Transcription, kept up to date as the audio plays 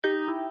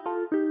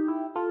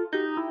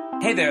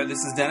Hey there,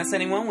 this is Dennis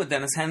Anyone with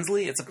Dennis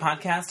Hensley. It's a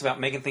podcast about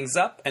making things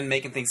up and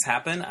making things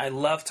happen. I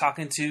love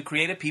talking to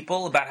creative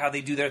people about how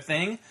they do their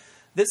thing.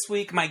 This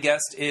week, my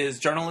guest is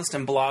journalist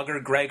and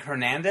blogger Greg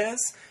Hernandez.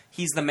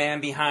 He's the man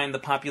behind the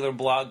popular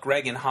blog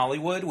Greg in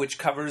Hollywood, which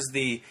covers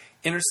the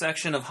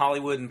intersection of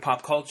Hollywood and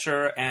pop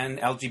culture and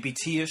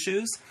LGBT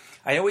issues.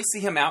 I always see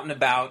him out and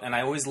about, and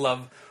I always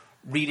love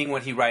reading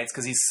what he writes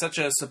because he's such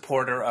a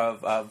supporter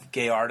of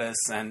gay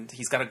artists, and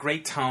he's got a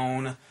great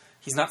tone.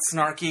 He's not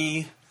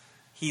snarky.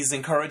 He's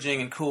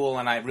encouraging and cool,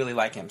 and I really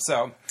like him.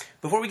 So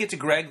before we get to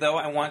Greg, though,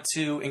 I want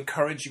to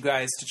encourage you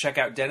guys to check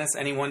out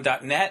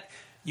DennisAnyone.net.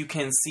 You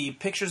can see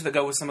pictures that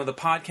go with some of the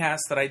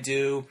podcasts that I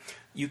do.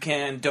 You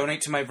can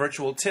donate to my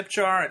virtual tip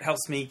jar. It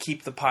helps me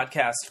keep the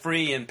podcast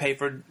free and pay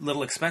for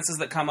little expenses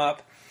that come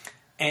up.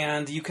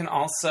 And you can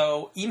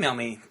also email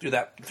me through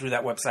that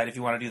website if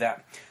you want to do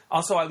that.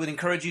 Also, I would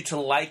encourage you to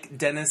like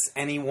Dennis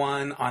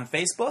Anyone on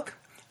Facebook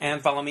and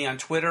follow me on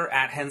Twitter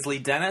at Hensley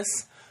Dennis.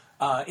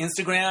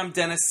 Instagram,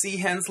 Dennis C.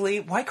 Hensley.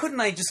 Why couldn't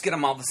I just get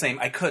them all the same?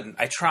 I couldn't.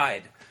 I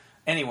tried.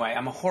 Anyway,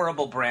 I'm a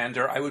horrible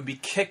brander. I would be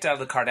kicked out of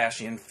the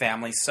Kardashian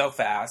family so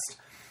fast.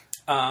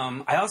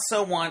 I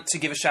also want to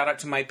give a shout out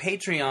to my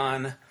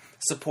Patreon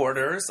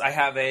supporters. I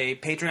have a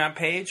Patreon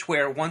page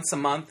where once a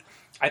month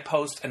I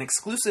post an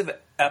exclusive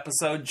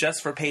episode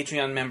just for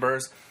Patreon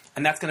members,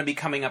 and that's going to be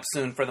coming up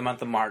soon for the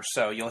month of March,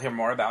 so you'll hear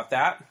more about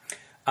that.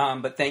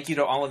 But thank you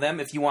to all of them.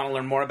 If you want to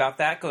learn more about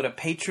that, go to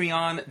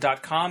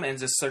patreon.com and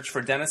just search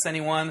for Dennis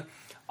Anyone.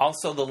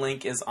 Also, the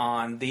link is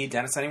on the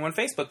Dennis Anyone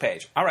Facebook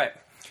page. All right.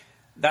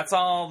 That's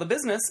all the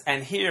business.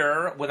 And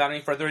here, without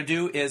any further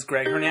ado, is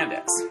Greg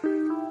Hernandez.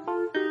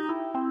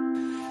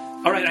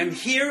 All right. I'm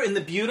here in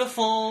the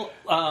beautiful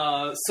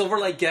Silver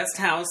Lake guest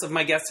house of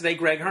my guest today,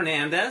 Greg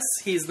Hernandez.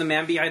 He's the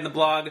man behind the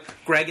blog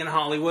Greg in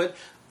Hollywood.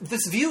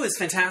 This view is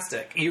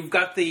fantastic. You've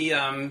got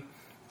the...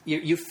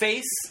 you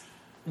face...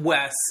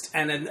 west,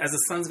 and as the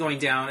sun's going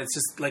down, it's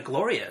just like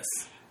glorious.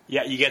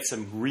 Yeah, you get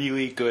some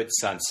really good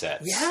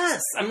sunsets.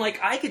 Yes, I'm like,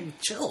 I could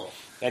chill.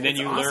 And then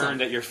it's you awesome. learn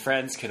that your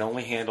friends can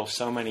only handle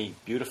so many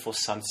beautiful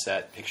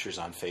sunset pictures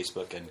on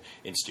Facebook and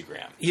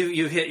Instagram.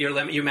 You hit your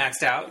limit, you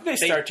maxed out. They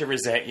start to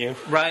resent you.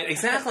 Right,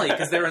 exactly,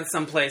 because they're in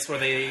some place where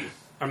they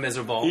are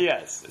miserable.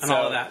 Yes. And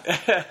all of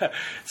that.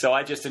 So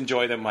I just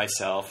enjoy them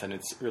myself, and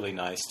it's really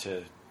nice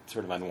to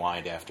sort of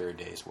unwind after a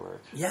day's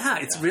work. Yeah,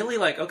 it's really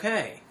like,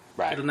 okay...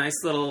 Right. A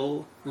nice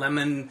little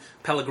lemon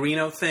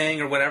Pellegrino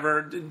thing or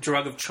whatever,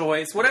 drug of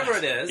choice, whatever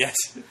it is. Yes.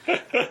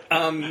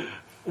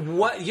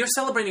 What you're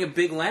celebrating a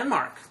big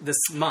landmark this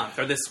month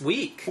or this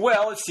week.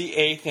 Well, it's the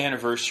 8th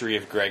anniversary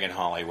of Greg in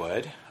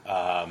Hollywood.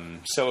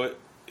 So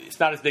it's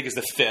not as big as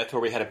the 5th,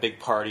 where we had a big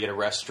party at a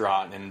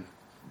restaurant and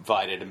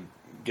invited a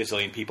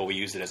gazillion people. We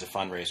used it as a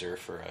fundraiser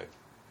for a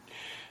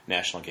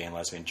National Gay and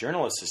Lesbian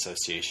Journalists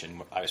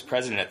Association. I was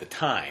president at the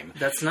time.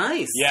 That's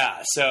nice.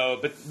 Yeah. So,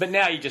 but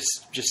now you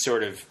just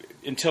sort of,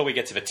 until we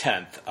get to the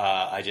 10th,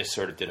 I just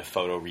sort of did a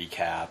photo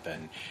recap,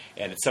 and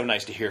it's so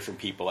nice to hear from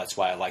people. That's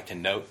why I like to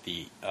note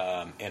the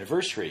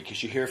anniversary,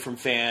 because you hear from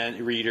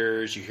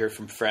readers, you hear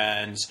from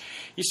friends.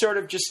 You sort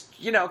of just,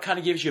 kind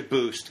of gives you a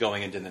boost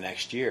going into the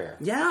next year.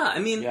 Yeah, I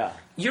mean,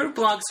 your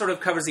blog sort of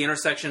covers the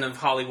intersection of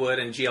Hollywood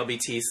and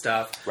GLBT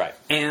stuff. Right.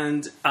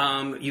 And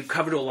you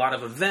covered a lot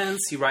of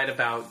events. You write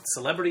about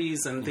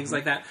celebrities and things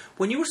like that.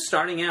 When you were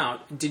starting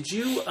out, did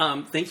you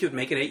think you would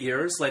make it 8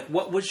 years? Like,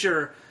 what was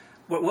your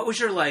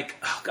like,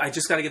 oh, I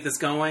just got to get this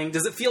going?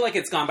 Does it feel like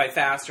it's gone by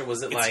fast, or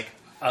was it like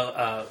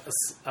a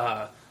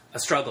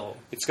struggle?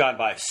 It's gone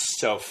by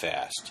so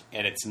fast,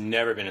 and it's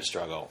never been a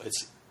struggle.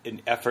 It's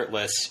an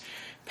effortless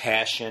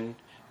passion,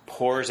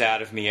 pours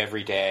out of me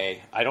every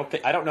day. I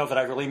don't know that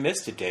I really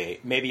missed a day,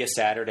 maybe a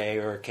Saturday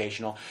or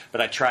occasional, but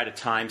I try to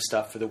time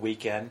stuff for the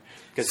weekend.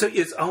 So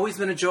it's always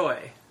been a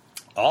joy.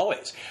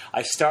 Always.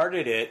 I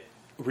started it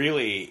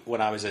really when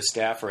I was a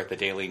staffer at the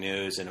Daily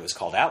News, and it was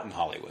called Out in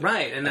Hollywood.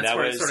 Right, and that's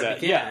where it sort of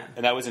began. Yeah,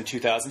 and that was in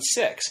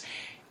 2006.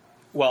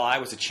 Well, I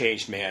was a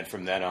changed man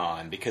from then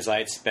on, because I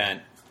had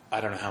spent, I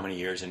don't know how many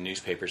years in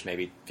newspapers,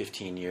 maybe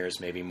 15 years,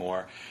 maybe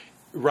more,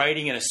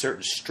 writing in a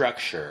certain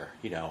structure,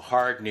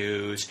 hard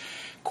news,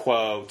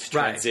 quote,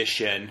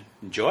 transition. Right.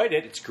 Enjoyed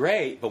it, it's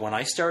great, but when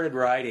I started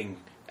writing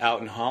Out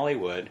in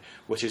Hollywood,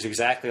 which is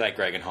exactly like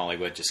Greg in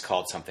Hollywood, just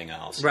called something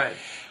else. Right.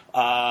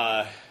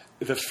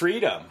 The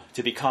freedom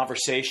to be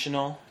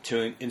conversational,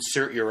 to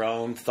insert your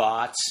own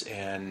thoughts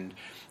and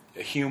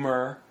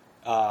humor,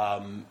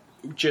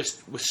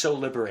 just was so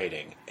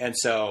liberating. And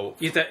so...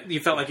 You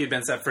felt like you'd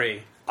been set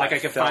free. Like I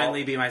could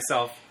finally be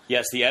myself.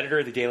 Yes, the editor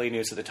of the Daily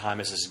News at the time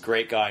is this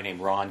great guy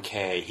named Ron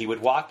Kay. He would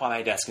walk by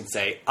my desk and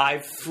say,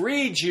 "I've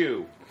freed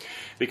you,"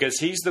 because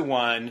he's the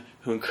one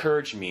who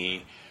encouraged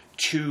me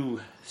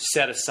to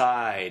set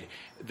aside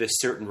this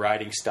certain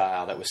writing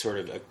style that was sort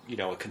of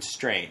a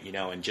constraint,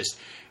 and just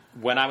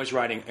when I was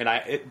writing, and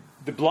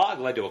the blog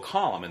led to a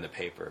column in the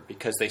paper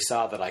because they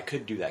saw that I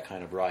could do that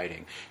kind of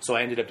writing. So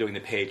I ended up doing the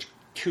page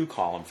 2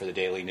 column for the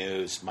Daily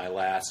News my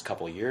last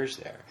couple of years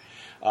there.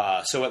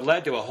 So it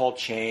led to a whole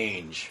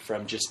change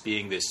from just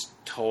being this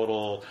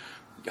total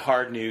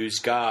hard news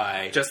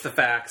guy. Just the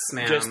facts,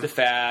 man. Just the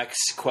facts,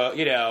 quote,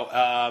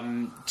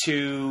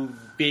 to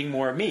being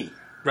more me.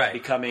 Right.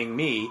 Becoming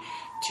me,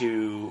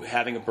 to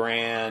having a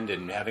brand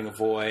and having a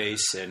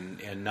voice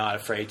and not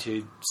afraid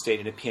to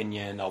state an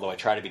opinion, although I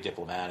try to be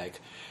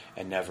diplomatic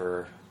and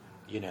never,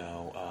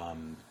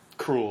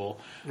 cruel.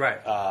 Right.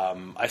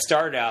 I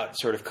started out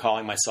sort of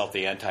calling myself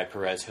the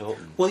anti-Perez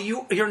Hilton. Well,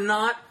 you're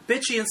not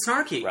bitchy and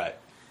snarky. Right.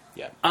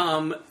 Yeah.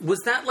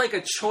 Was that like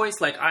a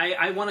choice? Like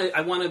I want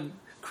to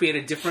create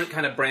a different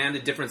kind of brand,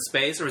 a different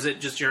space, or is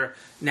it just your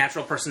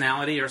natural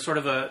personality, or sort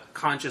of a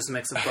conscious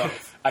mix of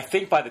both? I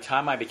think by the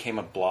time I became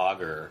a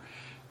blogger,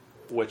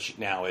 which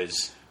now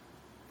is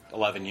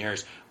 11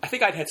 years, I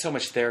think I'd had so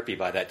much therapy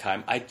by that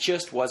time. I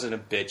just wasn't a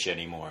bitch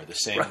anymore, the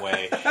same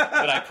way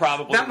that I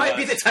probably That might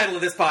be the title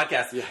of this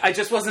podcast. Yeah. I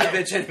just wasn't a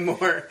bitch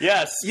anymore.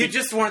 Yes. You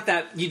just weren't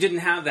that, you didn't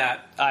have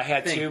that I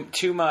had thing.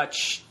 too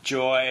much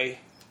joy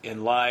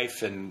in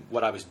life and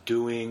what I was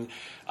doing.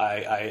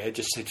 I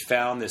just had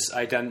found this,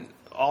 I'd done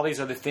all these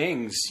other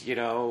things,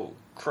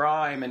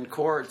 crime and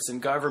courts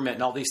and government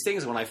and all these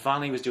things. When I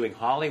finally was doing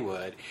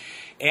Hollywood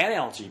and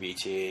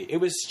LGBT, it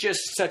was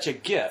just such a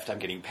gift. I'm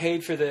getting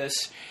paid for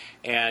this,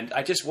 and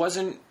I just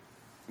wasn't,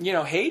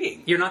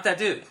 hating. You're not that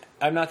dude.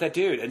 I'm not that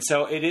dude, and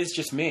so it is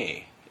just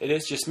me. It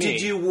is just me.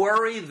 Did you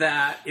worry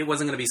that it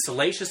wasn't going to be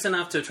salacious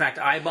enough to attract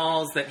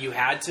eyeballs, that you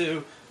had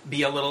to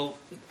be a little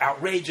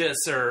outrageous,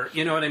 or,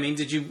 you know what I mean?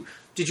 Did you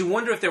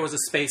wonder if there was a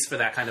space for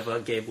that kind of a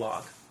gay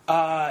blog?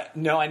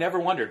 No, I never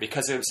wondered,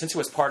 because since it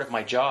was part of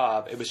my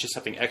job, it was just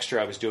something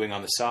extra I was doing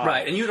on the side.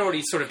 Right, and you'd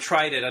already sort of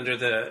tried it under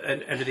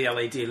the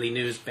LA Daily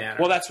News banner.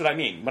 Well, that's what I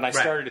mean. When I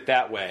started it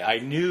that way, I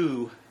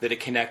knew that it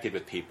connected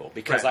with people,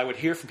 because I would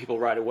hear from people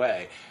right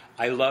away,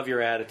 I love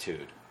your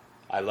attitude.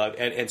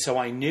 And so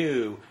I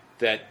knew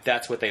that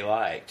that's what they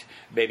liked,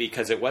 maybe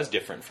because it was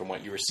different from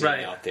what you were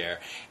seeing out there.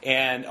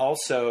 And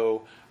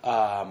also,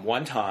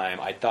 one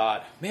time I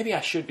thought, maybe I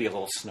should be a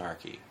little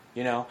snarky.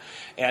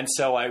 And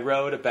so I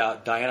wrote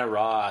about Diana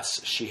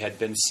Ross. She had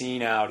been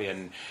seen out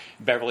in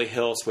Beverly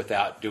Hills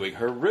without doing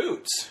her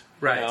roots.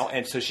 Right.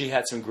 And so she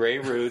had some gray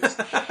roots,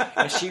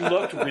 and she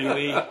looked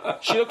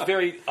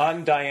very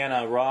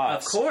un-Diana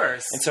Ross. Of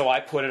course. And so I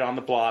put it on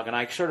the blog, and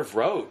I sort of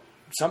wrote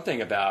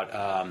something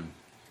about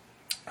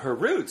her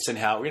roots and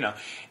how,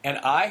 and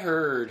I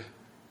heard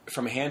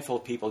from a handful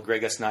of people,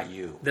 Greg, that's not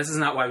you. This is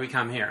not why we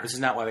come here. This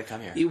is not why we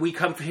come here. We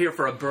come here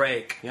for a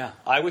break. Yeah.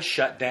 I was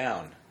shut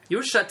down. You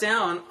were shut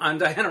down on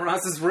Diana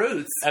Ross's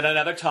roots. At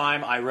another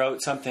time, I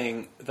wrote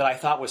something that I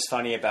thought was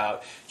funny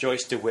about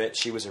Joyce DeWitt.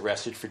 She was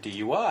arrested for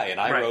DUI, and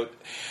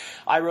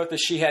I wrote that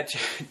she had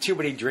too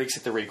many drinks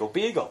at the Regal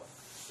Beagle.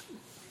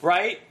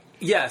 Right?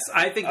 Yes,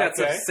 I think that's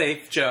a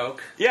safe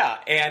joke. Yeah,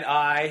 and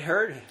I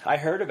heard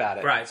about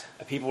it. Right.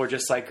 People were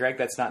just like, Greg,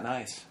 that's not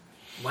nice.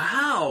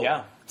 Wow.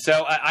 Yeah.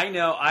 So I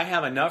know I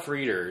have enough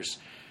readers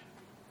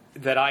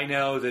that I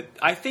know that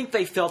I think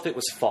they felt it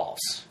was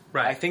false.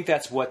 Right. I think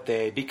that's what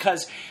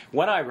because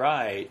when I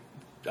write,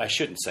 I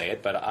shouldn't say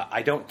it, but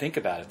I don't think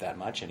about it that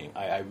much anymore.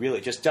 I really,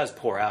 it just does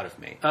pour out of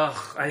me.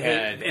 Ugh, I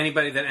hate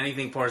anybody that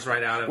anything pours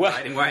right out of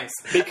writing Weiss.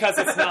 Because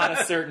it's not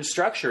a certain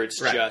structure.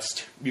 It's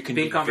just, you can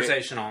be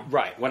conversational.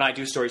 Right. When I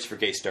do stories for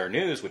Gay Star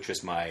News, which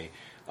was my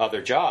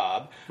other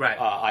job,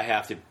 I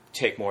have to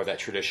take more of that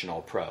traditional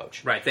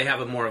approach. Right. They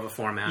have more of a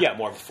format. Yeah,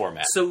 more of a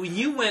format. So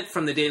you went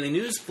from the Daily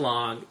News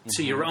blog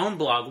to your own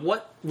blog.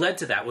 What led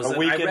to that? Was a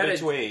week in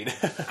between.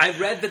 I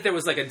read that there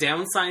was like a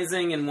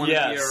downsizing in one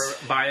of your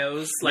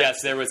bios.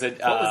 Yes, there was a... what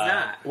was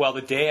that? Well,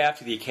 the day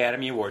after the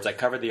Academy Awards, I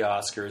covered the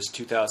Oscars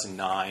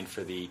 2009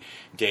 for the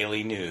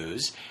Daily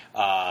News.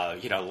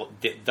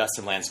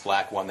 Dustin Lance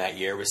Black won that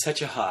year. It was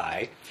such a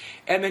high.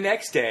 And the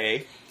next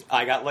day,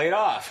 I got laid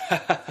off.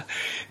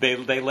 They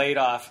laid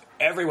off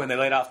everyone. They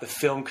laid off the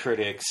film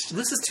critics.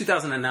 This is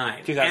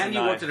 2009. And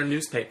you worked at a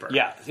newspaper.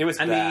 Yeah, it was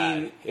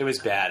bad. It was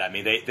bad. I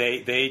mean,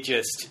 they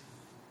just...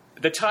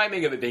 The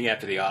timing of it being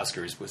after the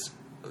Oscars was...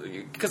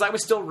 Because I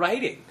was still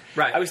writing.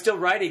 Right. I was still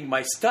writing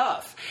my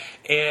stuff.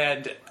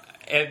 And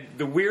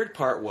the weird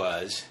part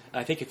was,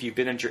 I think if you've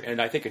been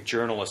and I think a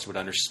journalist would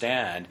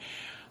understand...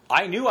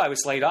 I knew I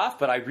was laid off,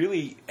 but I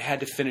really had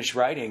to finish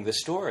writing the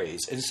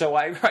stories. And so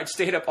I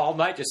stayed up all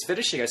night just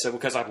finishing. I said,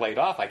 because I'm laid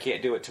off, I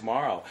can't do it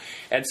tomorrow.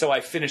 And so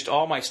I finished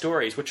all my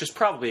stories, which was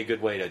probably a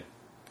good way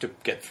to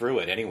get through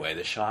it anyway,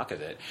 the shock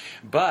of it.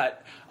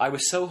 But I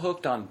was so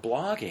hooked on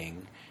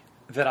blogging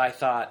that I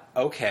thought,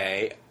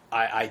 okay,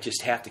 I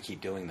just have to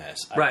keep doing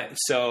this. Right.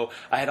 So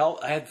I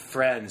had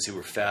friends who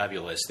were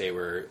fabulous. They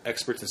were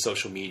experts in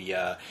social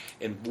media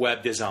and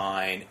web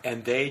design,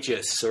 and they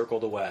just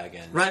circled the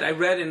wagons. Right. I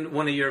read in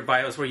one of your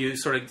bios where you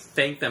sort of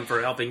thanked them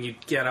for helping you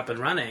get up and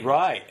running.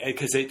 Right,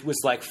 because it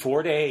was like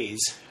 4 days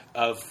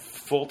of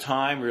full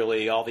time,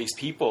 really, all these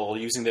people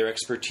using their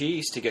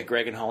expertise to get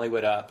Greg and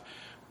Hollywood up.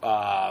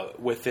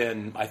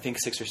 Within, I think,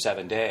 6 or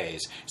 7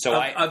 days. So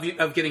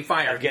of getting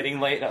fired. Of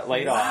getting laid off.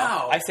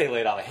 Wow. I say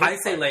laid off. I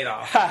say laid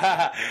off.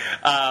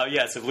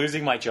 Yes, of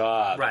losing my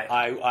job. Right.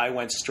 I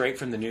went straight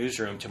from the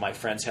newsroom to my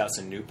friend's house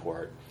in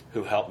Newport,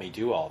 who helped me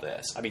do all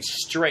this. I mean,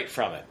 straight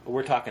from it.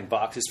 We're talking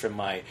boxes from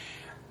my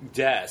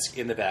desk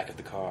in the back of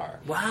the car.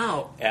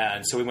 Wow.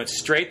 And so we went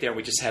straight there, and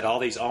we just had all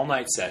these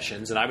all-night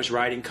sessions, and I was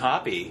writing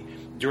copy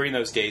during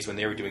those days when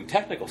they were doing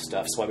technical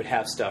stuff, so I would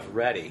have stuff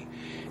ready.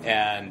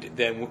 And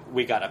then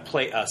we got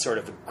a sort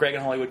of Greg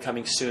in Hollywood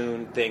coming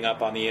soon thing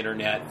up on the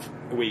internet.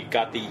 We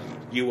got the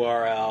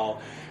URL.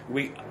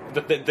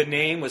 The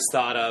name was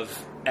thought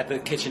of at the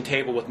kitchen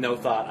table with no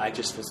thought. I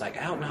just was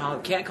like, oh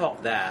no, can't call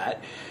it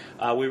that.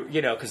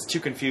 Because it's too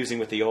confusing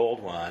with the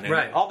old one. And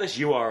right. all this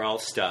URL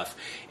stuff.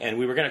 And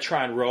we were going to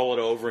try and roll it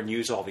over and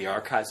use all the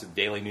archives that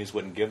Daily News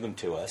wouldn't give them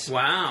to us.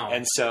 Wow.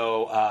 And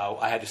so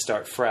I had to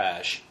start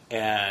fresh.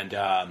 And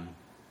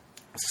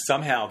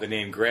somehow the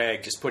name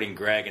Greg, just putting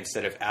Greg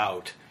instead of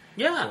out,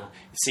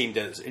 seemed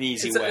as an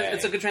easy way.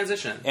 It's a good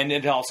transition. And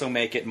it'd also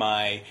make it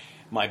my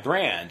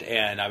brand.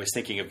 And I was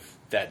thinking of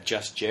that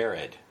Just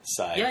Jared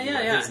site.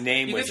 Yeah. His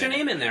name you was get your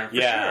name in there, for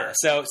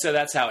sure. So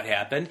that's how it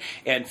happened.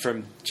 And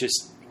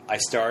I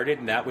started,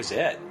 and that was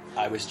it.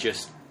 I was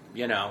just,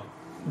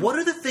 What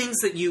are the things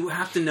that you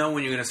have to know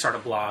when you're going to start a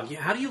blog?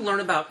 How do you learn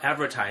about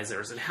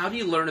advertisers, and how do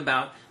you learn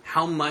about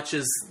how much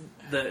is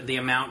the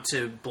amount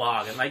to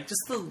blog, and like just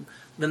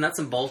the nuts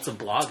and bolts of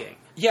blogging?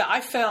 Yeah,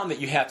 I found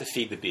that you have to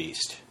feed the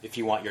beast if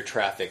you want your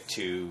traffic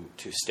to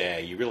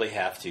stay. You really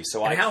have to.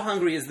 And how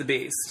hungry is the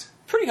beast?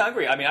 Pretty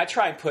hungry. I mean, I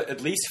try and put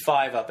at least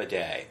 5 up a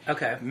day.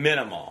 Okay.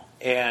 Minimal.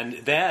 And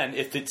then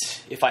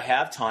if I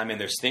have time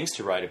and there's things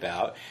to write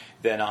about,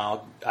 then I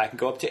can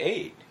go up to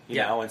 8, you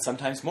know, and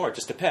sometimes more. It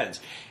just depends.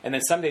 And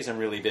then some days I'm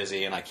really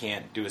busy and I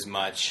can't do as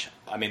much.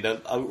 I mean,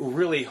 a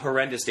really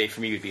horrendous day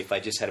for me would be if I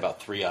just had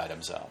about 3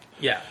 items up.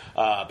 Yeah.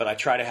 But I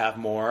try to have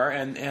more.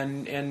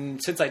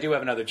 And since I do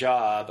have another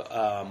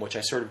job, which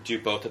I sort of do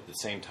both at the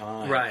same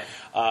time, right.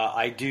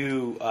 I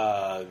do...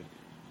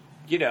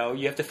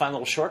 you have to find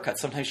little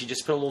shortcuts. Sometimes you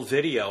just put a little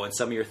video and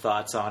some of your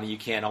thoughts on it. You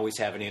can't always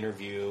have an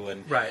interview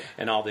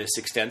and all this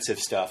extensive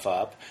stuff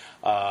up.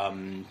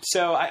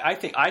 So I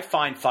think I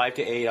find 5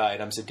 to 8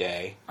 items a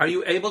day. Are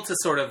you able to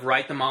sort of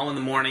write them all in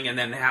the morning and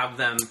then have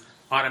them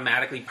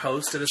automatically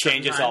post at a certain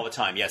Changes time? all the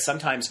time. Yeah,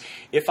 sometimes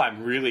if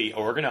I'm really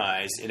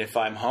organized and if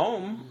I'm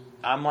home,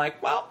 I'm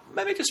like, well,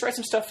 maybe just write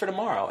some stuff for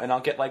tomorrow, and I'll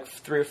get like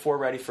 3 or 4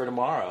 ready for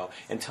tomorrow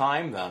and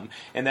time them,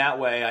 and that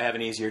way I have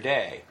an easier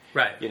day.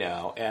 Right.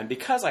 And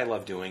because I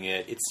love doing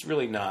it, it's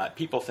really not.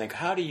 People think,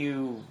 how do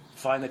you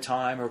find the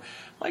time? Or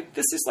like,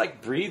 this is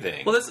like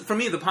breathing. Well, for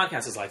me, the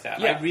podcast is like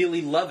that. Yeah. I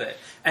really love it,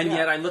 and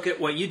yet I look at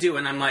what you do,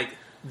 and I'm like,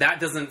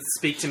 that doesn't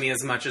speak to me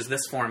as much as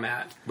this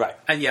format. Right.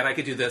 And yet I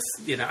could do this,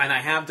 and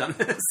I have done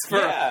this for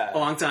a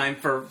long time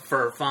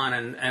for fun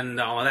and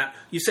all of that.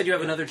 You said you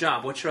have another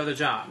job. What's your other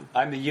job?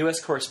 I'm the U.S.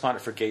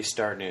 correspondent for Gay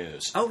Star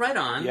News. Oh, right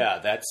on. Yeah,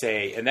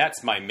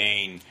 that's my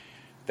main,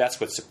 that's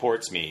what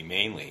supports me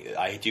mainly.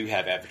 I do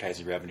have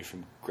advertising revenue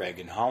from Greg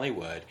in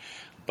Hollywood,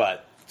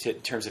 but in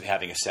terms of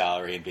having a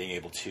salary and being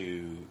able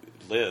to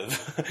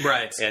live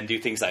and do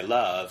things I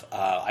love,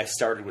 I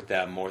started with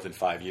them more than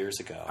 5 years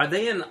ago. Are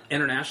they an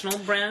international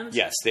brand?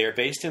 Yes, they are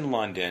based in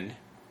London,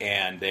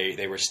 and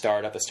they were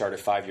started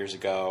 5 years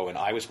ago, and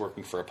I was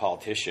working for a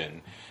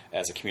politician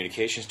as a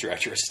communications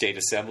director, a state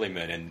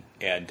assemblyman,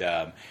 and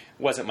it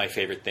wasn't my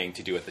favorite thing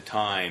to do at the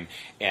time,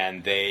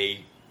 and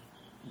I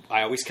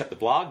always kept the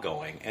blog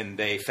going, and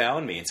they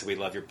found me and said, we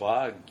love your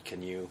blog,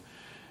 can you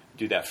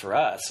do that for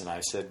us? And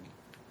I said,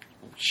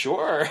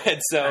 sure. And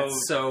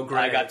That's so great.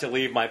 I got to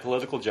leave my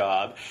political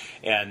job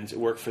and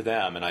work for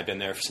them, and I've been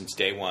there since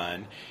day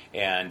one.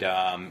 And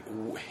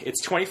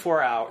it's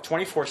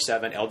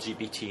 24/7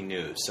 LGBT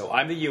news. So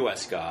I'm the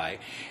U.S. guy,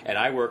 and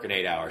I work an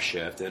 8-hour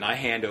shift, and I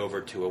hand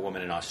over to a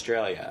woman in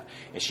Australia,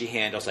 and she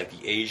handles like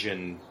the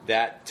Asian,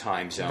 that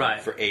time zone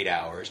for 8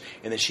 hours,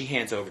 and then she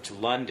hands over to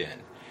London.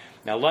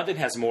 Now, London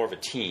has more of a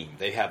team.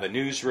 They have a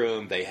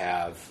newsroom, they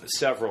have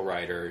several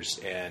writers,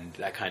 and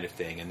that kind of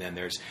thing. And then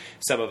there's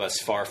some of us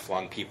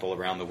far-flung people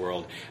around the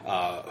world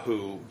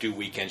who do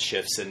weekend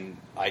shifts, and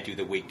I do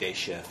the weekday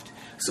shift.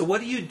 So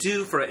what do you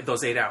do for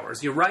those 8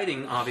 hours? You're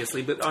writing,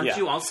 obviously, but aren't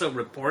you also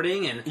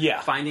reporting and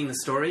finding the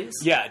stories?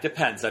 Yeah, it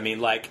depends. I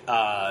mean, like,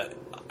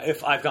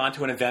 if I've gone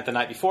to an event the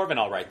night before, then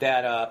I'll write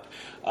that up.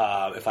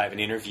 If I have an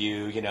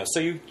interview, so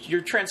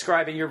you're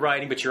transcribing, you're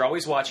writing, but you're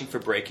always watching for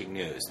breaking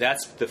news.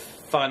 That's the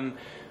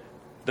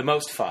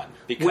most fun.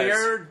 Because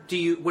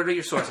what are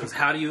your sources?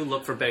 How do you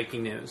look for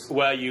breaking news?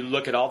 Well, you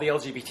look at all the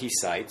LGBT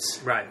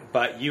sites. Right.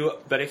 But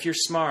if you're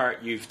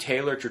smart, you've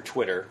tailored your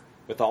Twitter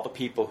with all the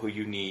people who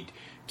you need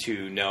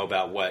to know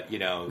about what,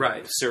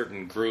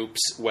 certain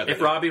groups, whether...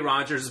 If Robbie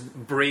Rogers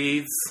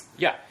breathes,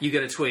 you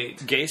get a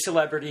tweet. Gay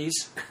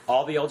celebrities,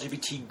 all the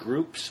LGBT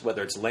groups,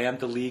 whether it's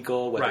Lambda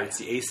Legal, whether it's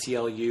the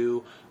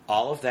ACLU,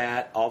 all of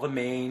that, all the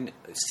main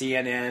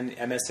CNN,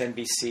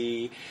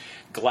 MSNBC,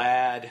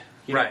 GLAAD,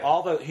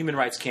 all the Human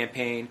Rights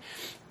Campaign,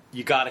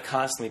 you got to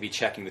constantly be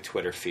checking the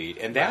Twitter feed.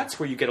 And that's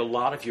where you get a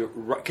lot of your...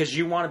 Because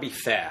you want to be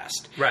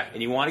fast. Right.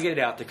 And you want to get it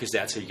out there because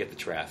that's how you get the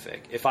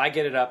traffic. If I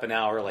get it up an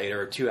hour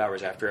later or 2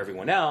 hours after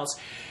everyone else,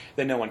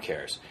 then no one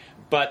cares.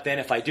 But then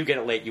if I do get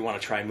it late, you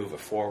want to try and move it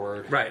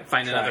forward. Right.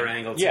 Find another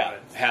angle to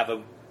it. Have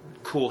a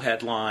cool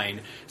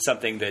headline,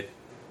 something that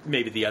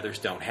maybe the others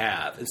don't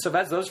have. And so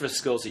those are the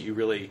skills that you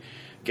really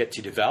get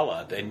to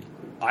develop. And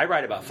I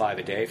write about 5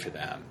 a day for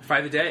them.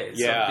 5 a day.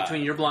 Yeah. So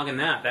between your blog and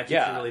that keeps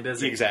you really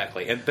busy.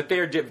 Exactly. But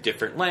they're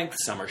different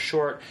lengths. Some are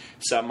short.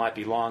 Some might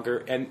be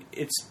longer. And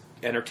it's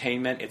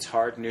entertainment. It's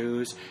hard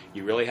news.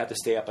 You really have to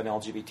stay up on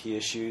LGBT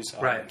issues,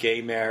 on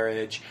gay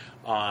marriage,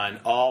 on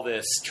all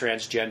this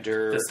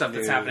transgender the stuff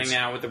news, that's happening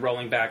now with the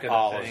rolling back of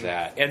all the thing. of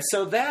that. And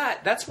so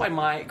that's why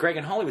my Greg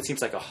in Hollywood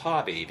seems like a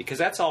hobby, because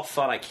that's all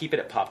fun. I keep it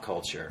at pop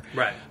culture,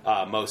 right?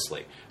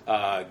 Mostly.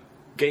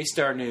 Gay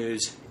Star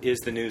News is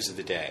the news of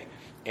the day,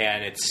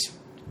 and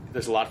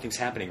there's a lot of things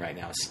happening right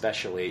now,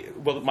 especially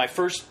my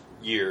first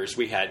years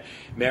we had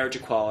marriage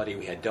equality,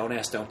 we had Don't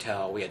Ask, Don't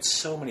Tell, we had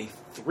so many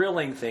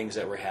thrilling things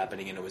that were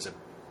happening, and it was a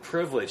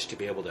privilege to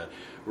be able to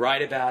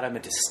write about them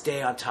and to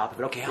stay on top of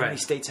it. Okay, how many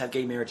states have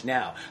gay marriage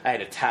now? I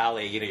had a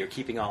tally. You're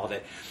keeping all of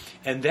it.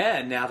 And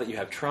then now that you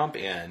have Trump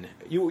in,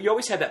 you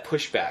always had that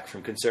pushback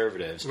from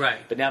conservatives. Right.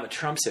 But now that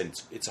Trump's in,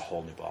 it's a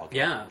whole new ballgame.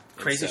 Yeah,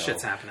 crazy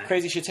shit's happening.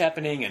 Crazy shit's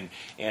happening,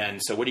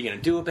 and so what are you going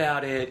to do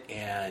about it?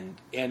 And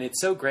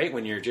it's so great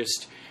when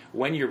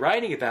you're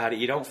writing about it,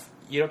 you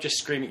don't just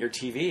scream at your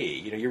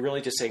TV. You're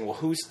really just saying, well,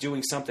 who's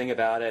doing something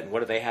about it, and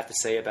what do they have to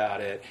say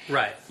about it?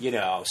 Right.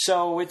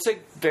 So it's a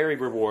very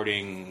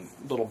rewarding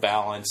little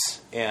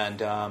balance, and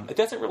it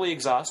doesn't really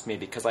exhaust me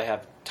because I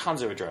have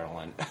tons of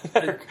adrenaline.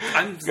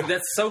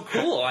 That's so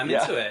cool. I'm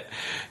into it.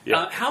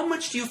 Yeah. How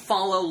much do you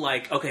follow,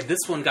 okay, this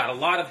one got a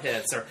lot of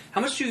hits, or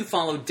how much do you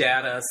follow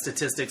data,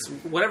 statistics,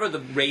 whatever the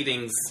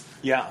ratings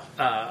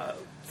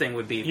thing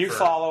would be? You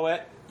follow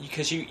it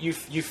because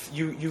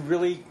you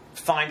really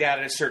find out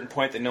at a certain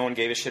point that no one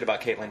gave a shit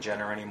about Caitlyn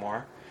Jenner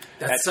anymore.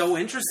 That's so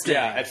interesting.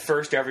 Yeah, at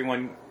first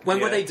everyone... When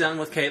were they done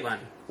with Caitlyn?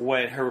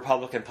 When her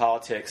Republican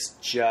politics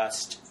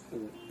just,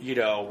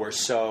 were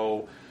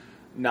so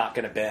not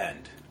going to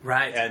bend.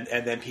 Right.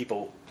 And then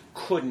people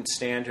couldn't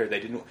stand her. They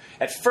didn't...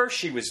 At first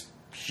she was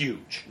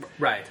huge.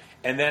 Right.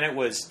 And then it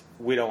was,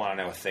 we don't want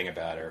to know a thing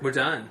about her. We're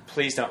done.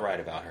 Please don't write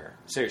about her.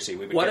 Seriously.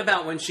 What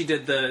about when she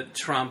did the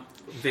Trump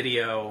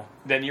video?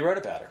 Then you wrote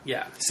about her.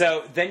 Yeah.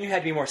 So then you had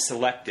to be more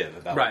selective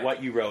about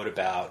what you wrote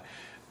about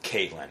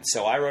Caitlyn.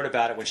 So I wrote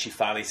about it when she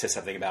finally said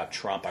something about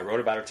Trump. I wrote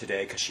about her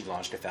today because she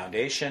launched a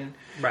foundation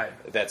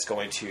that's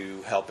going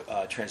to help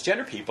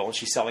transgender people, and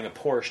she's selling a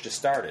Porsche to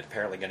start it.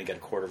 Apparently going to get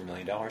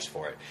 $250,000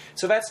 for it.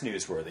 So that's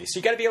newsworthy. So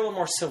you got to be a little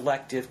more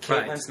selective.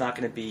 Caitlyn's not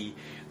going to be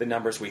the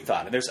numbers we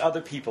thought. And there's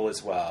other people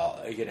as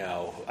well. I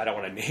don't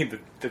want to name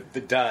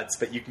the duds,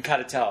 but you can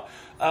kind of tell,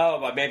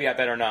 well, maybe I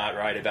better not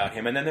write about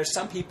him. And then there's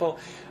some people,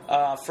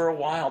 for a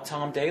while,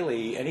 Tom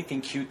Daley,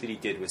 anything cute that he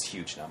did was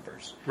huge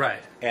numbers.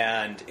 Right.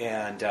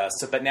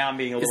 But now I'm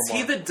being a little more...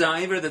 Is he the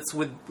diver that's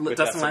with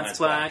Dustin Lance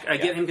Black? I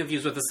get him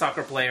confused with the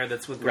soccer player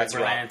that's with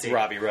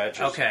Robbie Rogers.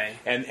 Okay.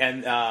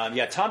 And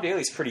Tom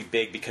Daley's pretty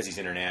big because he's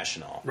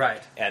international.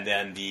 Right. And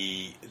then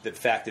the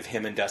fact of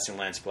him and Dustin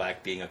Lance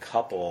Black being a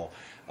couple,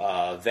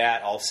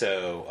 that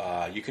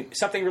also,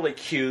 something really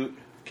cute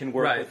can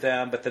work with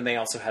them, but then they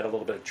also had a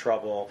little bit of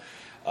trouble.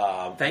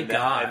 Thank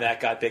God. And that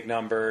got big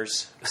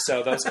numbers.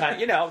 So those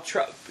kind of,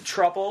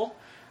 trouble...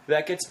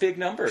 That gets big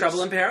numbers.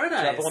 Trouble in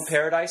Paradise. Trouble in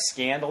Paradise.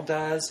 Scandal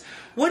does.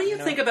 What do you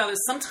think about it?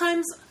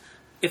 Sometimes,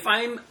 if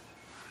I'm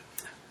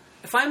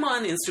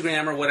on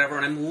Instagram or whatever,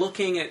 and I'm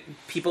looking at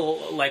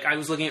people, like I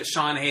was looking at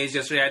Sean Hayes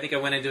yesterday. I think I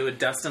went into a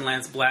Dustin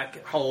Lance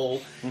Black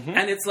hole,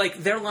 and it's like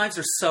their lives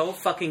are so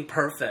fucking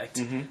perfect,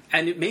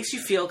 and it makes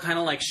you feel kind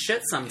of like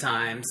shit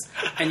sometimes,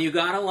 and you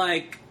gotta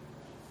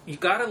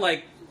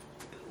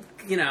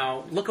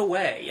look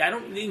away. I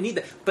don't need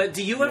that. But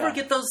do you ever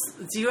get those?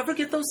 Do you ever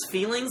get those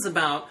feelings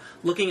about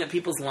looking at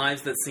people's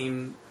lives that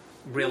seem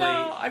really?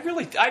 No, I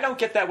don't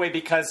get that way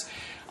because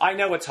I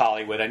know it's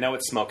Hollywood. I know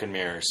it's smoke and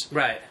mirrors.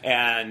 Right.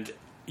 And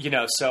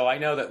so I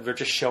know that they're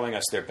just showing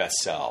us their best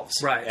selves.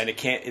 Right. And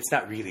it's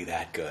not really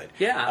that good.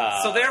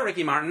 Yeah. So they're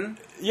Ricky Martin.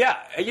 Yeah.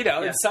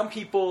 And some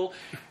people,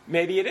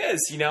 maybe it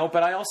is.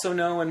 But I also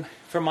know,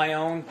 from my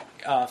own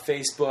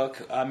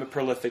Facebook, I'm a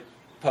prolific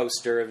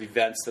poster of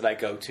events that I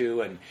go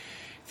to and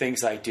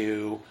things I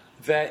do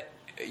that,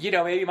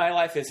 maybe my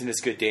life isn't as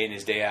good day in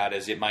as day out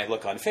as it might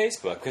look on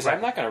Facebook, because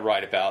I'm not going to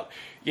write about,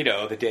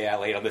 the day I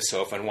laid on the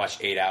sofa and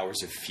watched 8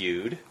 hours of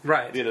Feud.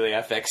 Right. The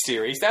FX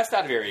series. That's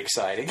not very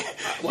exciting.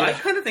 Well, I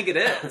kind of think it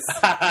is.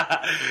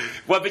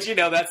 Well, but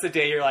that's the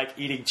day you're like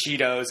eating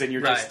Cheetos and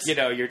you're just,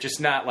 you're just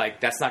not like,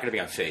 that's not going to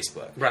be on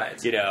Facebook. Right.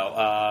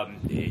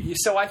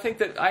 So I think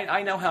that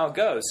I know how it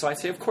goes. So I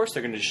say, of course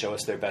they're going to show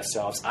us their best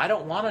selves. I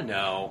don't want to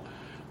know,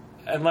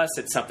 unless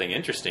it's something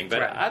interesting,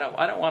 but I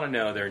don't want to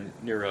know their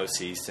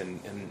neuroses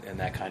and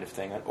that kind of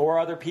thing, or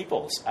other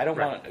people's. I don't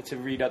want to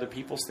read other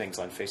people's things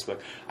on Facebook.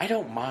 I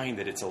don't mind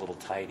that it's a little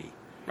tidy.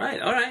 Right.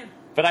 All right.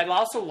 But I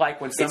also like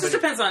when somebody... It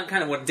just depends on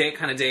kind of what day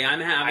I'm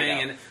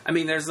having, and I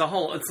mean, there's a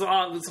whole.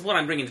 It's what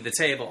I'm bringing to the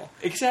table.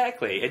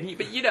 Exactly,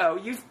 but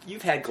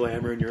you've had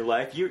glamour in your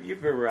life.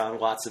 You've been around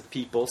lots of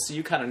people, so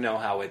you kind of know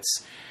how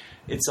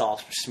it's all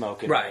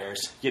smoke and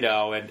mirrors,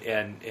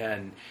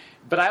 and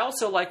but I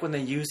also like when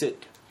they use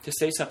it to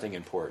say something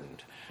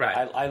important.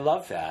 Right. I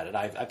love that, and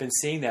I've been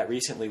seeing that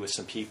recently with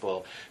some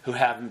people who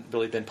haven't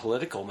really been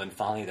political, and then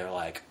finally they're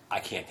like, I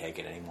can't take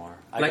it anymore.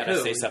 I got to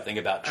say something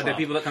about Trump. Are there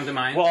people that come to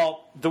mind?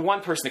 Well, the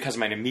one person that comes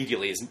to mind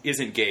immediately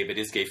isn't gay, but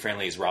is gay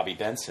friendly, is Robbie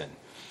Benson.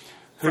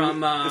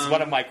 From is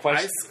one of my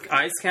questions.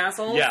 Ice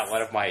Castles? Yeah,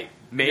 one of my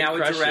main now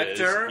crushes. A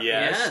director.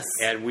 Yes.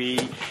 And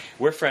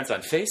we're friends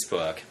on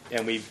Facebook,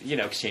 and we've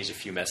exchanged a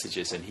few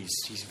messages, and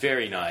he's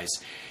very nice,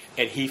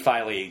 and he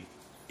finally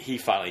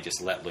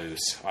just let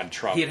loose on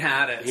Trump. He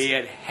had it. He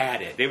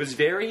had it. It was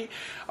very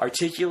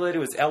articulate. It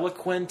was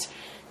eloquent.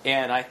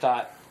 And I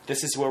thought,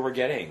 this is where we're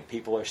getting.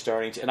 People are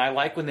starting to... And I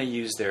like when they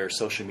use their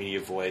social media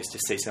voice to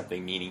say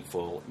something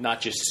meaningful.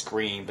 Not just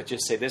scream, but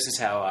just say, this is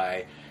how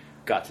I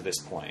got to this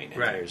point.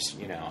 And there's,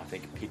 I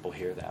think people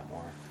hear that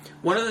more.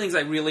 One of the things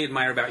I really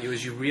admire about you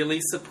is you really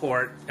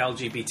support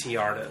LGBT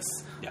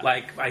artists. Yeah.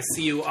 Like, I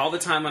see you all the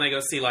time when I go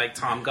see, like,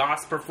 Tom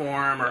Goss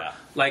perform, or,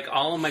 like,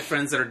 all of my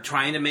friends that are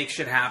trying to make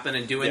shit happen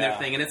and doing their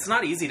thing. And it's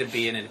not easy to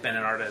be an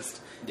independent artist.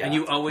 Yeah. And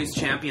you always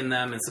champion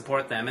them and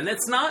support them. And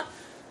that's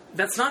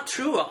not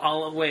true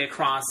all the way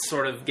across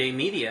sort of gay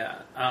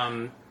media.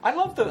 I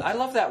love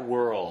that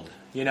world.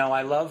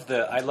 I love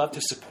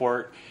to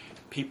support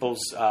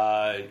people's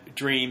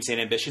dreams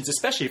and ambitions,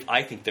 especially if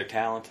I think they're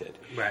talented.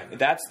 Right.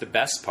 That's the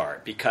best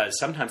part, because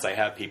sometimes I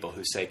have people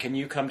who say, can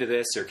you come to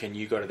this or can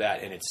you go to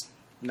that? And it's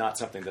not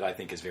something that I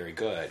think is very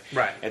good.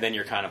 Right. And then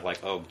you're kind of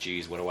like, oh,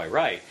 geez, what do I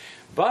write?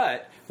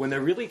 But when they're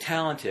really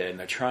talented and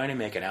they're trying to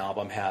make an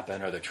album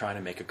happen, or they're trying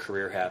to make a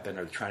career happen,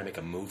 or they're trying to make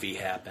a movie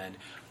happen,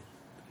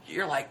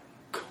 you're like,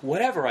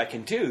 whatever I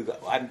can do,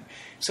 I'm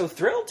so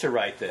thrilled to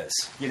write this,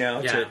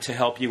 to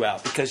help you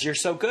out, because you're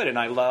so good. And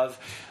I love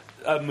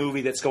a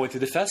movie that's going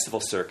through the festival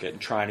circuit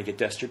and trying to get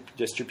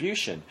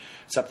distribution,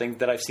 something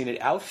that I've seen at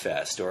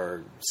Outfest,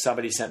 or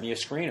somebody sent me a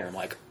screener. I'm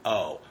like,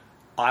 oh,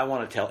 I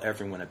want to tell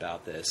everyone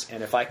about this.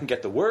 And if I can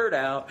get the word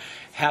out,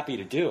 happy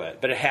to do it.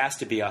 But it has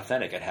to be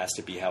authentic. It has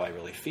to be how I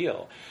really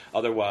feel.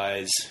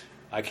 Otherwise,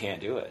 I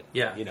can't do it.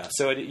 Yeah.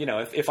 So,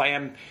 if I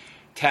am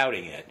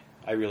touting it,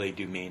 I really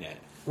do mean it.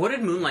 What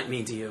did Moonlight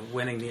mean to you,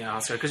 winning the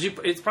Oscar? Because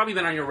it's probably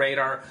been on your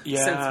radar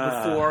since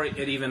before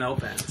it even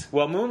opened.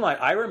 Well, Moonlight,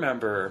 I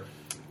remember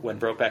when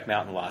Brokeback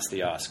Mountain lost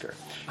the Oscar.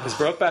 Because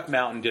Brokeback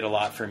Mountain did a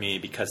lot for me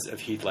because of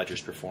Heath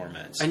Ledger's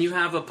performance. And you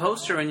have a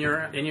poster in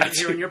your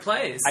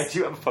place. I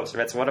do have a poster.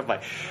 That's one of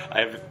I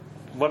have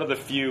one of the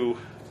few.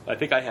 I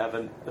think I have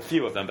a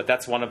few of them, but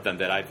that's one of them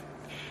that I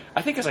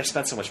think because I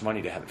spent so much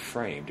money to have it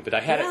framed. But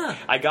I had it.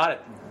 I got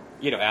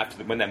it.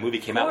 After when that movie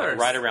came out,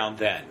 right around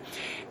then,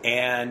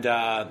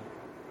 and.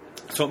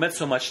 So it meant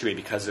so much to me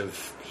because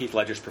of Heath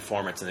Ledger's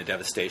performance and the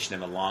devastation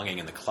and the longing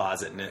in the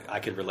closet, and I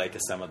could relate to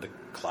some of the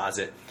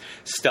closet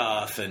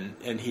stuff,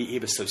 and he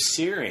was so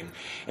searing.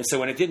 And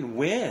so when it didn't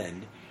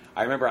win,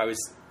 I remember I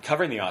was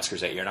covering the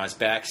Oscars that year, and I was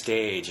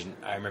backstage, and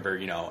I remember,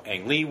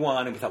 Ang Lee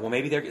won, and we thought, well,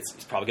 maybe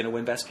it's probably going to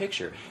win Best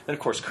Picture. Then, of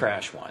course,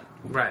 Crash won.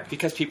 Right.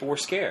 Because people were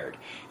scared.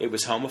 It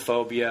was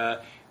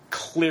homophobia.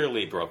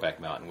 Clearly,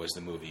 Brokeback Mountain was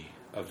the movie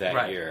of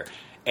that year.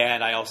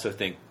 And I also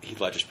think Heath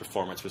Ledger's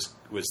performance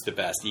was the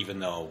best, even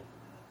though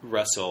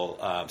Russell,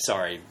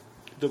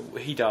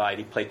 he died.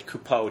 He played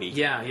Capote.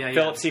 Yeah.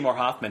 Philip Seymour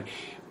Hoffman,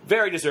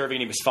 very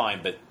deserving. He was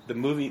fine, but the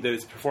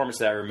performance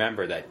that I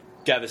remember that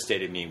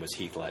devastated me was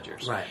Heath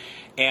Ledger's. Right.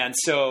 And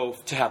so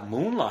to have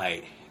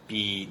Moonlight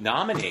be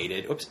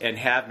nominated and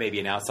have maybe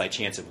an outside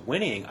chance of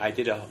winning, I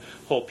did a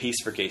whole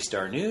piece for Gay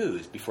Star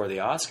News before the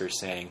Oscars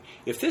saying,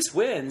 if this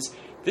wins,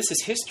 this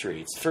is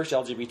history. It's the first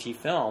LGBT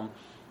film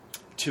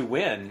to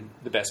win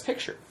the Best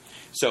Picture.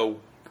 So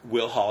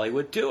will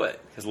Hollywood do it?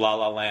 Because La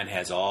La Land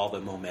has all the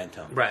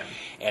momentum. Right.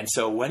 And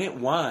so when it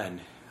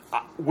won,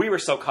 we were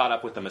so caught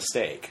up with the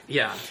mistake.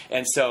 Yeah.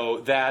 And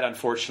so that,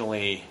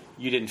 unfortunately,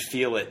 you didn't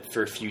feel it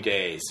for a few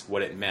days,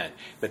 what it meant.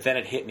 But then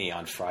it hit me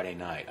on Friday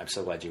night. I'm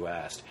so glad you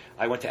asked.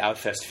 I went to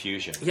Outfest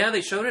Fusion. Yeah,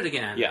 they showed it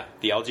again. Yeah,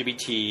 the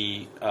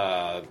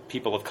LGBT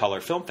People of Color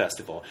Film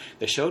Festival.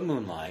 They showed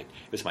Moonlight.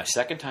 It was my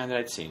second time that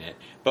I'd seen it.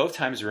 Both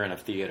times we were in a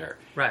theater.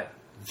 Right.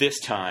 This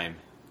time,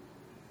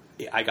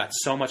 I got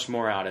so much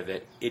more out of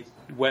it. It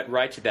went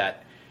right to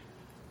that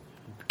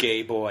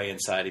gay boy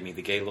inside of me,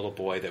 the gay little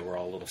boy that we're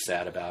all a little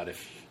sad about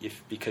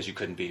if because you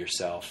couldn't be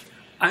yourself.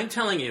 I'm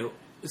telling you,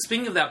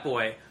 speaking of that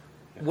boy,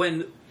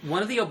 when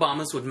one of the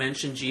Obamas would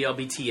mention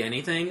GLBT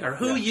anything, or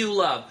who you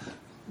love,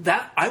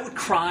 that I would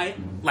cry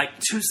like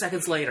 2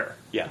 seconds later.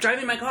 Yeah.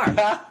 Driving my car.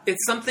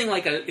 It's something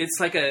like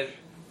a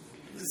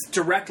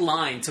direct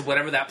line to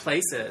whatever that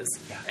place is,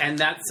 and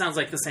that sounds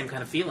like the same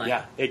kind of feeling.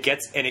 Yeah, it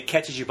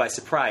catches you by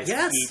surprise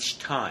each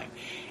time,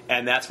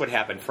 and that's what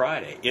happened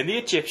Friday in the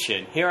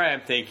Egyptian. Here I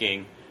am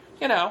thinking,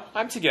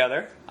 I'm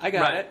together, I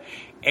got it,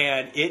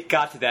 and it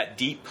got to that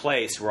deep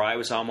place where I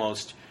was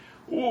almost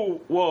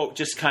whoa,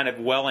 just kind of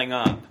welling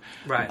up.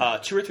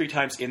 Right. 2 or 3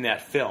 times in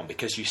that film,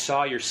 because you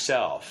saw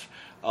yourself.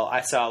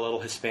 I saw a little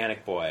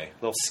Hispanic boy,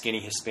 little skinny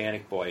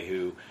Hispanic boy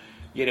who,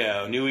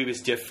 knew he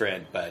was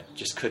different, but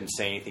just couldn't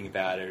say anything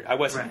about it. I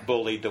wasn't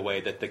bullied the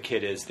way that the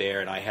kid is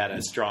there, and I had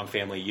a strong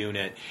family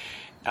unit.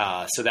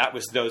 So that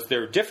was there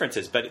were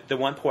differences, but the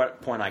one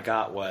point I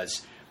got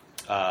was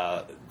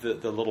the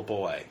little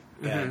boy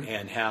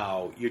and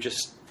how you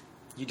just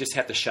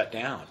have to shut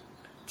down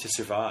to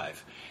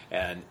survive.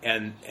 And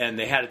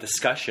they had a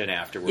discussion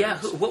afterwards. Yeah,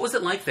 what was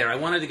it like there? I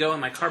wanted to go and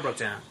my car broke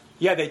down.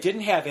 Yeah, they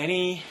didn't have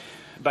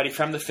anybody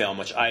from the film,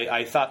 which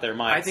I thought there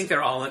might. I think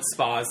they're all at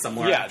spas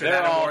somewhere after they're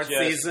that all award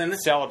just season.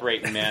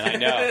 Celebrating, man, I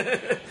know.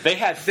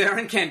 They're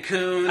in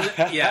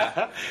Cancun.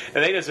 Yeah.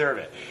 They deserve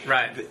it.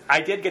 Right.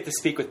 I did get to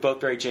speak with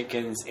both Barry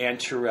Jenkins and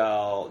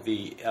Terrell,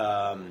 the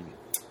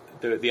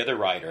other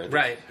writer.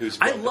 Right.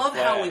 I love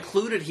how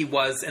included he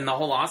was in the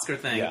whole Oscar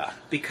thing. Yeah.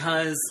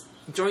 Because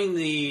during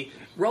the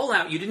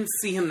rollout, you didn't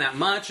see him that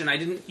much,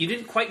 and you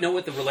didn't quite know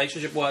what the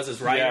relationship was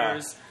as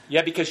writers.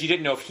 Yeah, because you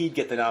didn't know if he'd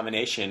get the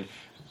nomination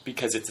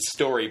because it's a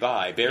story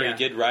by. Barry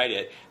did write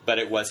it, but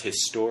it was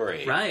his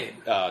story. Right.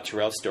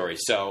 Terrell's story.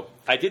 So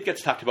I did get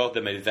to talk to both of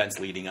them at events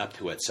leading up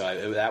to it,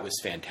 so that was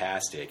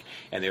fantastic.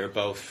 And they were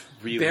both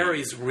really...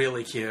 Barry's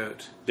really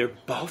cute. They're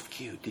both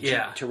cute.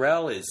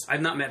 Terrell is...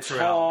 I've not met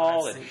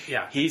Terrell.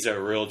 Yeah. He's a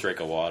real drink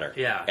of water.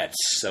 Yeah. That's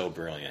so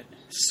brilliant.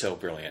 So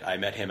brilliant. I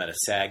met him at a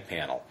SAG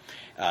panel,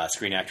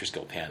 Screen Actors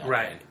Guild panel.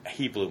 Right. And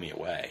he blew me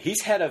away.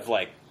 He's head of,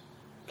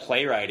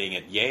 playwriting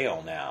at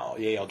Yale now,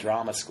 Yale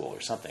Drama School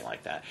or something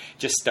like that,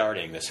 just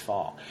starting this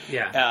fall.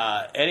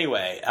 Yeah.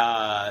 Anyway,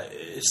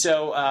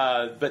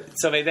 so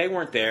they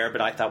weren't there, but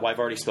I thought, well, I've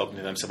already spoken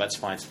to them, so that's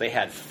fine. So they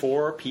had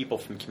 4 people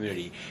from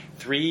Community,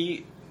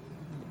 3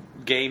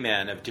 gay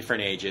men of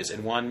different ages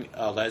and 1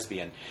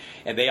 lesbian,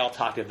 and they all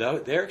talked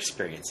about their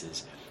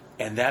experiences,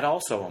 and that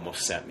also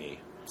almost sent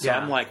me. So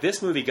I'm like,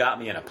 this movie got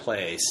me in a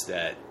place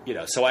that,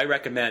 so I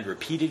recommend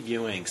repeated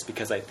viewings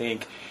because I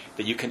think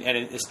that you can,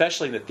 and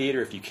especially in the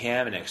theater if you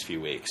can in the next few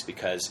weeks,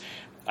 because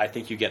I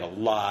think you get a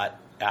lot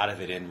out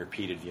of it in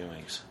repeated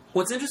viewings.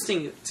 What's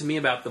interesting to me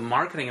about the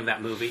marketing of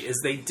that movie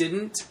is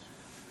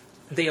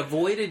they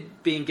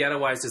avoided being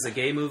ghettoized as a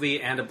gay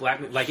movie and a black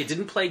movie. Like, it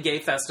didn't play gay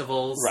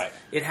festivals. Right.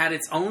 It had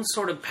its own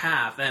sort of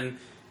path, and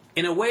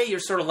in a way, you're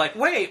sort of like,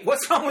 wait,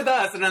 what's wrong with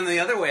us? And then the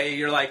other way,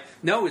 you're like,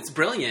 no, it's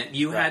brilliant.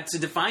 You had to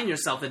define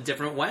yourself a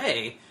different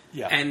way.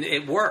 Yeah. And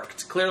it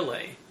worked,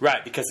 clearly.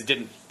 Right, because it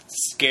didn't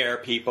scare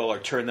people or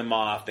turn them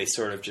off. They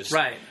sort of just...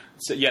 Right.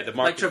 So, yeah, the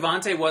market... Like,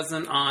 Trevante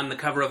wasn't on the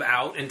cover of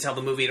Out until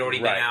the movie had already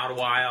been out a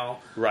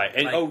while. Right.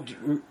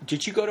 And,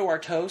 did you go to our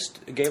toast?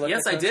 Gay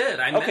Yes, I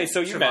did. I met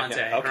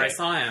Trevante, or I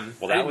saw him.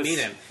 Well, I didn't meet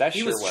him.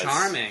 He was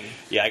charming.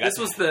 Yeah, this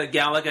was the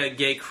Galaga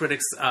Gay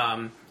Critics...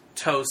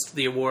 Toast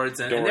the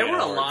awards, and there were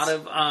a lot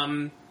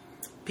of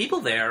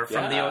people there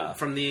from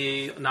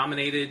the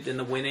nominated and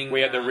the winning.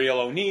 We had the Real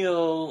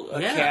O'Neill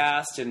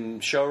cast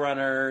and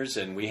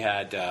showrunners, and we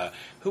had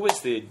who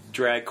was the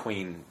drag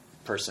queen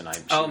person?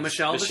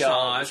 Michelle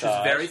Visage,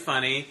 who's very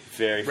funny,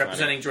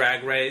 representing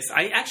Drag Race.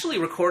 I actually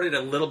recorded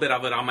a little bit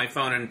of it on my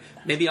phone, and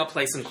maybe I'll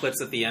play some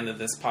clips at the end of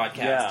this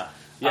podcast.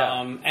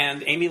 Yeah.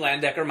 And Amy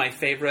Landecker, my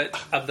favorite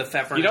of the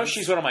Pfefferners.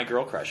 She's one of my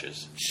girl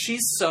crushes.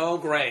 She's so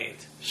great.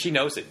 She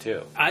knows it,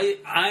 too.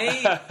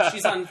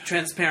 She's on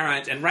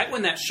Transparent, and right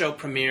when that show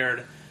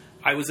premiered,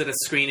 I was at a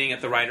screening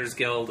at the Writers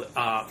Guild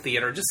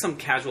Theater, just some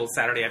casual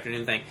Saturday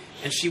afternoon thing,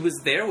 and she was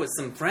there with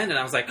some friend, and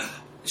I was like,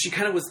 she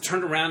kind of was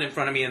turned around in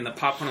front of me in the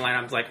popcorn line,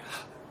 I was like,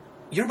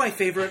 you're my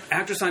favorite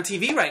actress on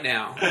TV right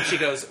now. And she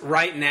goes,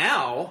 right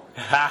now?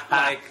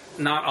 Like,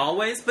 not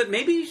always, but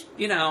maybe,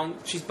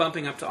 she's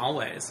bumping up to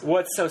always.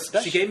 What's so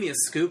special? She gave me a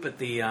scoop at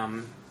the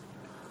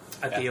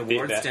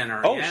awards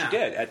dinner. Oh, she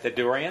did? At the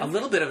Dorian? A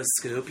little bit of a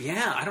scoop,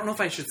 yeah. I don't know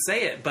if I should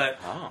say it, but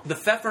the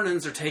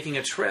Pfeffernans are taking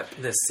a trip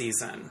this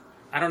season.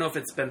 I don't know if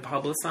it's been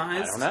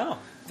publicized. I don't know.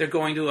 They're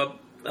going to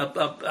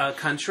a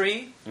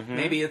country. Mm-hmm.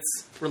 Maybe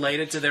it's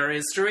related to their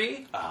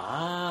history.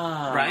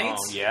 Right?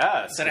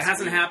 Yes. That it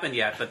hasn't happened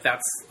yet, but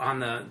that's on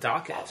the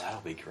docket. Oh,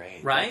 that'll be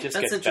great. Right? It just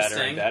that's gets interesting.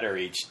 better and better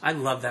each... I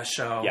love that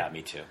show. Yeah,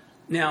 me too.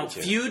 Now,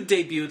 Feud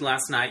debuted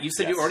last night. You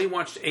said you already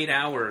watched 8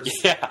 hours.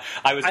 Yeah,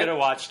 I was going to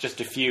watch just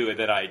a few, and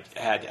then I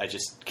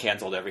just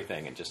canceled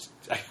everything and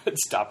I couldn't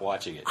stop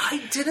watching it.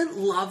 I didn't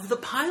love the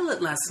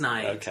pilot last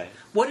night. Okay.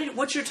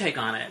 What's your take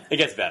on it? It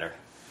gets better.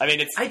 I mean,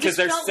 it's because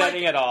they're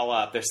setting it all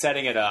up. They're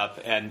setting it up,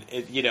 and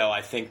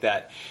I think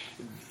that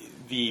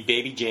the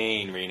Baby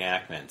Jane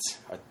reenactments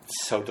are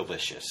so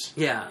delicious.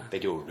 Yeah, they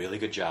do a really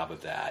good job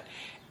of that,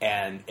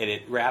 and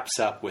it wraps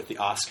up with the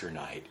Oscar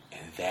night,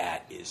 and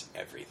that is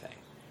everything.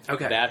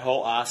 Okay, that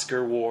whole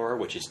Oscar war,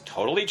 which is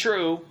totally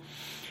true,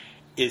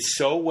 is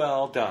so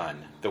well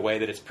done. The way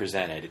that it's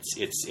presented,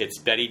 it's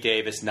Bette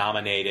Davis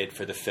nominated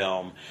for the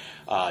film,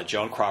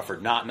 Joan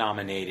Crawford not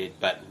nominated,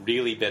 but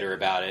really bitter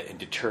about it and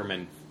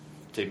determined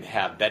to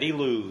have Betty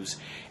lose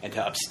and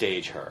to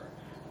upstage her.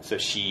 So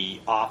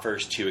she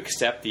offers to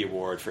accept the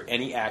award for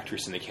any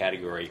actress in the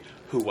category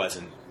who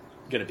wasn't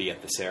going to be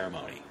at the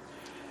ceremony.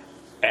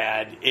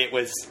 And it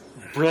was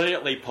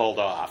brilliantly pulled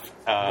off.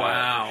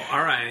 Wow.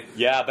 All right.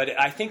 Yeah, but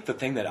I think the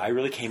thing that I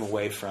really came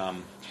away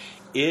from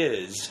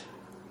is,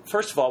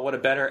 first of all, what a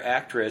better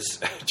actress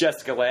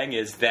Jessica Lange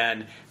is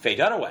than Faye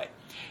Dunaway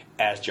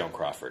as Joan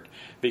Crawford.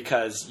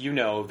 Because you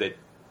know that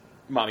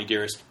Mommy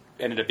Dearest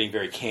ended up being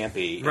very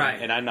campy.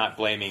 Right. And I'm not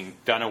blaming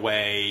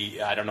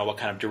Dunaway. I don't know what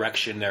kind of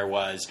direction there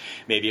was.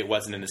 Maybe it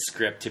wasn't in the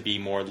script to be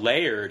more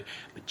layered.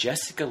 But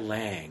Jessica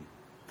Lange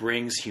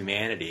brings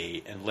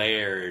humanity and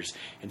layers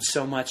and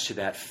so much to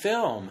that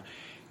film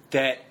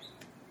that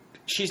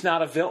she's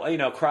not a villain. You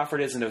know,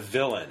 Crawford isn't a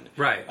villain.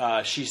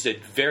 Right. She's a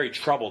very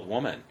troubled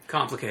woman.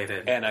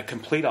 Complicated. And a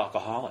complete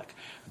alcoholic.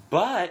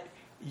 But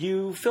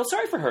you feel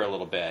sorry for her a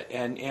little bit.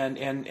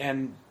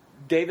 And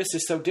Davis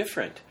is so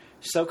different.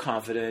 So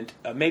confident.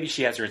 Maybe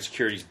she has her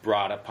insecurities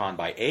brought upon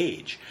by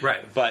age.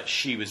 Right. But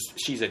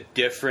she's a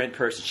different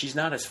person. She's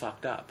not as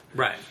fucked up.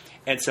 Right.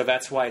 And so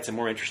that's why it's a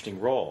more interesting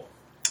role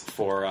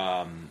for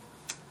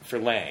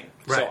Lange.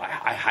 Right. So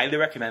I highly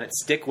recommend it.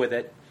 Stick with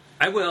it.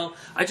 I will.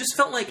 I just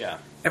felt like Yeah.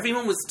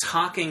 everyone was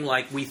talking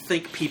like we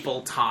think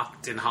people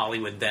talked in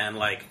Hollywood then.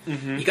 Like,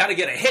 you got to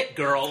get a hit,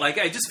 girl. Like,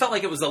 I just felt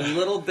like it was a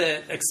little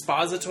bit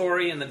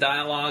expository in the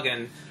dialogue,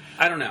 and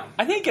I don't know.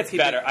 I think it's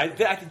better. I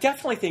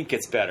definitely think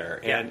it's better,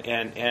 Yeah.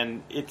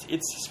 and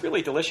it's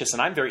really delicious.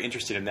 And I'm very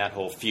interested in that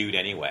whole feud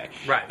anyway.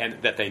 Right.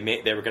 And that they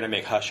were going to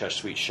make Hush Hush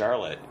Sweet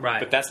Charlotte. Right.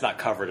 But that's not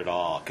covered at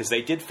all because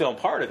they did film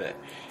part of it,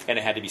 and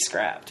it had to be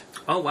scrapped.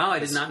 Oh, wow, I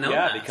did not know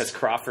Yeah, that. because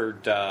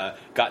Crawford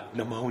got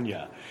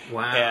pneumonia.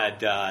 Wow.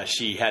 And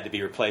she had to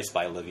be replaced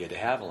by Olivia de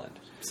Havilland.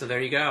 So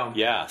there you go.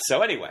 Yeah.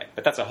 So anyway,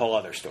 but that's a whole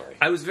other story.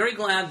 I was very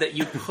glad that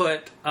you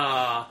put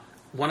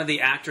one of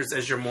the actors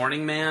as your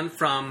morning man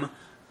from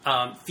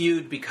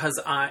Feud because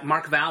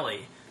Mark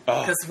Valley. Oh.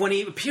 Because when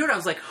he appeared, I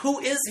was like, who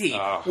is he?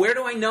 Oh. Where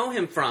do I know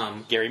him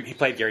from? He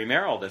played Gary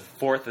Merrill, the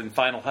fourth and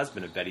final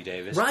husband of Bette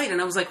Davis. Right,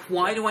 and I was like,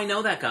 why do I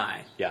know that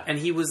guy? Yeah. And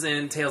he was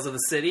in Tales of the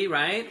City,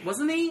 right?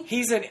 Wasn't he?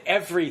 He's in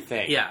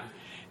everything. Yeah.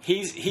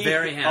 He's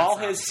Very handsome. all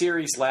his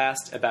series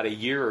last about a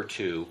year or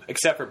two,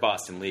 except for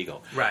Boston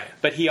Legal. Right.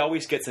 But he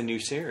always gets a new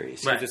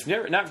series. Right. He just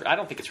never. I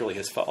don't think it's really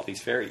his fault.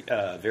 He's very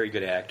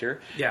good actor.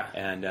 Yeah.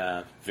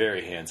 And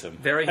very handsome.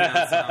 Very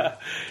handsome.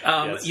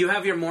 Yes. You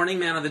have your morning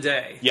man of the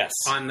day. Yes.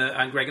 On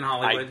Greg and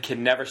Hollywood. I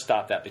can never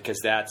stop that because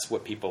that's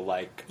what people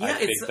like. Yeah, I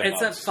think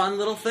it's a most. fun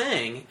little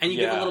thing, and you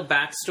give a Yeah. little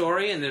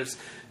backstory. And there's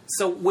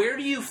so where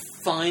do you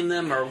find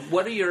them, or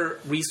what are your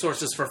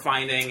resources for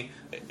finding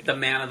the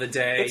man of the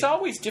day? It's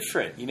always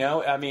different, you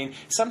know. I mean,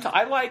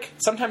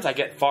 sometimes I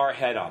get far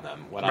ahead on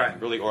them when Right. I'm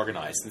really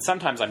organized, and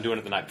sometimes I'm doing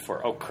it the night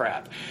before. Oh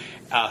crap,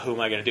 who am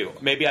I going to do?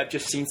 Maybe I've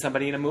just seen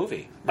somebody in a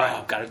movie. Right.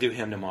 Oh, got to do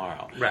him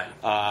tomorrow. Right.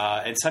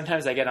 And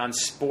sometimes I get on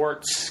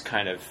sports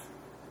kind of.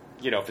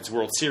 You know, if it's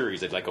World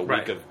Series, it's like a week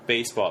Right. of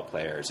baseball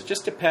players. It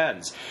just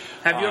depends.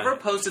 Have you ever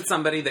posted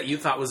somebody that you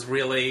thought was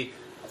really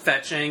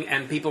fetching,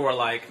 and people were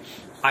like,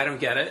 "I don't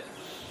get it"?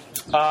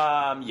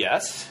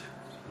 Yes,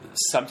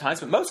 sometimes,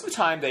 but most of the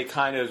time they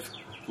kind of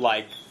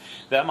like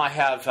them. I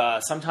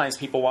have sometimes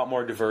people want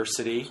more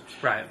diversity,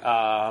 Right.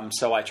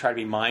 So I try to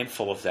be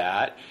mindful of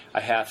that.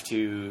 But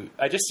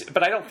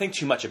I don't think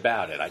too much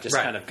about it. I just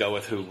Right. kind of go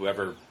with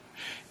whoever.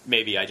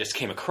 Maybe I just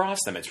came across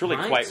them. It's really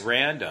Right. quite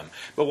random.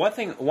 But one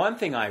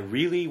thing I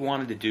really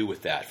wanted to do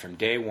with that from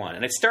day one,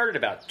 and it started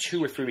about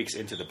 2 or 3 weeks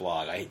into the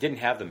blog. I didn't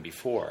have them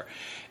before,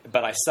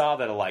 but I saw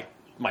that like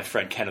my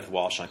friend Kenneth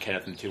Walsh on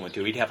Kenneth and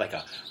 212, he'd have like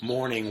a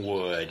morning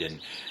wood and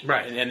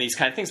Right. and these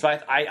kind of things.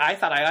 But I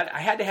thought I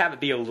had to have it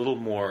be a little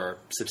more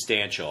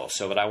substantial,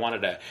 so that I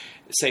wanted to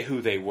say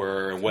who they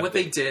were and what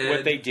they did.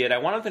 What they did. I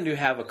wanted them to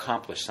have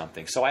accomplished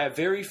something. So I have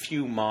very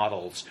few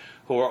models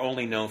who are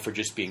only known for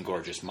just being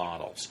gorgeous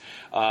models.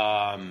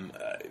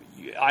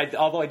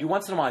 Although I do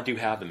once in a while, I do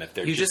have them if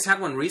they're You just had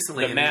one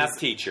recently. the and math he's-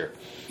 teacher.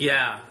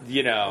 Yeah.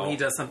 You know, He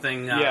does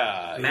something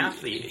yeah,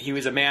 mathy. he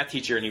was a math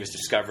teacher and he was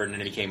discovered and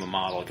then he became a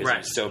model because he Right.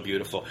 was so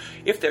beautiful.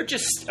 If they're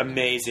just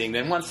amazing,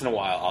 then once in a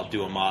while I'll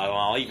do a model.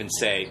 I'll even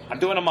say, I'm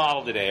doing a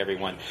model today,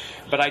 everyone.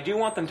 But I do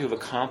want them to have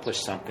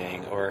accomplished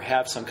something or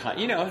have some kind,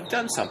 have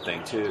done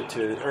something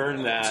to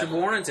earn that. To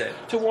warrant it.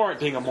 To warrant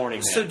being a morning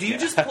man. So do you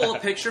just pull a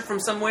picture from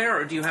somewhere,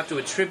 or do you have to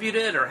attribute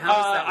it, or how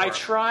does that I work?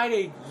 try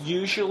to.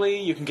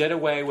 Usually, you can get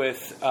away with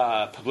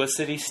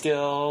publicity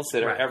stills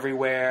that are Right.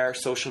 everywhere,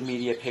 social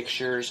media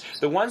pictures.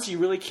 The ones you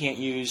really can't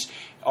use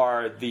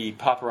are the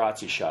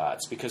paparazzi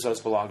shots because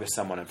those belong to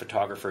someone, and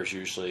photographers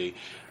usually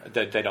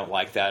they don't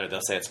like that, or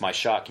they'll say it's my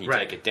shot. Can you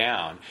Right. take it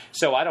down?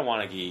 So I don't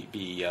want to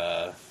be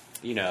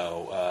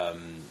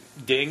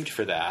dinged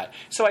for that.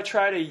 So I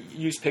try to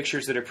use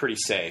pictures that are pretty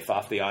safe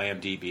off the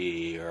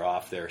IMDb or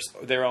off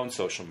their own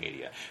social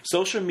media.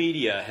 Social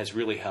media has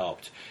really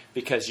helped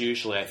because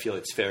usually I feel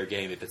it's fair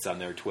game if it's on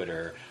their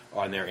Twitter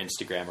or on their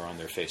Instagram or on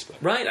their Facebook.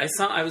 Right.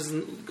 I was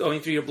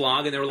going through your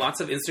blog, and there were lots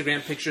of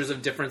Instagram pictures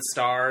of different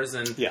stars.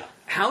 And Yeah.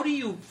 how do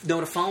you know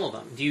to follow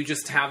them? Do you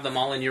just have them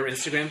all in your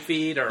Instagram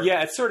feed, or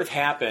Yeah, it sort of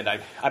happened.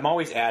 I'm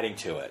always adding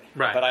to it.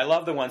 Right. But I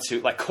love the ones who,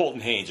 like Colton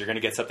Haynes, you're going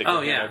to get something Oh,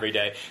 from him yeah. every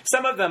day.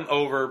 Some of them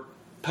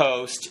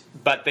post,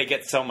 but they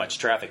get so much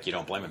traffic you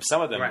don't blame them.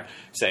 Some of them Right.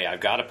 say, I've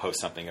got to post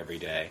something every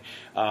day.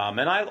 And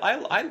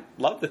I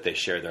love that they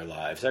share their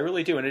lives. I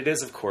really do. And it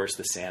is, of course,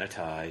 the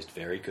sanitized,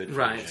 very good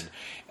version.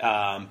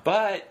 Right.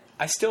 But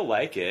I still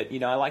like it. You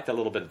know, I like a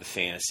little bit of the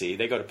fantasy.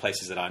 They go to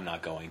places that I'm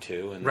not going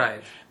to. And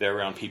Right. they're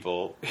around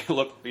people,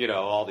 look, you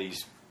know, all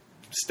these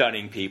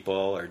stunning people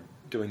or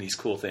doing these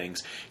cool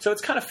things. So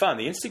it's kind of fun.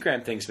 The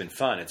Instagram thing's been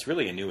fun. It's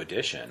really a new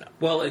addition.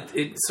 Well,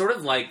 it sort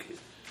of like...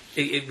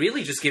 It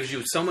really just gives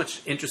you so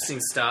much interesting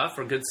stuff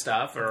or good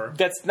stuff. Or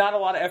That's not a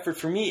lot of effort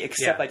for me,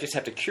 except Yeah. I just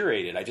have to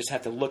curate it. I just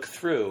have to look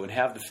through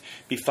and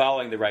be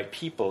following the right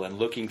people and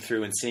looking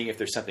through and seeing if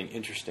there's something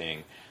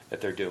interesting that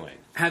they're doing.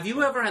 Have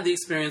you ever had the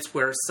experience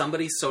where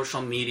somebody's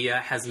social media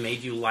has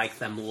made you like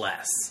them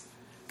less?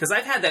 Because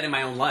I've had that in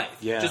my own life,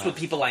 Yeah. just with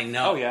people I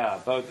know. Oh yeah,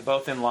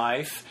 both in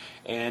life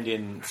and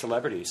in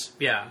celebrities.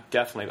 Yeah.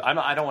 Definitely.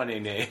 I don't want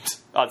any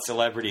names on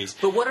celebrities.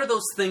 But what are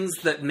those things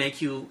that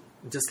make you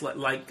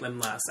like them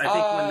less? I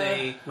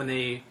think when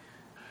they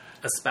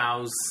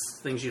espouse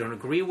things you don't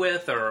agree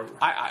with, or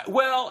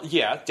Well,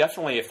 yeah,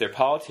 definitely if their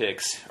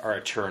politics are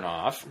a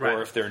turnoff, Right.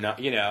 or if they're not,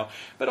 you know,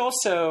 but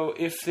also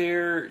if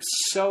they're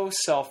so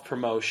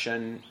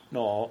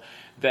self-promotional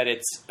that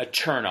it's a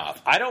turnoff.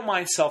 I don't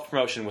mind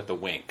self-promotion with a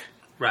wink,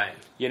 right,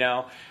 you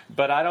know,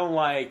 but I don't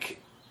like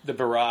the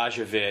barrage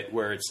of it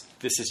where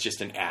this is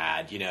just an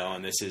ad, you know,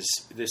 and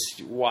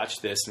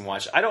watch this and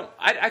watch. I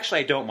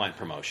don't mind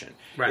promotion.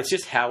 Right. It's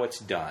just how it's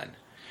done.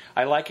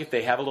 I like if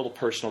they have a little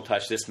personal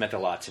touch. This meant a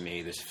lot to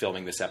me, this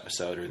filming this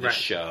episode or this Right.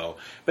 show.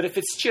 But if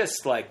it's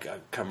just like a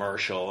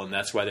commercial and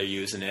that's why they're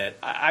using it,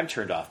 I'm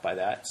turned off by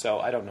that. So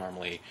I don't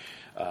normally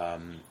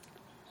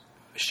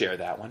share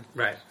that one.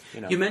 right.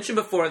 You know. You mentioned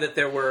before that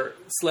there were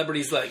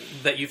celebrities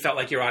that you felt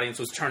like your audience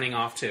was turning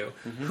off to.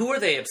 Mm-hmm. Who are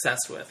they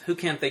obsessed with? Who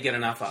can't they get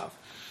enough of?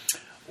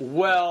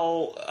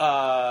 Well,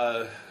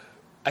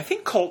 I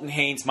think Colton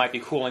Haynes might be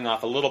cooling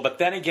off a little, but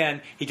then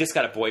again, he just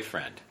got a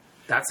boyfriend.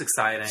 That's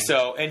exciting.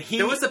 So, and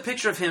There was a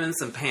picture of him in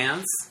some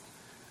pants,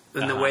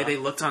 and the way they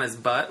looked on his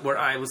butt, where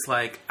I was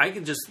like, I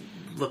could just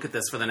look at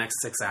this for the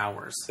next 6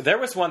 hours. There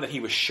was one that he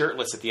was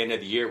shirtless at the end of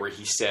the year where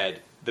he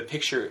said, the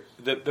picture,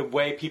 the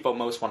way people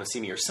most want to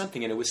see me or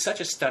something, and it was such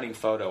a stunning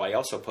photo. I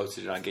also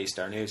posted it on Gay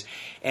Star News,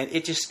 and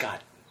it just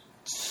got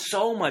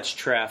so much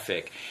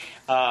traffic.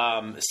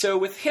 So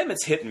with him,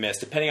 it's hit and miss,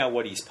 depending on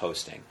what he's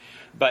posting.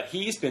 But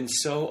he's been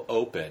so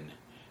open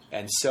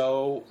and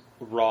so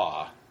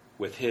raw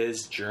with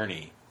his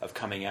journey of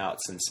coming out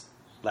since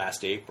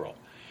last April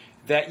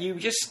that you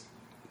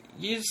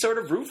sort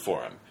of root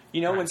for him.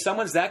 You know, Right. when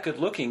someone's that good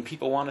looking,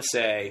 people want to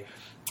say,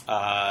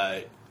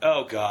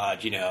 oh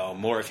God, you know,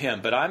 more of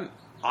him. But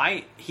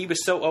he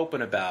was so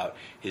open about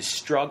his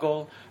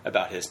struggle,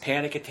 about his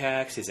panic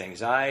attacks, his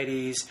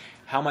anxieties,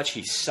 how much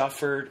he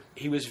suffered.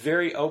 He was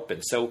very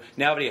open. So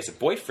now that he has a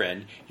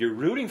boyfriend, you're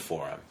rooting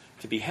for him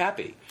to be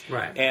happy.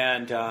 Right.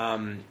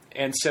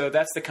 And so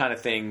that's the kind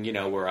of thing, you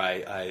know, where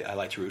I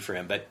like to root for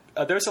him. But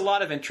there's a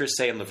lot of interest,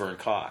 say, in Laverne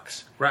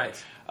Cox.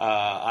 Right.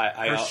 Her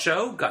Her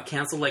show got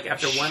canceled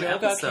after one show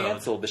episode. got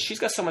canceled, but she's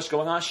got so much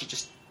going on. She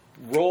just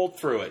rolled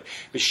through it.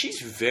 But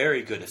she's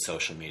very good at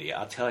social media.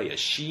 I'll tell you,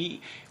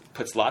 she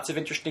puts lots of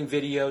interesting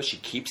videos. She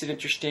keeps it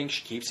interesting.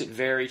 She keeps it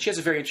varied. She has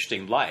a very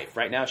interesting life.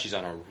 Right now, she's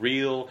on a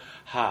real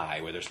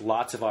high where there's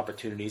lots of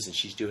opportunities, and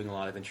she's doing a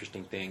lot of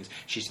interesting things.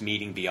 She's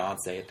meeting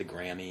Beyonce at the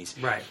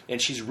Grammys, Right.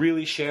 And she's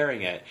really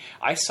sharing it.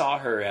 I saw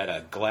her at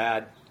a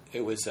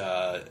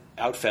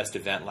Outfest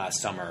event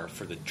last summer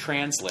for the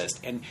Trans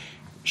List, and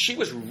she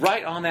was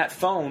right on that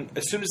phone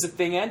as soon as the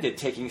thing ended,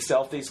 taking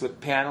selfies with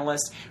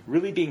panelists,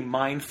 really being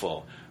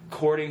mindful,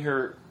 courting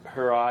her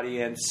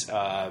audience,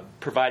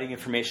 providing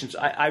information.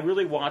 I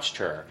really watched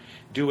her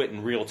do it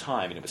in real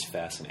time, and it was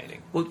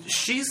fascinating. Well,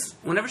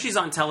 whenever she's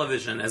on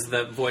television as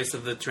the voice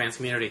of the trans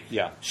community,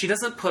 Yeah. she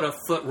doesn't put a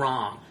foot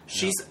wrong.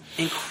 She's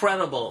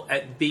incredible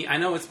at I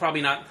know it's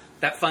probably not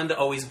that fun to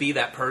always be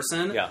that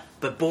person, Yeah.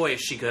 but boy,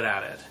 is she good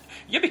at it.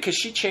 Yeah, because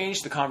she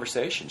changed the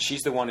conversation.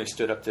 She's the one who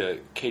stood up to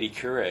Katie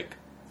Couric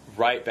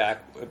right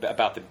back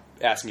about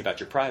asking about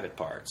your private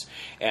parts,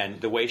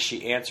 and the way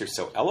she answered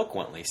so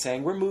eloquently,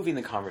 saying we're moving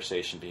the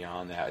conversation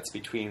beyond that. It's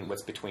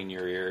what's between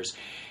your ears.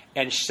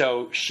 And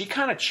so she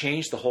kind of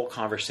changed the whole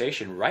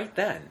conversation right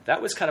then.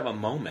 That was kind of a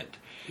moment.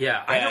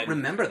 Yeah, I don't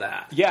remember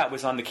that. Yeah, it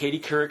was on the Katie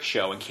Couric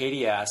show, and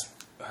Katie asked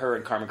her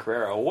and Carmen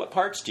Carrero, what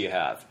parts do you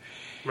have?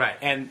 Right.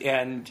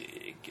 And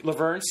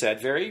Laverne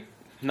said very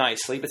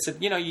nicely, but said,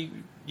 you know,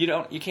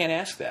 you can't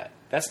ask that.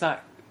 That's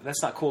not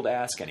cool to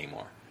ask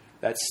anymore.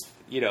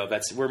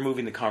 We're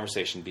moving the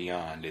conversation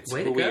beyond. It's Way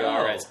who to we go.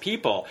 are as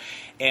people.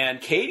 And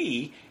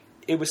Katie,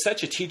 it was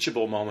such a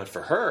teachable moment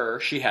for her.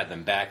 She had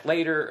them back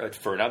later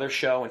for another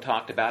show and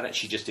talked about it.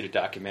 She just did a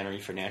documentary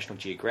for National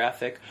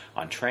Geographic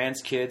on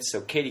trans kids.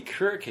 So Katie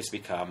Couric has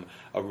become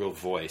a real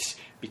voice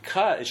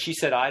because she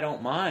said, I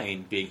don't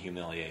mind being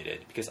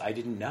humiliated because I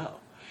didn't know.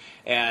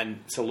 And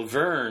so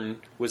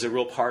Laverne was a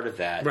real part of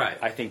that, Right.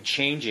 I think,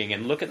 changing.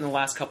 And look at in the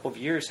last couple of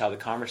years how the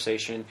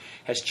conversation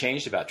has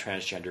changed about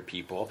transgender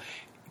people.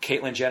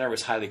 Caitlyn Jenner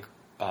was highly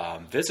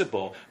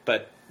visible,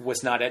 but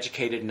was not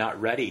educated,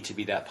 not ready to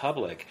be that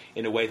public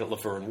in a way that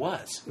Laverne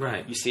was.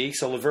 Right. You see,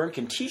 so Laverne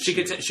can teach.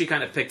 She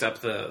kind of picked up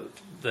the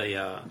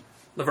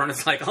Laverne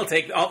is like,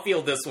 I'll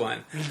field this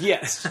one.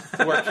 Yes,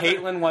 where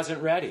Caitlin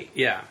wasn't ready.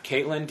 Yeah.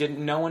 Caitlin didn't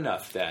know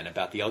enough then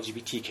about the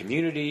LGBT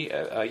community.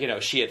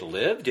 She had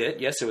lived it.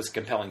 Yes, it was a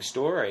compelling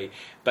story,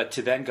 but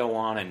to then go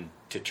on and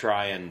to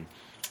try and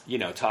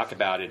talk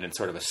about it in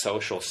sort of a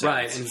social sense.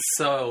 Right, and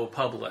so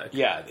public.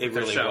 Yeah, it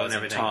really was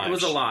at times. It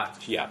was a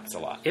lot. Yeah, it's a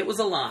lot. It was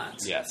a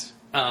lot. Yes.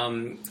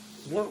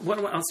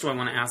 What else do I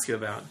want to ask you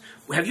about?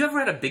 Have you ever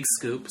had a big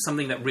scoop?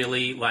 Something that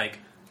really, like,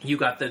 you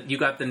got the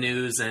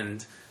news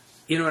and...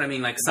 You know what I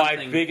mean? Like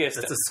something that's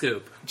a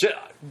scoop.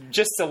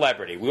 Just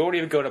celebrity. We won't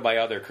even go to my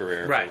other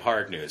career, right.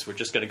 Hard news. We're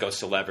just going to go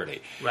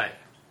celebrity. Right.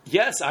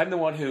 Yes, I'm the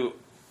one who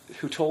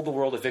told the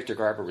world that Victor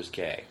Garber was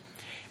gay.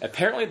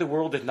 Apparently the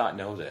world did not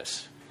know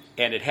this.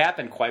 And it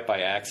happened quite by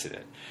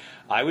accident.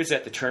 I was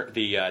at the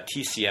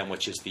TCM,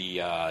 which is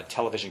the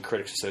Television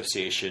Critics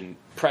Association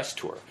press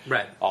tour.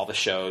 Right. All the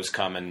shows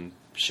come and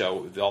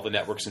show, all the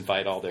networks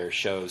invite all their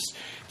shows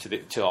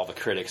to all the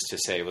critics to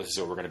say, well, this is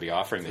what we're going to be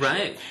offering this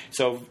year.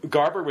 So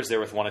Garber was there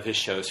with one of his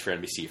shows for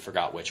NBC,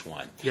 forgot which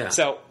one. Yeah.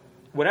 So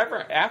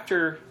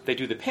after they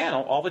do the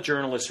panel, all the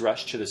journalists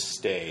rush to the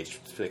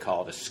stage, they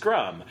call it a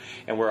scrum,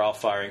 and we're all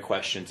firing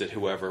questions at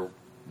whatever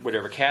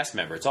cast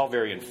member. It's all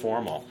very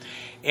informal.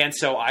 And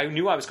so I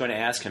knew I was going to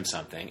ask him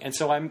something. And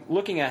so I'm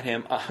looking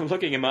him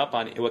up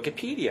on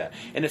Wikipedia,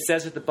 and it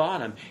says at the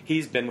bottom,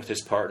 he's been with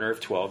his partner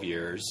of 12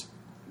 years,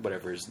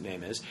 whatever his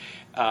name is.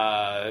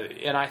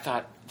 And I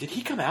thought, did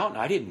he come out and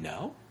I didn't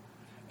know?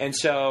 And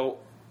so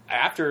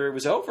after it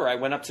was over, I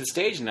went up to the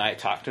stage and I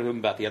talked to him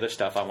about the other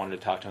stuff I wanted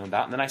to talk to him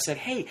about. And then I said,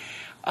 hey,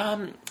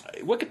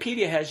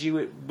 Wikipedia has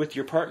you with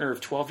your partner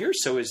of 12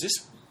 years, so is this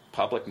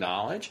public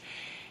knowledge?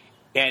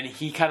 And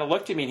he kind of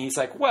looked at me and he's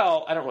like,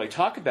 well, I don't really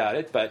talk about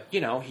it, but,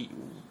 and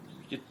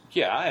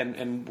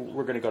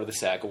we're going to go to the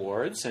SAG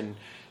Awards and,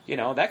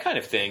 that kind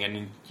of thing.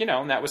 And,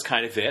 and that was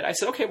kind of it. I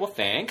said, okay, well,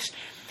 thanks.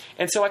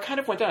 And so I kind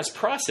of went down as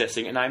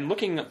processing, and I'm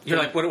looking... You're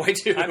like, what do I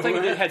do? I'm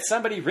thinking, had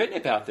somebody written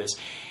about this?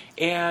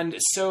 And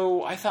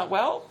so I thought,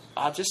 well,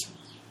 I'll just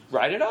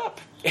write it up.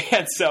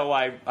 And so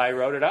I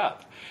wrote it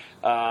up.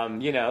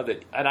 And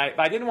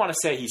I didn't want to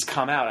say he's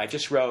come out. I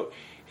just wrote,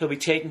 he'll be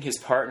taking his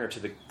partner to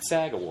the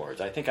SAG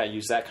Awards. I think I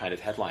used that kind of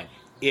headline.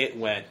 It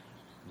went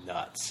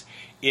nuts.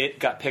 It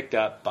got picked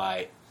up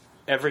by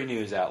every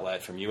news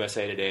outlet, from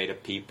USA Today to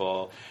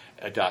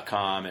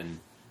People.com, and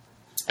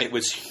it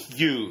was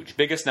huge.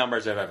 Biggest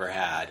numbers I've ever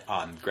had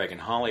on Greg in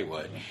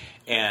Hollywood.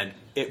 And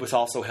it was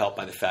also helped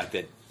by the fact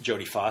that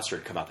Jodie Foster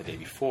had come out the day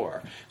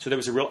before. So there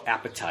was a real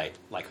appetite,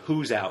 like,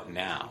 who's out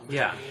now?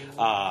 Yeah.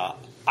 I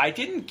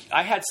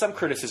had some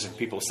criticism.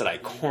 People said I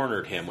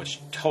cornered him, which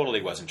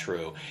totally wasn't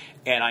true.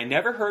 And I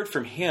never heard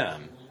from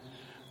him.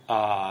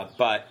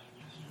 But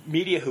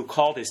media who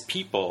called his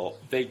people,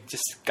 they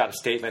just got a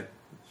statement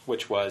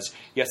which was,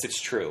 yes, it's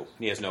true. And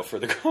he has no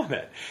further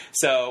comment.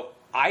 So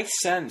I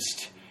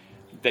sensed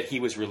that he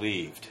was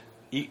relieved.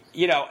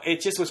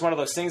 It just was one of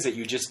those things that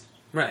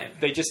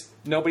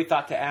nobody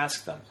thought to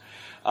ask them.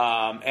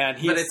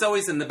 But it's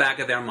always in the back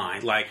of their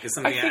mind. Like, is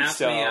somebody asked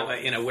so.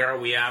 Me, where are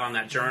we at on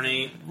that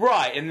journey?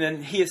 Right. And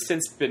then he has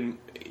since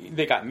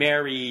they got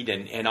married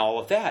and all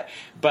of that.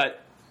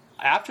 But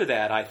after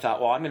that, I thought,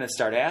 well, I'm going to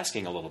start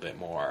asking a little bit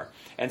more.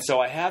 And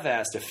so I have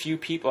asked a few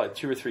people,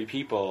 2 or 3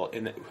 people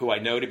who I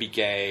know to be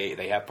gay.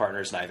 They have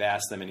partners, and I've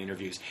asked them in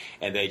interviews,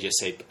 and they just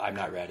say, I'm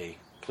not ready.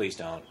 Please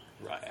don't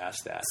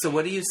ask that. So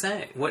what do you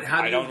say?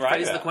 How do you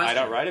phrase the question? I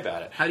don't write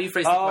about it. How do you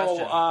phrase the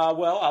question?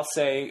 Well, I'll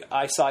say,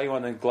 I saw you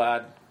on the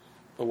GLAAD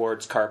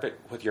Awards carpet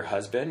with your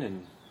husband,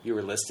 and you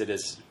were listed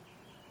as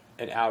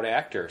an out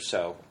actor.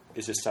 So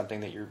is this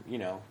something that you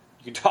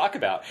can talk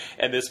about?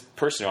 And this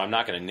person, who I'm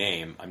not going to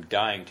name, I'm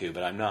dying to,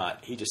 but I'm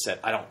not. He just said,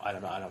 I don't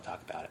know. I don't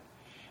talk about it.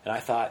 And I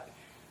thought,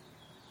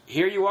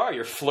 here you are.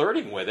 You're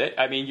flirting with it.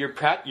 I mean,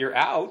 you're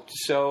out.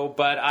 So,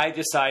 but I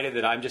decided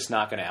that I'm just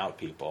not going to out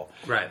people,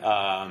 right?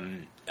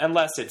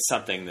 Unless it's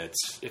something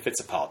if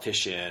it's a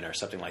politician or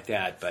something like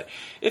that. But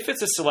if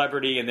it's a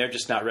celebrity and they're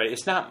just not ready,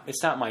 it's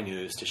not my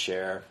news to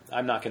share.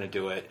 I'm not going to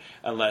do it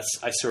unless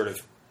I sort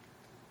of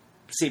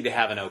seem to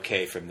have an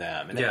okay from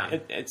them. And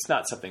it's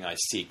not something I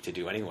seek to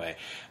do anyway.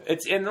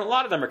 And a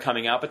lot of them are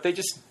coming out, but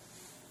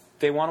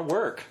they want to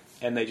work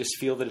and they just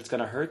feel that it's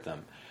going to hurt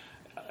them.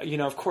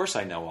 Of course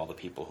I know all the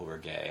people who are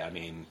gay. I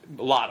mean,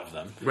 a lot of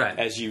them, right,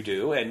 as you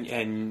do.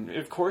 And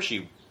of course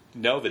you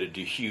know that it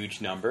do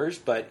huge numbers,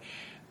 but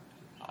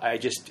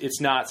it's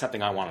not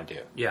something I want to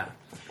do. Yeah.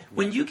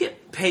 When you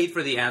get paid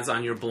for the ads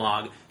on your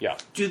blog,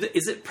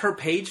 is it per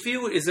page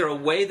view? Is there a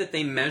way that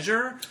they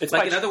measure?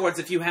 In other words,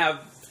 if you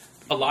have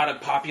a lot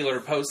of popular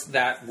posts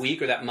that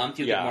week or that month,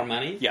 you get more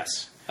money?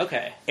 Yes.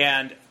 Okay.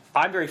 And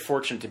I'm very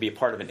fortunate to be a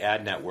part of an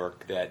ad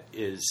network that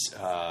is,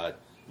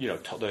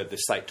 the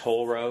site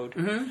Toll Road,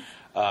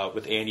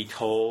 with Andy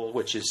Toll,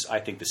 which is, I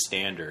think, the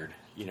standard,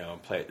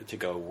 to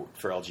go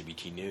for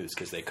LGBT news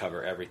because they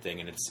cover everything.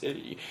 And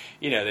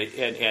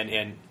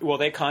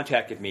they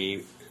contacted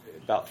me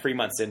about 3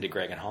 months into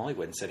Greg in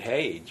Hollywood and said,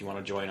 hey, do you want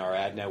to join our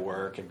ad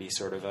network and be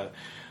sort of a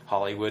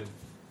Hollywood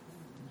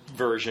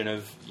version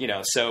of,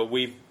 so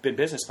we've been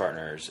business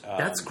partners.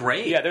 That's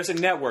great. Yeah, there's a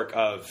network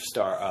of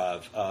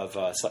Kenneth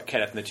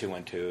and the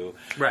 212,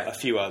 right. A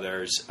few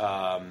others.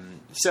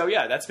 So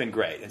yeah, that's been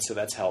great, and so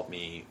that's helped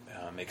me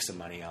make some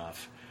money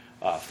off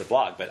the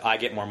blog. But I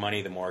get more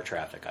money the more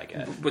traffic I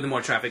get. With the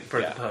more traffic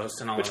per the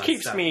post and all Which of that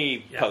keeps stuff.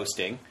 me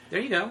posting. There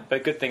you go.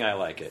 But good thing I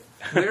like it.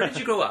 Where did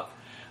you grow up?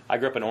 I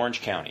grew up in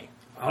Orange County,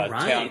 a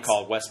town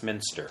called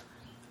Westminster.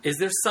 Is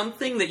there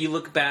something that you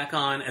look back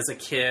on as a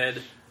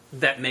kid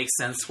that makes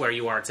sense where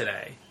you are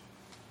today?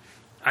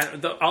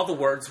 All the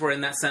words were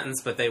in that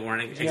sentence, but they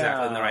weren't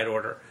exactly in the right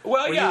order.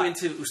 Well, were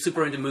you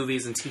super into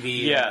movies and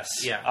TV? Yes.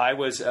 Yeah. I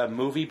was a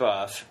movie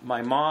buff.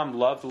 My mom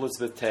loved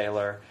Elizabeth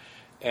Taylor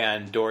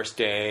and Doris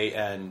Day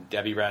and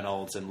Debbie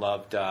Reynolds and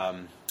loved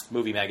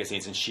movie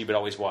magazines, and she would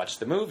always watch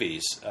the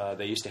movies.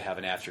 They used to have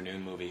an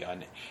afternoon movie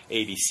on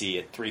ABC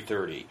at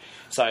 3:30,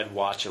 so I'd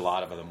watch a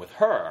lot of them with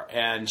her.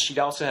 And she'd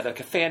also had a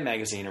fan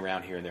magazine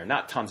around here and there,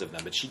 not tons of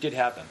them, but she did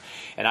have them.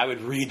 And I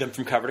would read them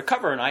from cover to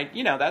cover, and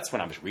that's when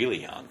I was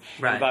really young.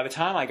 Right. And by the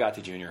time I got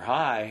to junior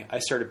high, I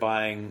started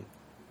buying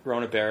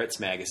Rona Barrett's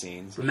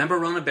magazines. Remember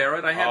Rona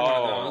Barrett? I had one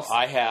of those.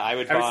 I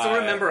still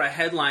remember a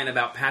headline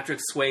about Patrick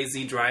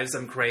Swayze drives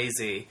him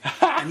crazy,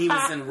 and he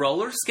was in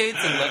roller skates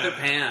and leather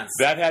pants.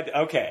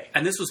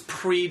 And this was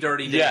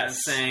pre-Dirty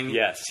Dancing.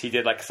 Yes, he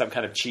did like some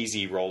kind of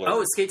cheesy roller.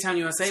 Oh, it's Skate Town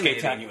USA. Skate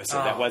Town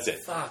USA. That was it.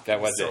 Fuck, that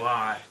was it. A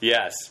lot.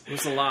 Yes, it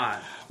was a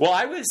lot. Well,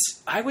 I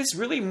was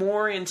really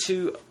more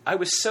into. I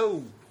was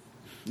so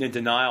in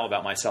denial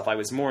about myself. I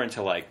was more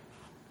into like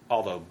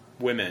all the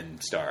women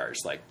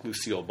stars like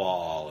Lucille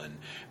Ball and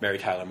Mary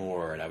Tyler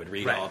Moore, and I would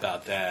read all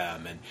about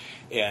them.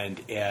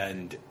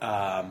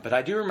 But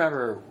I do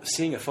remember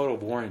seeing a photo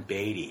of Warren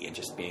Beatty and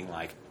just being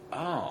like,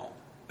 oh,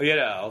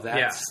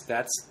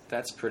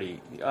 that's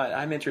pretty.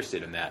 I'm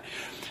interested in that.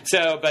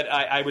 So, but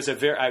I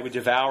would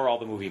devour all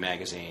the movie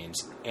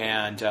magazines,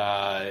 and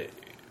and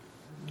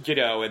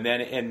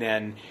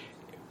then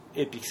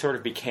it sort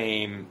of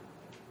became,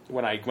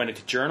 when I went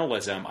into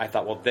journalism, I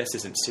thought, well, this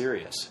isn't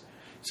serious.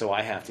 So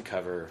I have to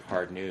cover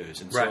hard news.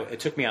 And so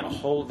it took me on a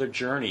whole other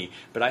journey,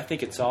 but I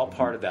think it's all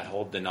part of that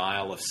whole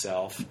denial of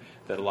self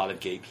that a lot of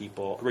gay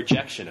people,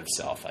 rejection of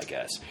self, I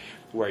guess,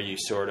 where you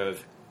sort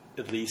of,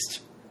 at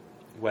least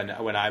when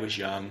I was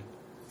young,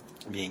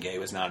 being gay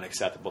was not an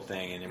acceptable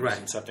thing, and it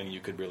wasn't something you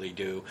could really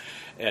do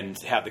and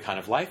have the kind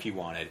of life you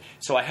wanted.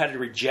 So I had to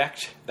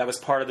reject. That was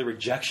part of the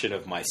rejection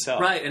of myself.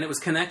 Right, and it was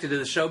connected to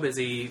the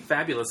showbizy,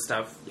 fabulous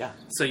stuff. Yeah.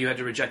 So you had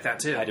to reject that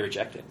too. I had to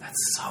reject it.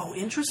 That's so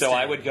interesting. So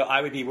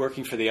I would be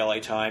working for the LA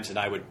Times, and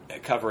I would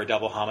cover a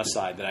double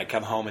homicide. Then I'd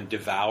come home and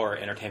devour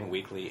Entertainment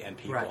Weekly and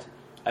People. Right.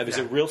 It was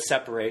a real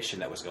separation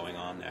that was going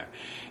on there,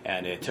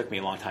 and it took me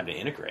a long time to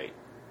integrate.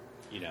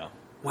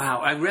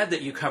 Wow, I read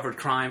that you covered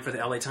crime for the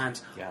LA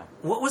Times. Yeah.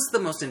 What was the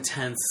most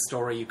intense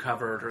story you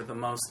covered, or the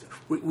most?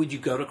 Would you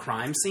go to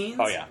crime scenes?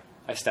 Oh yeah,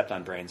 I stepped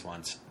on brains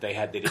once. They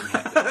didn't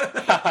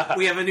have.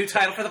 We have a new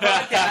title for the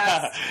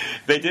podcast.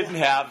 They didn't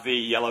have the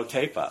yellow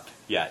tape up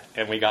yet,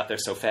 and we got there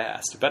so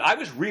fast. But I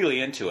was really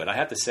into it. I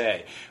have to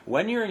say,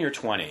 when you're in your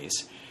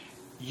 20s,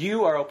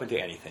 you are open to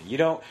anything.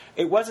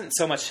 It wasn't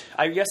so much.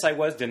 I guess I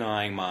was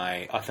denying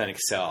my authentic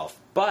self,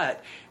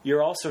 but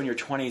you're also in your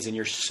 20s, and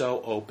you're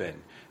so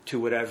open to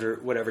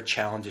whatever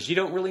challenges. You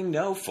don't really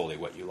know fully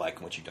what you like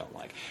and what you don't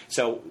like.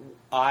 So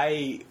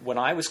when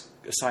I was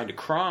assigned to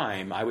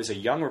crime, I was a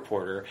young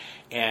reporter,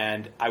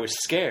 and I was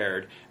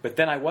scared, but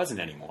then I wasn't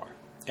anymore.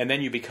 And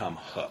then you become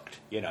hooked.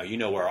 You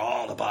know where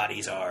all the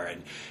bodies are,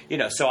 and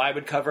so I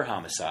would cover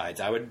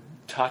homicides. I would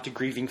talk to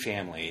grieving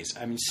families.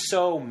 I mean,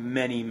 so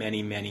many,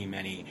 many, many,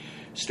 many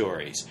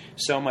stories.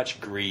 So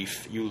much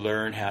grief. You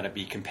learn how to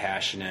be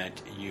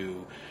compassionate.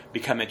 You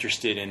become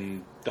interested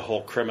in the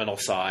whole criminal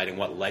side and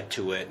what led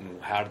to it,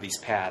 and how do these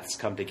paths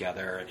come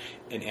together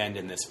and end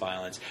in this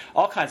violence.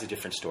 All kinds of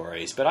different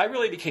stories. But I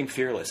really became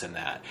fearless in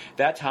that.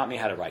 That taught me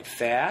how to write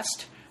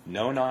fast,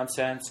 no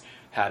nonsense,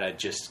 how to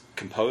just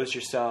compose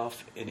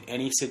yourself in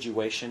any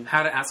situation.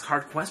 How to ask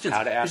hard questions.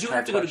 Because you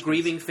have to go to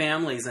grieving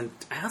families and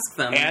ask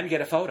them. And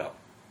get a photo.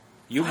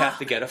 You have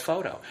to get a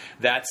photo.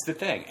 That's the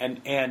thing.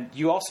 And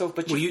you also...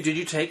 Did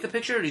you take the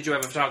picture, or did you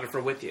have a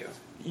photographer with you?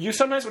 You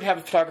sometimes would have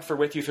a photographer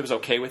with you if it was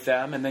okay with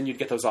them, and then you'd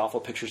get those awful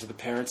pictures of the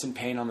parents in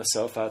pain on the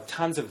sofa,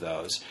 tons of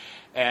those.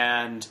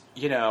 And,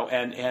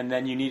 and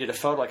then you needed a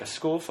photo, like a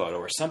school photo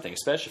or something,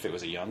 especially if it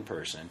was a young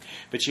person.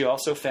 But you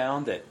also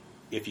found that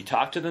if you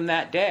talked to them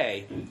that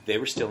day, they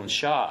were still in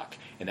shock,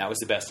 and that was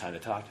the best time to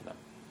talk to them.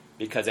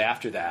 Because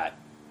after that,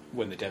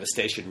 when the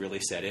devastation really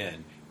set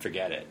in,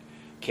 forget it.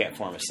 Can't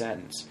form a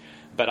sentence.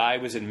 But I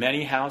was in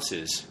many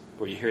houses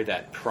where you hear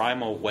that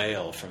primal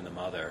wail from the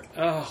mother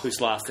who's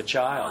lost a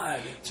child.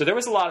 God. So there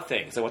was a lot of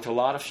things. I went to a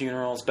lot of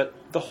funerals. But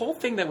the whole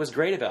thing that was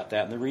great about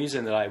that, and the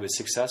reason that I was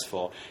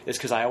successful, is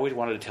because I always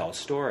wanted to tell a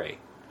story.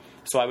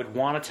 So I would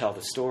want to tell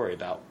the story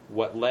about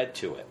what led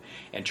to it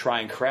and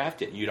try and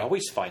craft it. You'd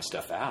always find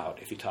stuff out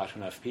if you talked to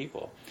enough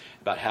people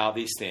about how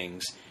these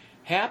things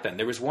happen.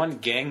 There was one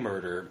gang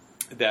murder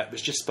that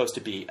was just supposed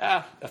to be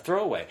a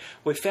throwaway.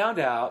 We found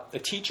out, a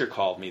teacher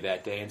called me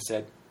that day and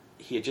said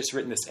he had just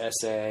written this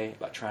essay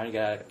about trying to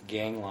get out of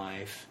gang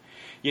life.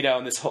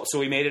 And this whole, so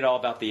we made it all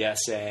about the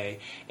essay,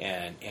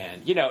 and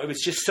it was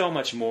just so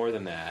much more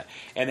than that.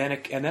 And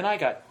then I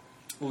got,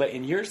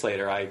 and years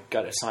later, I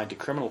got assigned to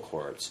criminal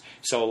courts.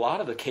 So a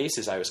lot of the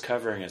cases I was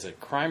covering as a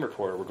crime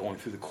reporter were going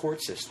through the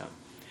court system.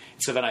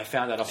 So then I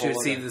found out a whole.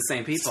 You see the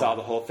same people. Saw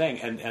the whole thing,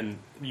 and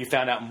you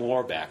found out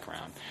more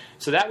background.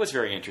 So that was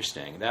very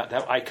interesting.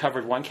 That I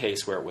covered one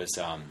case where it was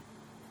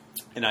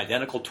an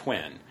identical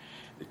twin,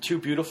 two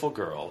beautiful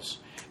girls,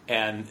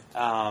 and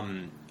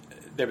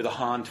they were the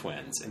Hahn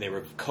twins, and they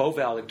were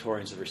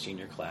co-valedictorians of their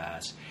senior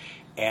class,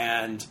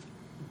 and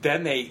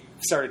then they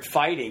started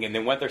fighting, and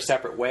then went their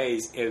separate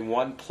ways, and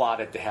one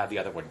plotted to have the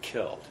other one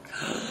killed.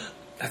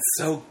 That's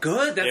so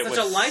good. That's such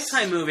a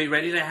Lifetime movie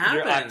ready to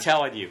happen. I'm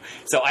telling you.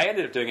 So I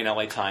ended up doing an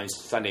LA Times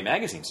Sunday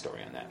Magazine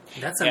story on that.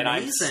 That's amazing. And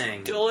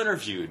I'm still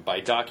interviewed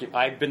by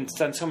I've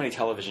done so many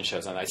television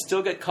shows on it. I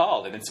still get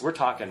called, and we're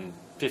talking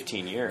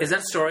 15 years. Is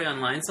that story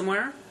online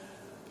somewhere?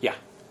 Yeah.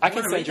 I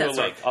can send you a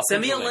link.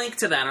 Send me a link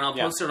to that, and I'll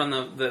post it on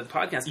the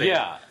podcast page.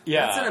 Yeah.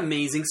 That's an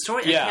amazing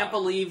story. Yeah. I can't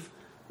believe,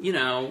 they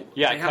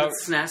haven't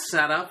snatched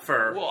that up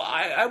for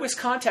I was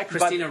contacted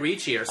Christina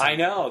Ricci or something. I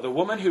know. The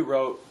woman who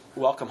wrote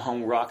Welcome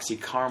Home, Roxy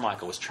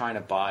Carmichael, was trying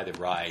to buy the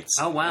rights.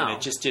 Oh, wow. And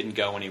it just didn't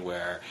go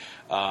anywhere.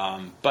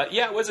 But,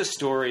 yeah, it was a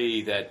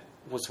story that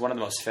was one of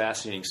the most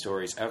fascinating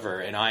stories ever.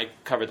 And I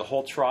covered the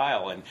whole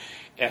trial.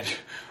 And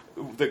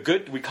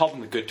we called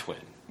them the good twin.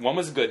 One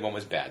was good, one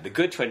was bad. The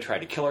good twin tried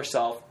to kill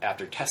herself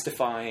after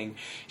testifying.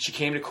 She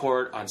came to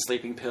court on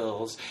sleeping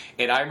pills.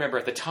 And I remember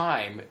at the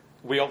time,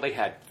 we only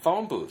had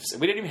phone booths.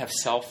 And we didn't even have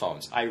cell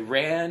phones. I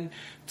ran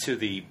to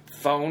the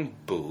phone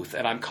booth,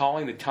 and I'm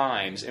calling the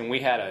Times, and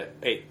we had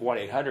a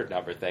 1-800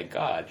 number, thank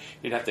God.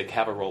 You'd have to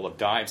have a roll of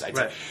dimes. I'd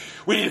say,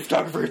 we need a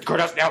photographer at the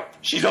courthouse now.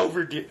 She's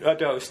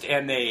overdosed.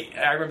 And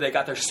I remember they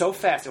got there so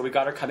fast, and we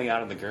got her coming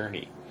out on the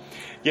gurney.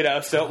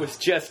 So it was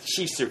just,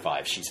 she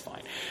survived. She's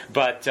fine.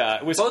 But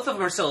it was... Both of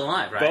them are still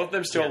alive, right? Both of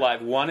them still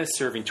alive. One is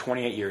serving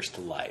 28 years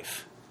to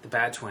life. The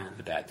bad twin.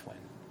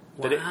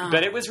 Wow.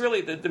 But it was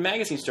really, the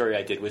magazine story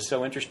I did was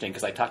so interesting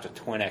because I talked to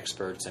twin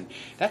experts, and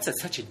that's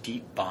such a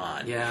deep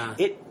bond. Yeah.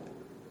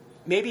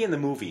 Maybe in the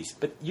movies,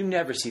 but you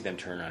never see them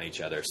turn on each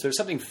other. So there's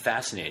something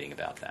fascinating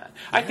about that.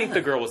 Yeah. I think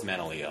the girl was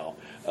mentally ill,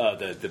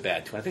 the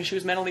bad twin. I think she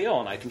was mentally ill,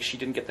 and I think she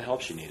didn't get the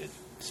help she needed.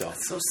 So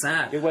that's so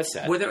sad. It was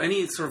sad. Were there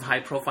any sort of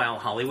high-profile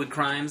Hollywood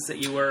crimes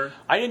that you were...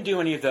 I didn't do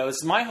any of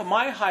those. My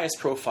highest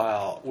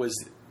profile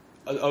was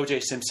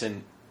O.J.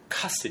 Simpson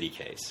custody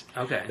case.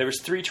 Okay. There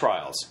was 3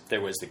 trials.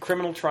 There was the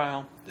criminal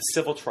trial, the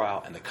civil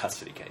trial, and the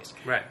custody case.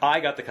 Right. I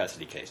got the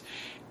custody case.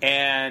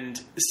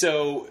 And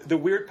so the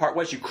weird part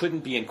was you couldn't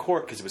be in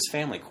court because it was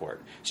family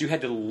court. So you had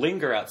to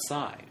linger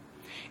outside.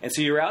 And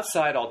so you're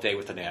outside all day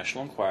with the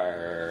National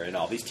Enquirer and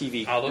all these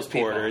TV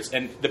reporters.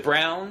 People. And the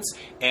Browns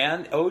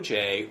and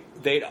O.J.,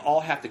 they'd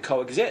all have to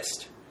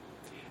coexist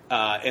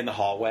in the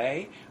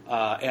hallway.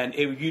 And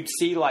you'd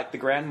see, like, the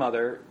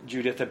grandmother,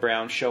 Juditha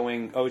Brown,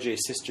 showing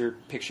O.J.'s sister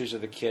pictures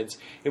of the kids.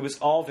 It was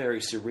all very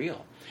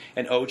surreal.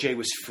 And O.J.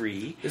 was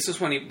free. This was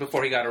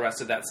before he got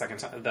arrested that second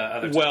time, the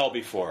other time. Well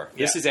before.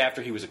 Yeah. This is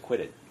after he was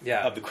acquitted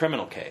of the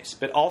criminal case.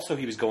 But also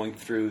he was going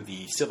through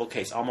the civil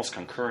case almost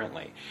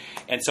concurrently.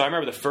 And so I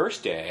remember the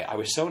first day, I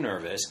was so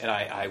nervous, and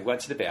I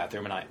went to the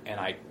bathroom, and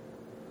I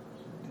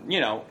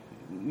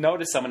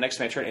noticed someone next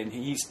to me, and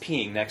he's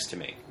peeing next to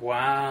me.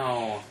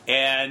 Wow.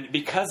 And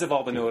because of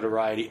all the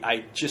notoriety,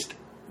 I just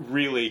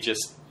really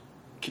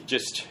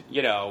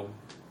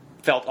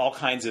felt all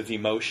kinds of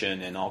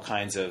emotion and all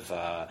kinds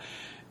of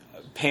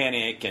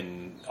panic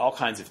and all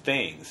kinds of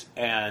things.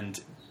 And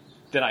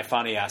then I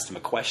finally asked him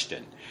a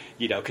question,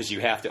 because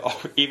you have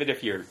to, even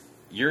if you're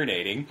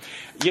urinating,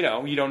 you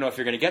don't know if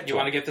you're going to get to it. You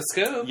want to get the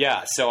scoop.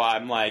 Yeah, so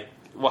I'm like,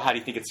 well, how do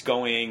you think it's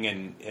going?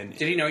 And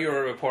did he know you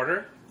were a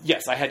reporter?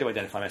 Yes, I had to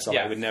identify myself.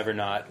 Yeah. I would never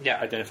not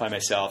identify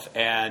myself.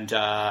 And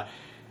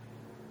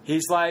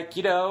he's like,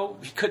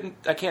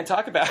 I can't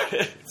talk about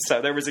it. So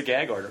there was a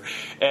gag order.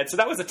 And so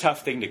that was a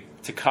tough thing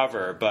to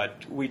cover,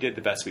 but we did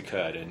the best we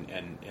could. And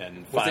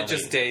was finally, it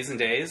just days and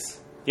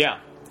days? Yeah.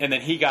 And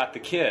then he got the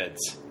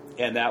kids,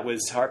 and that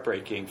was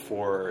heartbreaking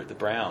for the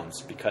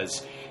Browns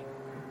because,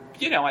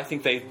 I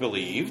think they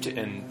believed,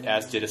 and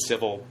as did a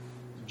civil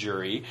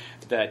jury,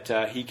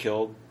 that he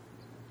killed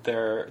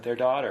their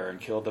daughter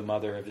and killed the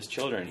mother of his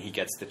children. He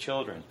gets the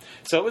children.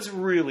 So it was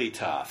really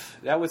tough.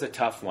 That was a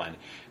tough one.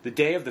 The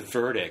day of the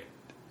verdict,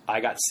 I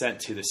got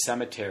sent to the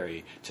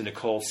cemetery, to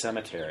Nicole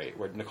Cemetery,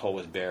 where Nicole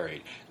was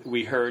buried.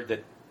 We heard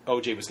that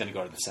O.J. was going to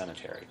go to the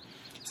cemetery.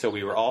 So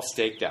we were all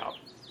staked out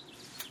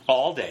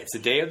all day. It's the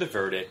day of the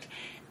verdict,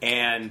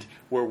 and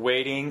we're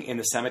waiting in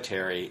the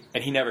cemetery,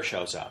 and he never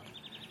shows up.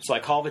 So I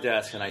call the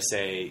desk, and I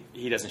say,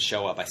 he doesn't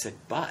show up. I said,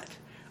 but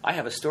I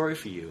have a story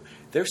for you.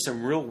 There's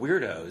some real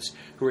weirdos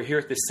who are here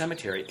at this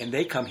cemetery, and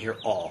they come here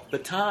all the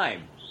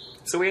time.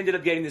 So we ended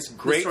up getting this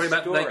great story.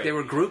 About, like, they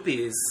were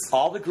groupies.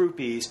 All the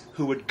groupies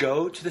who would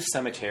go to the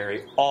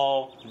cemetery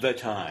all the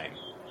time.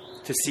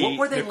 to see What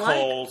were they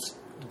Nicole's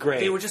grave.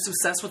 They were just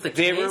obsessed with the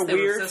They case? were They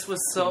weird, were obsessed with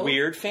soap?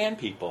 weird fan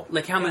people.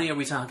 Like, how many are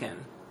we talking?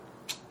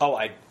 Oh,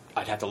 I'd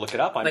have to look it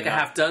up. Like a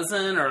half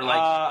dozen, or like...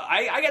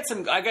 I got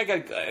some.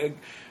 I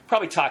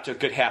probably talked to a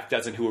good half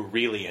dozen who were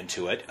really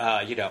into it.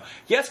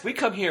 Yes, we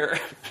come here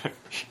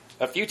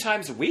a few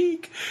times a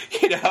week,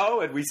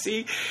 and we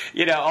see,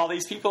 all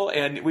these people,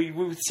 and we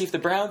see if the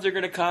Browns are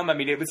going to come. I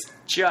mean, it was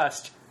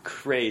just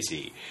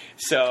crazy.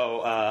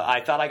 So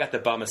I thought I got the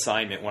bum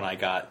assignment when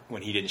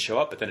he didn't show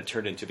up, but then it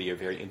turned into be a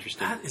very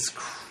interesting. That is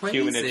crazy.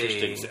 Human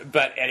interesting.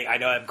 But I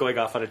know I'm going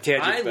off on a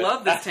tangent. I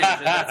love this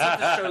tangent. That's what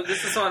the show.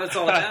 This is what it's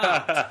all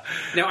about.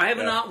 Now, I have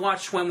not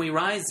watched When We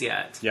Rise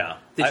yet. Yeah.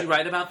 Did you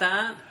write about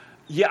that?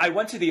 Yeah, I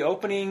went to the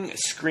opening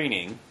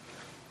screening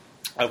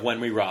of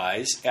When We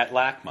Rise at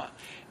LACMA.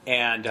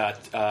 And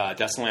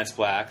Dustin Lance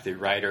Black, the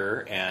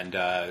writer, and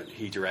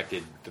he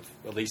directed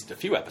at least a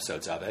few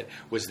episodes of it,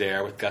 was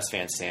there with Gus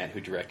Van Sant, who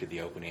directed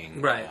the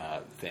opening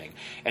thing.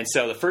 And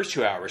so the first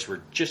 2 hours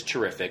were just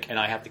terrific, and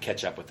I have to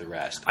catch up with the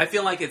rest. I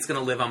feel like it's going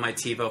to live on my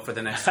TiVo for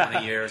the next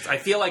 20 years. I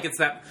feel like it's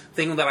that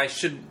thing that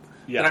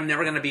that I'm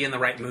never going to be in the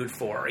right mood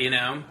for,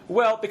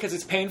 Well, because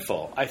it's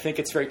painful. I think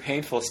it's very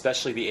painful,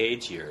 especially the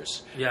age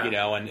years. Yeah.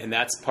 And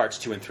that's parts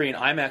 2 and 3. And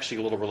I'm actually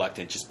a little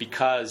reluctant just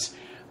because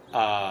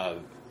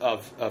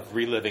of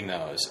reliving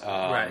those.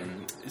 Right.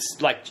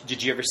 Like,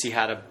 did you ever see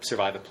How to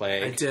Survive a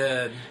Plague? I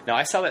did. Now,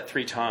 I saw that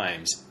 3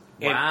 times.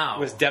 And Wow.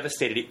 was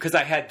devastated because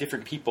I had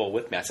different people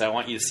with me. I said, I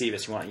want you to see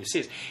this, I want you to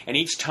see this. And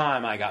each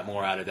time I got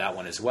more out of that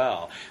one as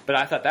well. But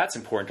I thought that's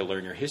important to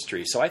learn your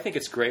history. So I think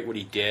it's great what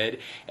he did,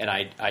 and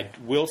I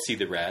will see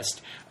the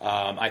rest.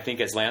 I think,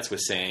 as Lance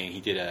was saying,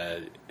 he did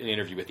an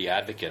interview with The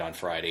Advocate on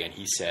Friday, and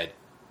he said,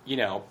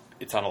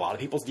 it's on a lot of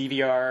people's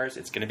DVRs.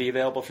 It's going to be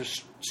available for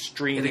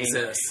streaming. It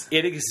exists.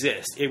 It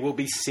exists. It will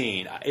be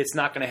seen. It's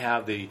not going to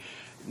have the,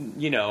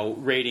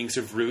 ratings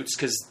of Roots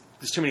because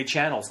there's too many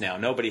channels now.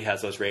 Nobody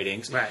has those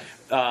ratings. Right.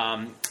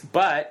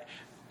 But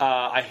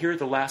I hear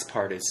the last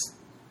part is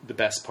the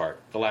best part,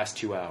 the last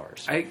 2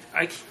 hours. I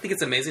think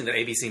it's amazing that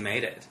ABC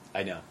made it.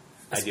 I know.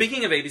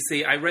 Speaking of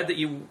ABC, I read that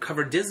you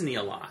covered Disney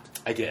a lot.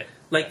 I did.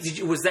 Like,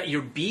 was that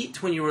your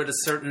beat when you were at a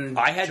certain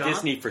I had job?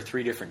 Disney for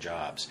 3 different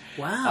jobs.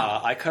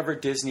 Wow. I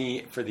covered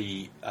Disney for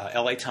the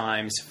LA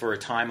Times. For a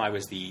time, I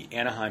was the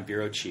Anaheim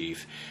bureau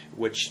chief,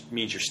 which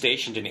means you're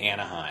stationed in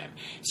Anaheim.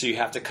 So you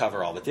have to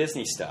cover all the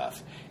Disney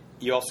stuff.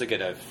 You also get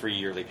a free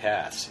yearly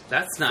pass.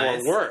 That's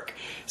nice. For work.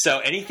 So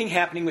anything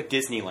happening with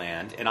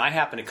Disneyland, and I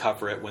happened to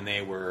cover it when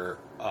they were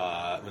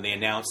when they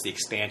announced the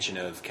expansion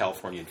of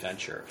California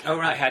Adventure. Oh,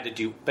 right. I had to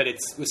do, but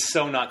it was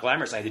so not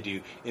glamorous. I had to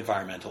do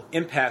environmental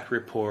impact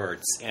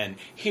reports and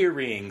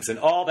hearings and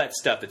all that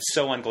stuff. It's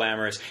so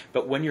unglamorous.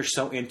 But when you're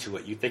so into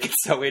it, you think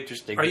it's so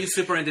interesting. Are you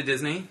super into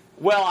Disney?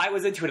 Well, I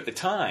was into it at the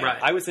time. Right.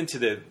 I was into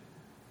the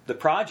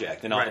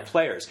project and all Right. the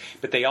players.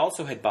 But they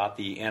also had bought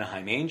the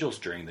Anaheim Angels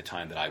during the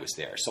time that I was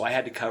there. So I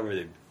had to cover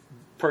the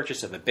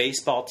purchase of a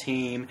baseball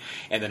team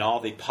and then all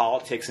the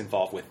politics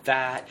involved with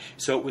that.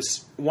 So it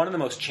was one of the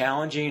most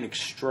challenging,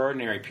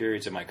 extraordinary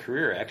periods of my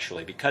career,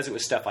 actually, because it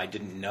was stuff I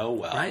didn't know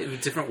well. Right,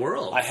 different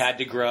world. I had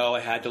to grow. I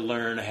had to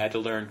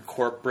learn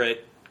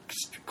corporate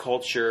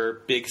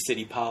culture, big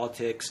city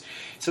politics.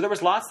 So there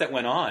was lots that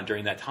went on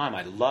during that time.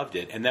 I loved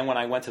it. And then when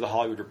I went to the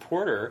Hollywood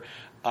Reporter,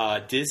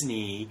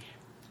 Disney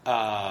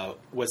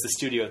was the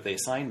studio that they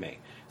assigned me.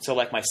 So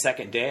like my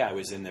second day, I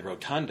was in the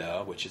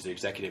Rotunda, which is the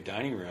executive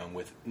dining room,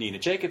 with Nina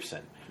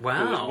Jacobson,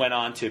 Wow. who went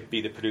on to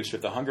be the producer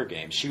of The Hunger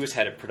Games. She was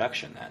head of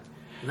production then.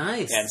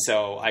 Nice. And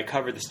so I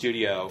covered the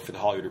studio for the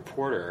Hollywood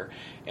Reporter,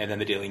 and then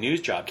the Daily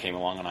News job came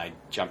along, and I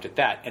jumped at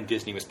that, and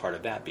Disney was part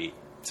of that beat.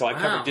 So I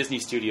covered Disney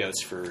Studios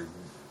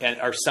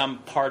or some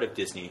part of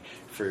Disney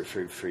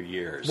for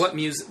years. What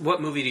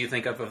movie do you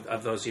think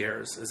of those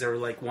years? Is there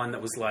like one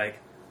that was like,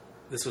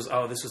 this was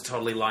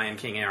totally Lion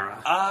King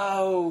era?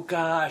 Oh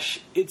gosh,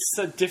 it's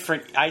a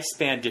different. I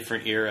span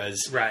different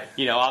eras. Right.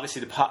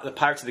 Obviously the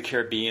Pirates of the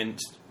Caribbean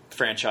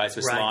franchise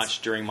was Right.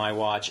 launched during my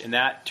watch, and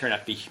that turned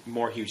out to be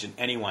more huge than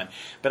anyone.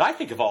 But I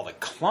think of all the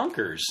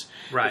clunkers,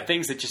 Right. the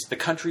things that just the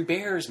Country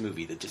Bears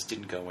movie that just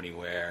didn't go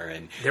anywhere,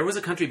 and There was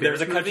a Country Bears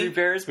movie? Country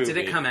Bears movie.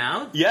 Did it come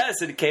out?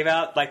 Yes, and it came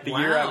out like the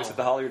year I Wow. was at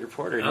the Hollywood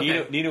Reporter. And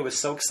Okay. Nina was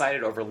so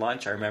excited over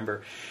lunch. I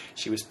remember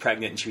she was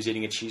pregnant and she was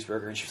eating a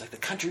cheeseburger and she was like, "The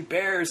Country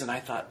Bears," and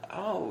I thought,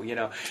 oh, and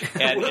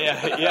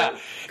yeah,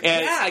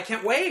 and Yeah, I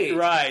can't wait.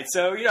 right.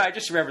 So I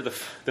just remember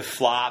the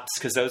flops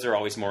because those are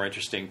always more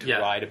interesting to Yeah.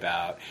 write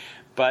about.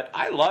 But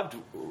I loved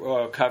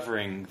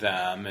covering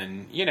them,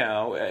 and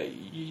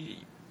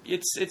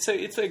it's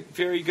a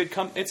very good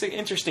it's an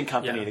interesting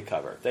company Yeah. to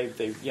cover. They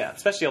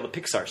especially all the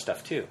Pixar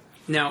stuff too.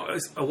 Now,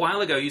 a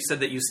while ago, you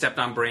said that you stepped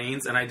on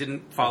brains, and I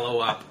didn't follow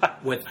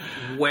up with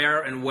where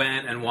and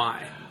when and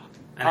why.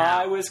 And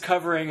how. I was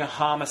covering a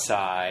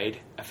homicide.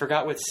 I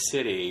forgot what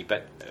city,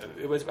 but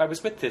I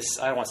was with this.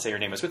 I don't want to say her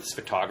name. I was with this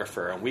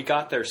photographer, and we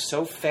got there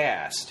so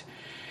fast.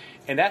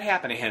 And that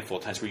happened a handful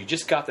of times where you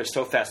just got there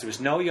so fast. There was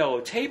no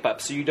yellow tape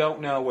up, so you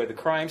don't know where the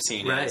crime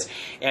scene Right. is.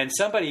 And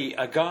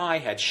a guy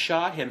had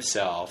shot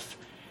himself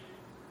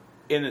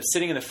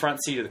sitting in the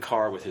front seat of the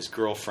car with his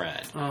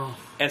girlfriend. Oh.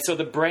 And so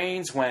the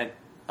brains went,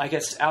 I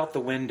guess, out the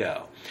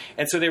window.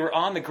 And so they were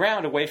on the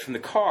ground away from the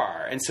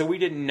car. And so we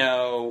didn't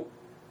know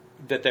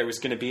that there was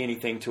going to be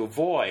anything to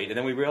avoid. And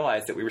then we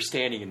realized that we were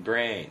standing in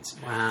brains.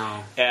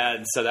 Wow.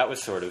 And so that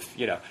was sort of,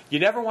 you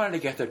never wanted to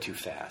get there too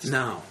fast.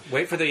 No.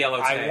 Wait for the yellow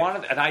tape.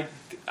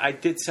 I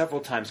did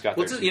several times we're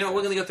going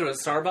to go through a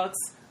Starbucks,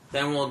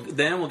 then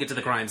we'll get to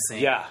the crime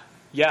scene. Yeah.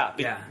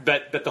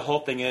 But the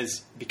whole thing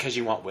is, because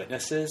you want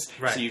witnesses,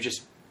 right. so you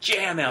just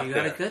jam out there. You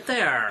gotta get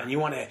there. And you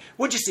want to,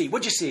 what'd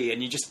you see?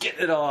 And you just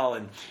get it all.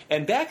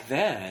 And back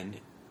then,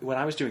 when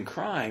I was doing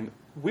crime,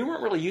 we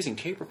weren't really using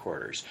tape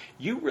recorders.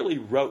 You really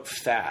wrote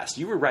fast.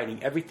 You were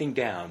writing everything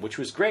down, which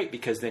was great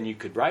because then you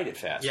could write it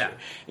faster. Yeah.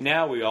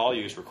 Now we all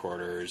use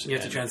recorders. You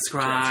have to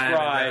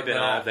transcribe and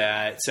all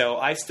that. So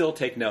I still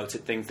take notes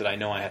at things that I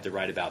know I have to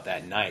write about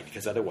that night,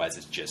 because otherwise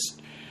it's just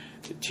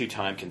too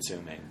time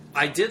consuming.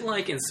 I did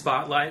like in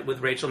Spotlight with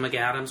Rachel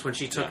McAdams when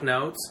she took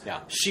notes. Yeah.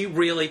 She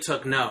really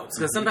took notes.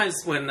 Because sometimes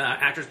when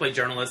actors play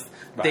journalists,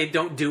 they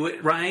don't do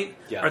it right.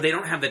 Yeah. Or they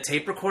don't have the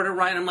tape recorder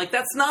right. I'm like,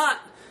 that's not...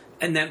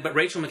 But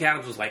Rachel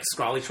McAdams was like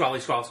scrawly.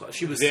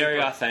 She was very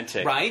super,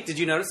 authentic. Right? Did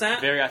you notice that?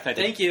 Very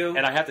authentic. Thank you.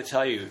 And I have to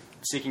tell you,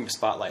 speaking of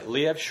Spotlight,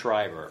 Liev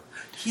Schreiber.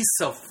 He's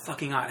so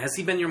fucking hot. Has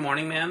he been your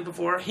morning man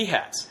before? He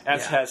has,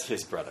 as has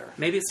his brother.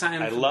 Maybe it's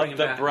time. I to love bring him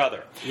the back.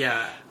 brother.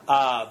 Yeah.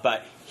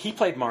 But he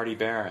played Marty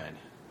Barron,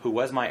 who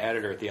was my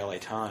editor at the LA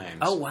Times.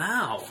 Oh,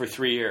 wow. For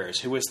 3 years,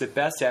 who was the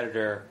best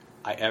editor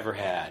I ever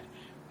had,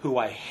 who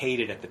I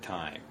hated at the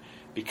time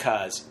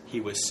because he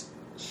was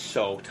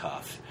so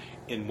tough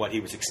in what he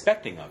was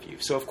expecting of you.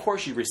 So, of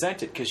course, you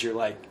resent it because you're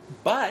like,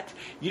 but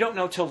you don't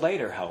know till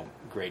later how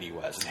great he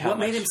was. And what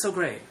made him so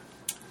great?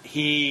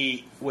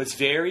 He was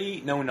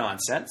very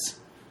no-nonsense,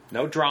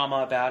 no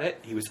drama about it.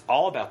 He was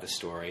all about the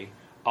story,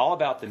 all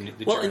about the well,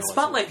 journalism. in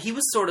Spotlight, he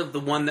was sort of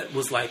the one that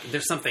was like,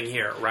 there's something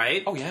here,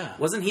 right? Oh, yeah.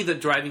 Wasn't he the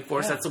driving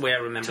force? Yeah. That's the way I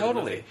remember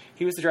Totally. the movie.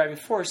 He was the driving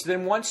force.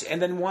 Then once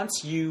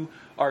you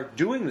are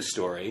doing the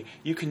story,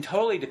 you can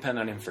totally depend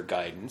on him for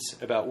guidance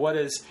about what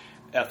is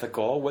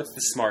ethical, what's the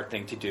smart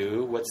thing to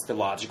do, what's the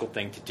logical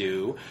thing to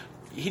do.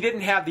 He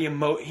didn't have the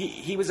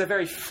he was a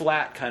very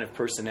flat kind of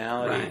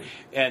personality,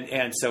 right.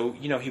 and so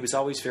he was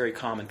always very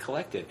calm and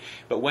collected.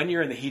 But when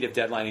you're in the heat of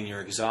deadline and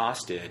you're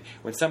exhausted,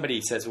 when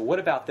somebody says, "Well, what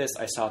about this?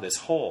 I saw this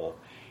hole,"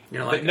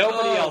 you're like, but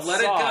nobody else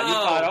let saw. It go. You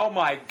thought, "Oh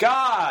my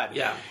God!"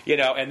 Yeah,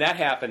 and that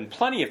happened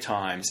plenty of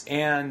times.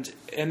 And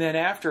then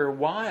after a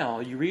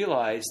while, you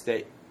realize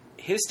that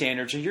his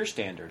standards are your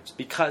standards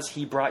because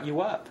he brought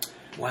you up.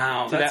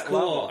 Wow, that's cool.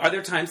 Level. Are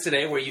there times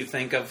today where you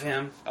think of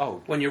him?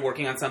 When you're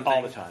working on something?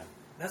 All the time.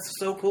 That's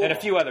so cool. And a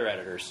few other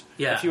editors.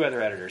 Yeah. A few other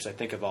editors I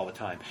think of all the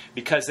time.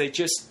 Because they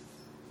just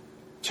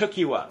took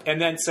you up. And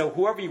then so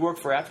whoever you work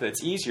for after that,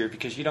 it's easier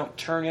because you don't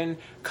turn in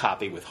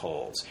copy with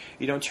holes.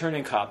 You don't turn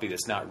in copy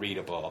that's not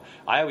readable.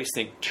 I always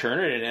think turn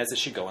it in as it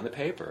should go in the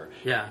paper.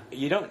 Yeah.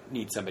 You don't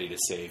need somebody to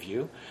save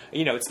you.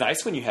 It's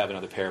nice when you have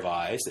another pair of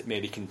eyes that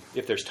maybe can,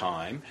 if there's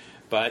time.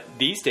 But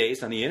these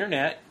days on the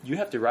internet, you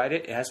have to write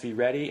it. It has to be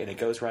ready, and it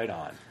goes right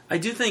on. I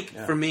do think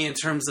for me, in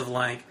terms of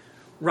like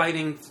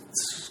writing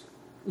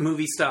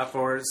movie stuff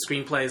or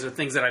screenplays or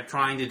things that I'm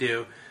trying to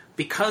do,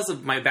 because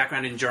of my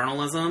background in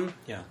journalism,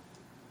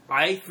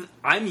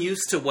 I'm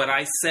used to what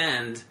I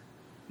send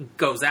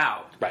goes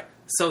out. Right.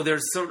 So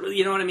there's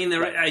you know what I mean?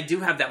 Right. I do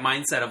have that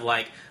mindset of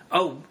like,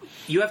 oh,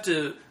 you have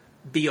to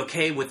be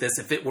okay with this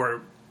if it were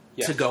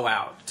to go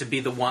out, to be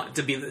the one,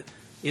 to be the.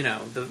 There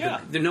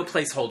are no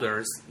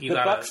placeholders. The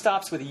buck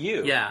stops with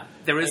you. Yeah,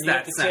 there is and that you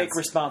have to sense. take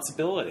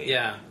responsibility.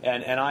 Yeah.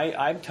 And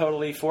I'm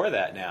totally for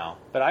that now.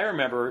 But I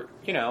remember,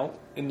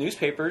 in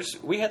newspapers,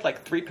 we had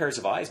like 3 pairs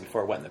of eyes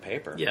before it went in the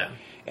paper. Yeah.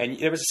 And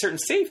there was a certain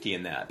safety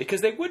in that because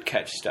they would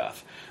catch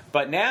stuff.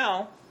 But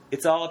now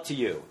it's all up to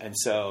you. And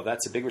so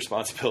that's a big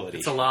responsibility.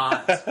 It's a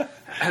lot.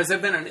 Has there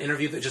been an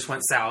interview that just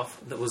went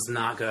south that was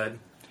not good?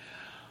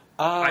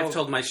 I've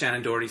told my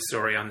Shannon Doherty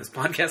story on this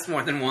podcast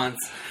more than once.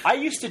 I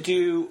used to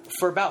do,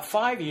 for about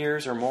 5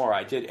 years or more,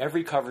 I did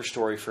every cover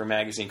story for a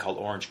magazine called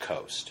Orange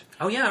Coast.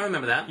 Oh, yeah, I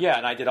remember that. Yeah,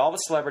 and I did all the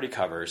celebrity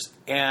covers,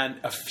 and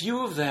a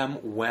few of them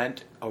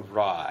went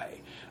awry.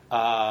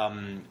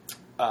 William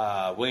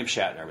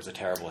Shatner was a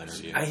terrible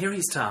interview. I hear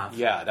he's tough.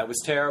 Yeah, that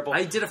was terrible.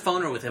 I did a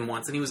phoner with him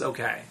once, and he was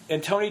okay.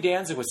 And Tony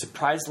Danza was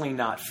surprisingly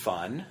not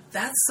fun.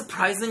 That's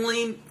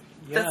surprising.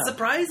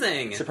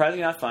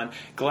 Surprisingly not fun.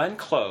 Glenn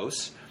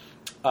Close...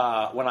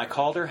 when I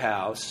called her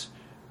house,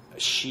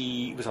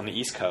 she was on the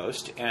East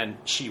Coast, and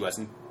she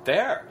wasn't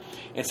there.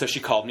 And so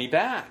she called me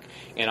back.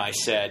 And I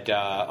said,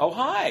 oh,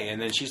 hi.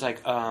 And then she's like,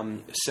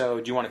 so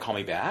do you want to call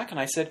me back? And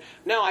I said,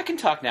 no, I can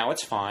talk now.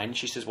 It's fine.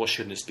 She says, well,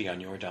 shouldn't this be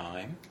on your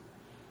dime?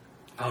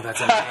 Oh,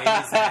 that's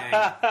amazing.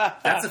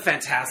 That's a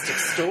fantastic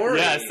story.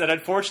 Yes, and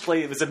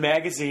unfortunately, it was a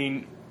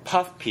magazine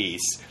puff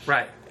piece.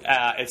 Right.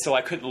 And so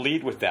I couldn't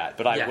lead with that,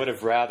 but I would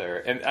have rather.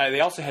 And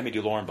they also had me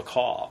do Lauren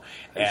Bacall.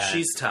 And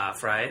she's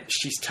tough, right?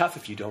 She's tough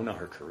if you don't know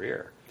her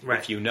career. Right.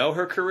 If you know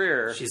her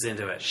career... She's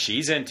into it.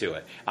 She's into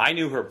it. I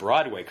knew her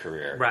Broadway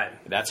career. Right.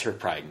 That's her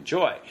pride and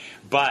joy.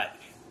 But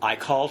I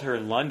called her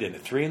in London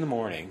at 3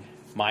 a.m,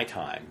 my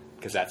time,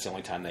 because that's the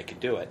only time they could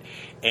do it.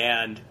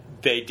 And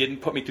they didn't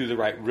put me through the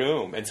right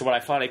room. And so when I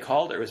finally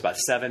called her, it was about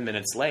 7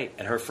 minutes late.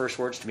 And her first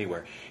words to me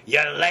were,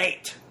 "You're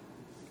late."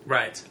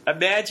 Right.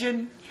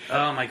 Imagine.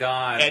 Oh, my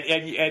God.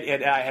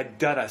 And I had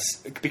done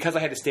because I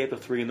had to stay up till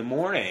 3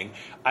 a.m,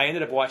 I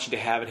ended up watching To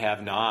Have and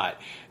Have Not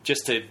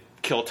just to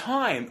kill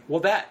time.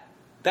 Well,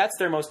 that's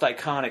their most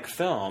iconic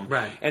film.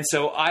 Right. And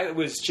so I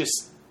was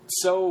just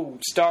so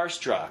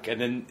starstruck,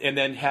 and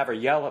then have her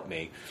yell at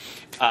me.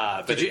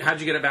 How'd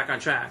you get it back on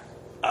track?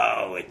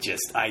 Oh,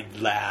 I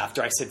laughed,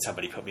 or I said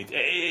somebody put me.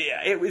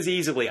 It was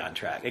easily on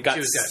track. It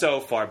got so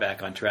far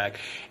back on track,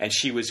 and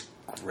she was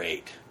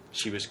great.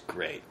 She was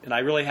great, and I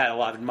really had a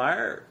lot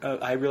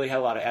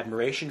of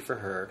admiration for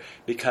her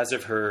because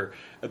of her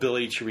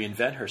ability to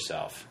reinvent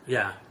herself.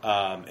 Yeah.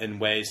 In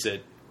ways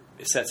that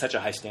set such a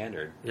high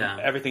standard. Yeah.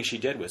 Everything she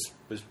did was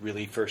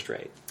really first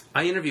rate.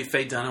 I interviewed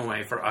Faye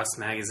Dunaway for Us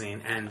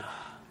Magazine, and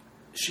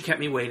she kept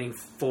me waiting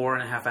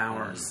 4.5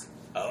 hours.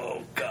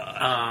 Oh,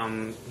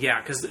 God.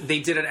 Yeah, because they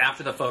did it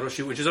after the photo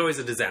shoot, which is always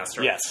a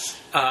disaster. Yes.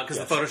 Because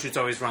the photo shoots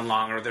always run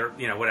long, or they're,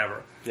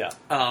 whatever. Yeah.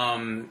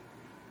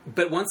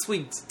 But once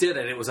we did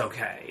it, it was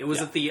okay. It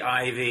was at the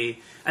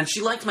Ivy, and she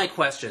liked my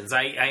questions.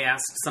 I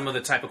asked some of the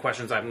type of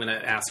questions I'm going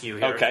to ask you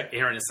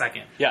here in a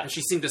second. Yeah. And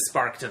she seemed to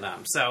spark to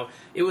them. So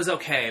it was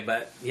okay,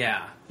 but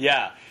yeah.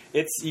 Yeah.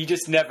 You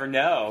just never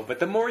know. But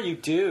the more you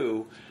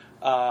do,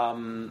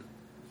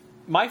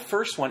 my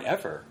first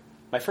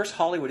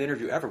Hollywood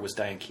interview ever was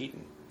Diane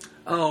Keaton.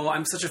 Oh,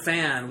 I'm such a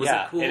fan. Was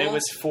it cool? And it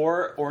was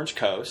for Orange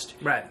Coast.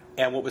 Right.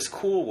 And what was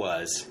cool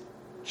was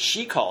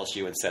she calls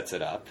you and sets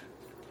it up.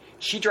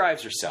 She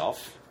drives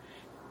herself.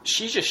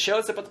 She just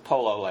shows up at the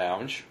Polo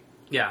Lounge.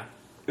 Yeah.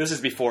 This is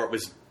before it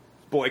was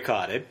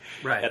boycotted.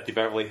 Right. At the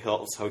Beverly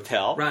Hills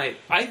Hotel. Right.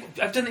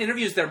 I've done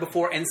interviews there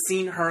before and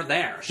seen her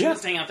there. She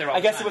was hanging out there all the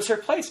time. I guess it was her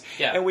place.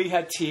 Yeah. And we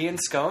had tea and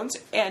scones.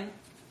 And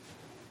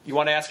you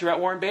want to ask her about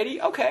Warren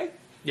Beatty? Okay.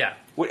 Yeah.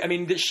 I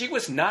mean, she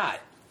was not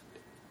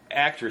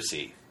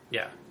actressy.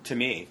 Yeah. To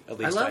me, at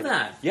least. I love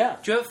that. Yeah.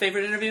 Do you have a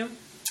favorite interview?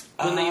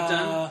 One that you've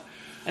done?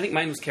 I think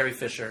mine was Carrie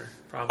Fisher,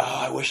 probably. Oh,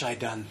 I wish I'd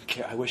done.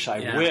 I wish.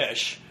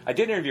 I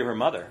did interview her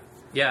mother.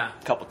 Yeah.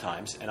 A couple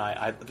times, and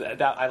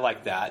I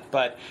like that.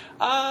 But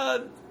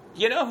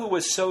you know who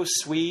was so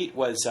sweet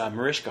was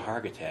Mariska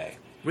Hargitay.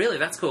 Really?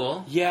 That's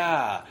cool.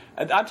 Yeah.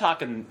 I'm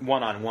talking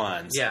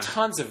one-on-ones. Yeah.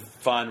 Tons of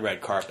fun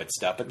red carpet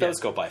stuff, but those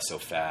go by so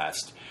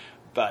fast.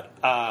 But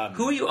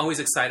who are you always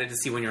excited to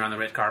see when you're on the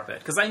red carpet?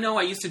 Because I know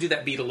I used to do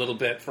that beat a little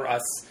bit for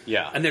us.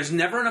 Yeah. And there's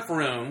never enough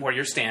room where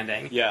you're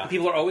standing. Yeah. And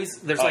people are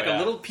always a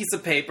little piece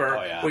of paper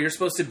where you're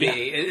supposed to be. Yeah.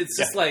 It's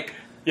just like...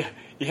 Yeah,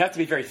 you have to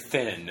be very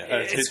thin.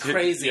 It's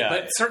crazy. Yeah.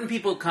 But certain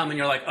people come and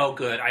you're like, oh,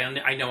 good.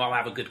 I know I'll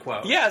have a good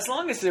quote. Yeah, as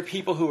long as there are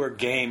people who are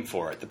game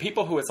for it. The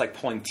people who it's like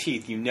pulling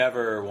teeth, you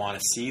never want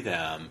to see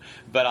them.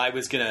 But I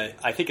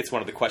think it's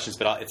one of the questions,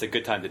 but it's a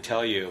good time to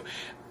tell you.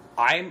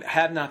 I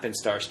have not been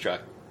starstruck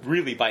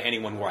really by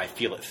anyone where I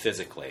feel it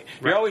physically.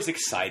 Right. You're always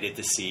excited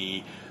to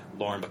see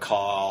Lauren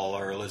Bacall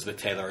or Elizabeth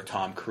Taylor or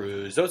Tom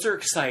Cruise. Those are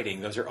exciting.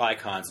 Those are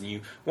icons, and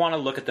you want to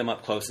look at them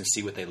up close and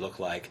see what they look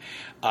like.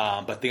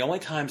 But the only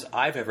times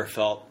I've ever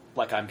felt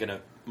like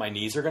my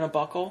knees are going to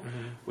buckle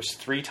was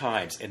 3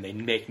 times, and they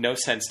make no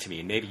sense to me.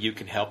 And maybe you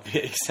can help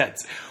make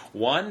sense.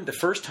 One, the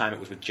first time it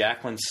was with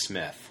Jaclyn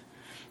Smith,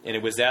 and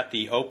it was at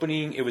the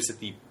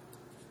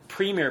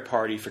premiere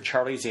party for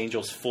Charlie's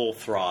Angels Full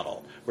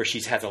Throttle, where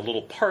she has a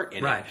little part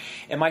in it.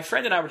 And my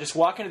friend and I were just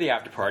walking to the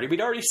after party. We'd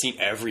already seen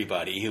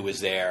everybody who was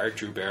there,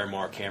 Drew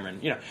Barrymore,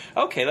 Cameron,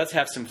 okay, let's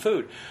have some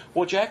food.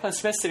 Well, Jaclyn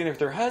Smith's sitting there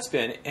with her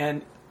husband,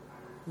 and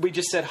we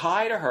just said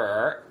hi to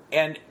her,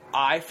 and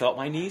I felt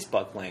my knees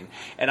buckling.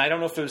 And I don't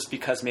know if it was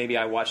because maybe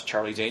I watched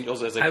Charlie's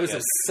Angels as a kid. I was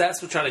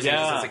obsessed with Charlie's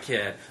Angels as a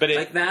kid. But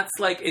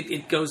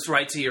it goes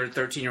right to your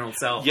 13-year-old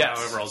self,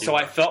 however old you are. So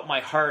I felt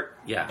my heart,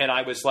 and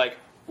I was like,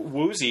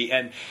 woozy,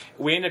 and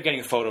we ended up getting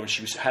a photo, and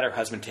she had her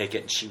husband take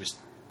it, and she was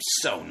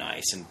so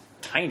nice and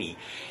tiny.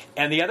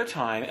 And the other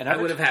time, I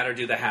would have had her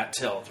do the hat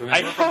tilt.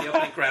 Remember from the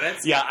opening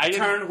credits? Yeah,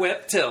 turn,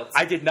 whip, tilt.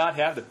 I did not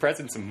have the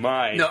presence of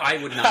mind. No,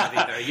 I would not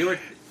either. You were.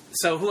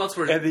 So who else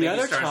were? And the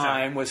other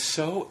time was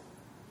so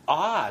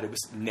odd. It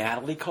was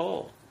Natalie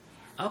Cole.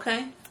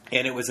 Okay.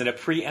 And it was at a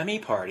pre-Emmy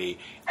party,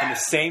 and the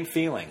same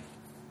feeling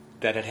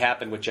that had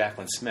happened with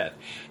Jaclyn Smith.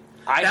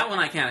 That one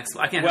I can't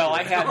explain.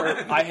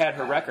 I had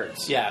her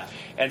records. Yeah,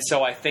 and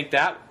so I think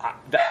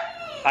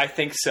I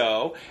think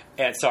so.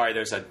 And sorry,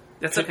 there's a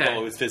girl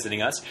who was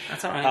visiting us.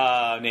 That's all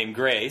right. Named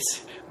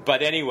Grace.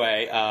 But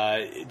anyway,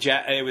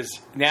 it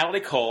was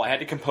Natalie Cole. I had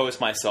to compose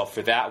myself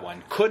for that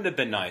one. Couldn't have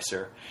been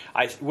nicer.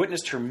 I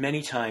witnessed her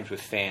many times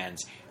with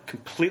fans,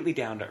 completely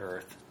down to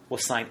earth. Will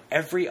sign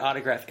every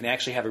autograph and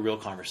actually have a real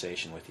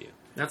conversation with you.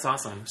 That's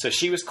awesome. So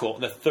she was cool.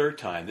 The third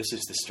time, this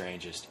is the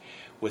strangest,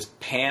 was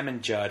Pam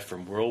and Judd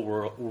from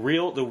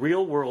the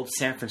Real World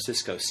San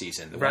Francisco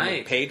season. The one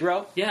with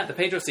Pedro? Yeah, the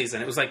Pedro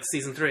season. It was like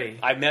season 3.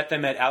 I met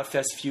them at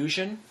Outfest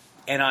Fusion,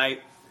 and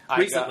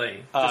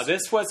Recently?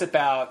 This was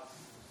about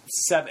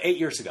 8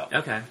 years ago.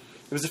 Okay.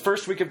 It was the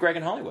first week of Greg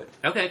in Hollywood.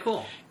 Okay,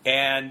 cool.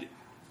 And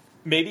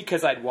maybe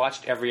because I'd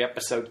watched every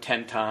episode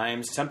 10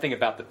 times, something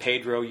about the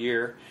Pedro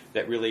year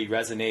that really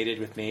resonated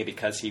with me,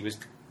 because he was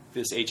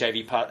this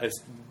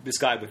this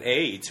guy with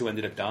AIDS who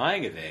ended up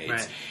dying of AIDS,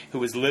 right, who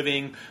was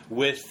living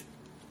with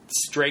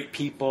straight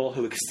people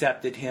who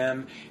accepted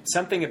him.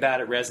 Something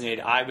about it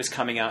resonated. I was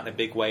coming out in a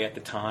big way at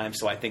the time,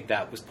 so I think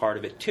that was part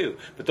of it too.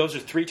 But those are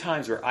 3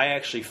 times where I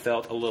actually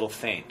felt a little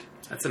faint.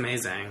 That's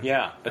amazing.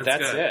 Yeah, but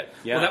that's it.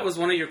 Yeah. Well, that was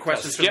one of your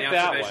questions from the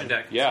observation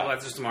deck. Yeah. So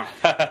that's just tomorrow.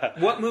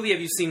 What movie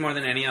have you seen more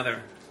than any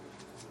other?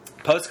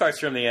 Postcards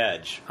from the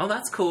Edge. Oh,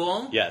 that's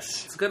cool.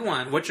 Yes. It's a good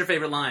one. What's your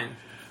favorite line?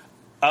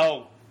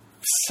 Oh,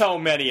 so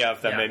many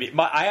of them. Yeah. Maybe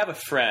I have a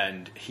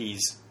friend.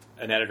 He's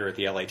an editor at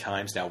the LA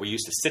Times now. We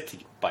used to sit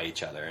by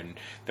each other, and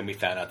then we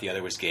found out the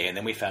other was gay, and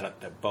then we found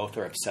out that both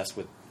are obsessed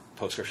with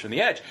Postcards from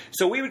the Edge.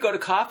 So we would go to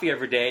coffee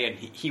every day, and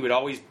he would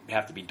always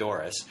have to be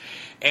Doris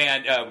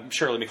and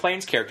Shirley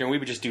MacLaine's character, and we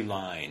would just do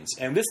lines.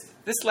 And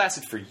this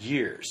lasted for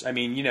years. I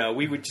mean,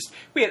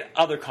 we had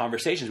other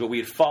conversations, but we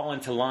would fall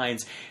into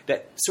lines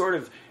that sort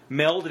of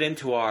melded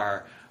into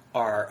our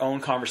own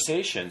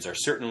conversations, or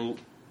certain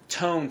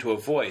tone to a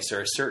voice,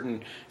 or a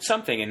certain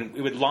something, and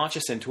it would launch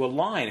us into a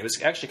line. It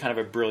was actually kind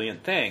of a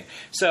brilliant thing.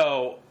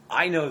 So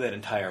I know that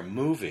entire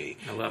movie.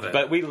 I love it.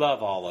 But we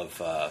love all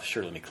of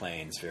Shirley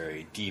MacLaine's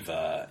very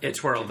diva. It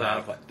twirled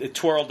up. It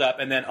twirled up,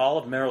 and then all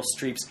of Meryl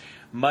Streep's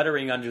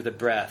muttering under the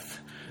breath.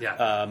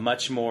 Yeah.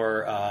 Much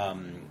more,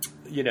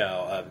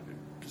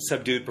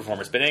 subdued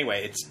performance. But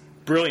anyway, it's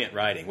brilliant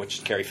writing, which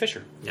is Carrie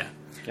Fisher. Yeah.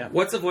 Yeah.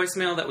 What's a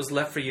voicemail that was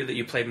left for you that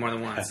you played more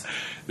than once?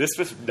 This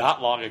was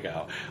not long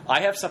ago.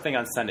 I have something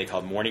on Sunday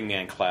called Morning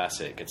Man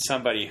Classic. It's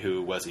somebody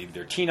who was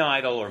either teen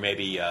idol or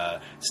maybe a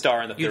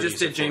star in the 30s. You just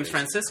did James 40s.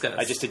 Franciscus.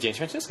 I just did James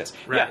Franciscus.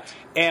 Right.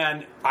 Yeah.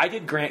 And I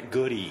did Grant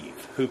Goodeve,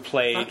 who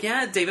played... Fuck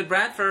yeah, David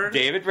Bradford.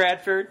 David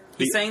Bradford.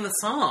 He sang the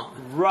song.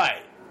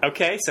 Right.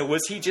 Okay, so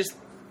was he just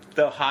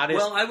the hottest...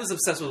 Well, I was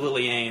obsessed with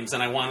Willie Ames,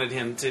 and I wanted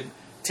him to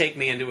take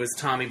me into his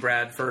Tommy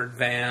Bradford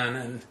van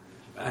and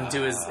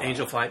do his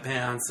Angel Flight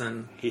pants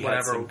and he whatever.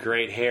 had some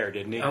great hair,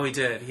 didn't he? Oh, he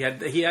did.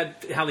 He had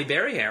Halle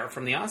Berry hair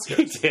from the Oscars.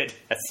 He did,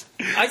 yes.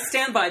 I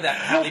stand by that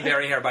Halle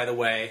Berry hair, by the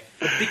way,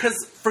 because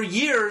for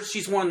years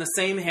she's worn the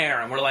same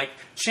hair, and we're like,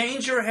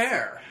 change your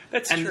hair.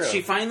 That's and true.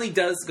 she finally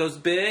goes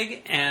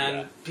big,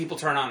 and people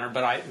turn on her,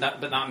 but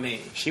not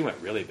me. She went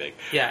really big.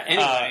 Yeah.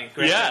 Anyway,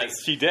 Grant yes,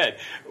 Goodeve. she did.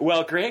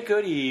 Well, Grant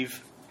Goodeve,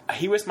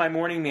 he was my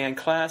Morning Man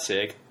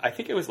Classic. I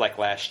think it was like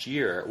last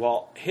year.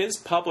 Well, his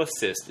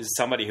publicist is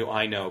somebody who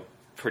I know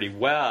pretty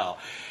well.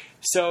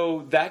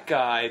 So that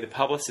guy, the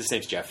publicist, his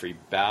name's Jeffrey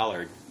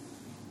Ballard,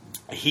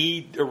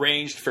 he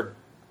arranged for,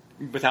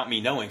 without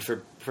me knowing,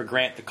 for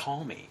Grant to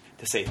call me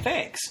to say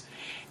thanks.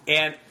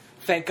 And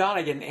thank God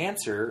I didn't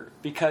answer,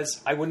 because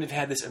I wouldn't have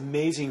had this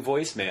amazing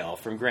voicemail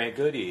from Grant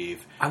Goodeve.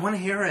 I want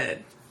to hear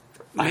it.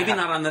 Maybe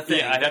not on the thing.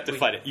 Yeah, I'd have to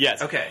find it.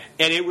 Yes. Okay.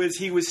 And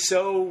he was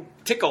so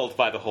tickled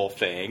by the whole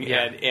thing,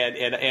 Yeah.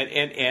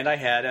 and I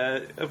had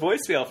a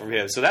voicemail from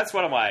him. So that's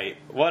one of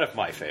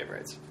my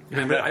favorites.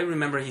 I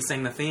remember he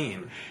sang the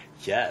theme.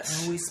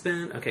 Yes. Oh, we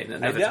spent... Okay, I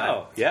another know.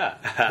 time.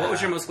 Yeah. What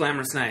was your most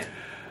glamorous night?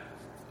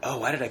 Oh,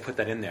 why did I put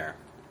that in there?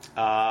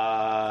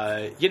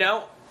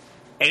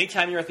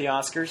 Anytime you're at the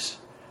Oscars,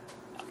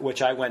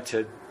 which I went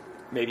to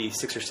maybe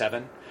 6 or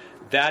 7,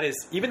 that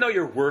is, even though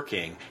you're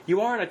working,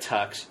 you are in a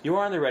tux, you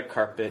are on the red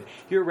carpet,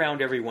 you're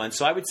around everyone.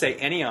 So I would say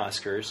any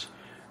Oscars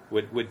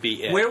would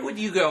be it. Where would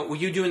you go? Were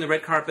you doing the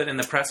red carpet in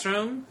the press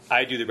room?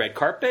 I do the red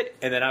carpet,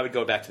 and then I would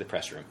go back to the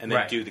press room, and then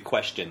Right. do the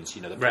questions,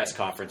 the press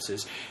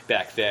conferences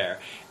back there.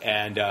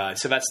 And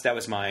so that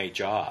was my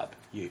job,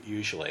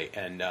 usually.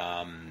 And,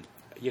 I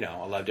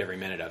loved every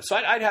minute of it. So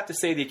I'd have to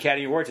say the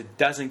Academy Awards, it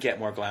doesn't get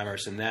more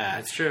glamorous than that.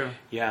 That's true.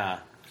 Yeah.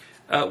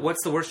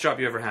 What's the worst job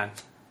you ever had?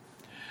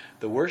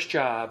 The worst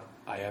job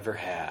I ever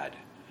had.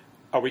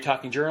 Are we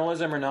talking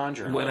journalism or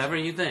non-journalism? Whatever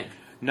you think.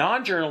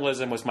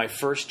 Non-journalism was my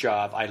first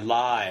job. I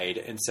lied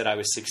and said I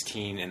was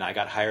 16, and I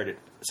got hired at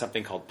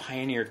something called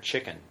Pioneer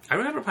Chicken. I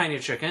remember Pioneer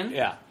Chicken.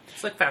 Yeah.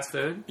 It's like fast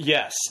food.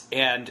 Yes,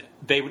 and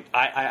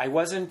I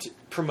wasn't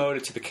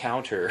promoted to the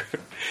counter.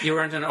 You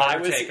weren't an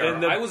order taker. in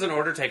the- I was an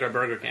order taker at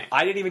Burger King.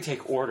 I didn't even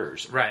take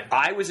orders. Right.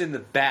 I was in the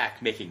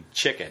back making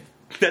chicken.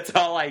 That's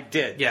all I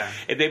did. Yeah.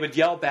 And they would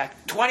yell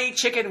back, 20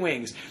 chicken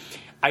wings.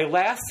 I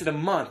lasted a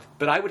month,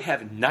 but I would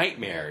have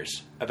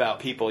nightmares about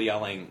people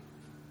yelling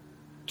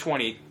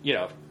 20,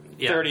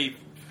 30,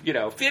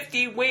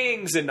 50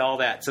 wings and all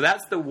that. So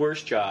that's the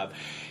worst job.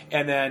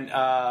 And then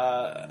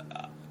I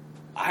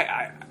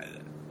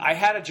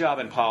had a job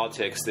in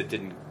politics that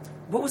didn't.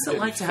 What was it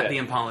like to fit. be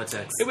in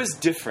politics? It was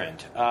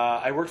different.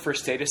 I worked for a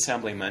state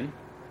assemblyman.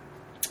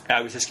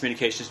 I was his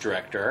communications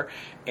director,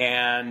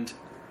 and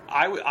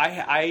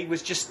I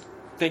was just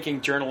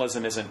thinking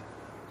journalism isn't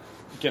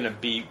going to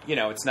be,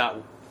 it's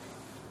not.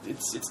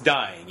 It's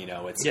dying,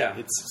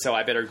 so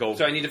I better go.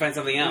 So I need to find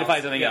something else.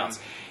 else.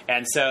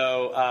 And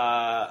so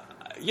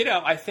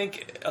I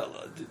think a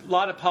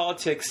lot of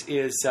politics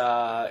is,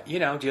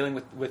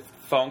 dealing with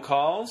phone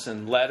calls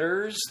and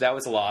letters. That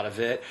was a lot of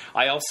it.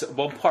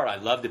 One part I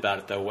loved about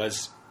it, though,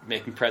 was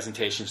making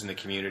presentations in the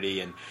community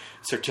and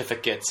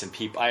certificates and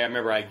people. I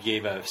remember I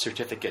gave a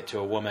certificate to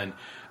a woman,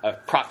 a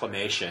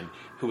proclamation,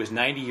 who was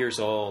 90 years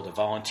old, a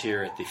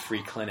volunteer at the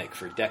free clinic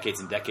for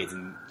decades and decades,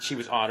 and she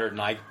was honored,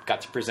 and I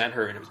got to present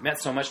her, and it meant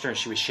so much to her, and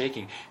she was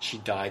shaking. She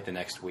died the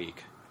next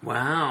week.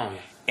 Wow.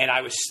 And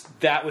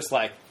that was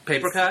like...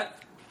 Paper cut?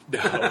 No.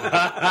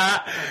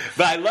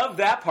 But I love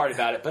that part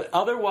about it. But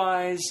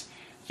otherwise,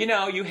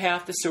 you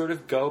have to sort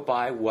of go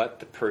by what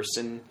the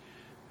person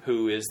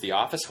who is the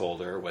office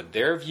holder, what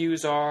their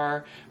views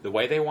are, the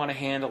way they want to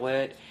handle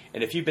it.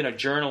 And if you've been a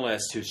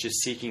journalist who's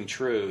just seeking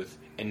truth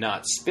and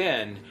not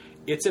spin,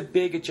 it's a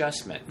big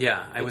adjustment.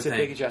 Yeah, I would think.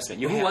 It's a big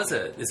adjustment. Who was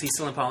it? Is he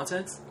still in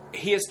politics?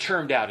 He has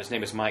termed out. His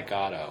name is Mike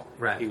Gatto.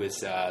 Right. He was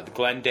the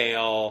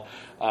Glendale,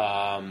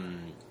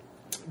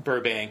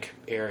 Burbank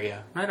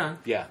area. Right on.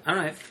 Yeah. All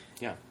right.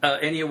 Yeah.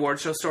 Any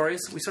award show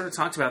stories? We sort of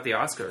talked about the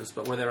Oscars,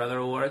 but were there other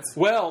awards?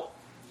 Well,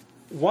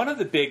 one of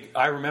the big...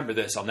 I remember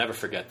this. I'll never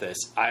forget this.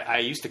 I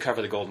used to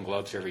cover the Golden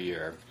Globes every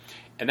year,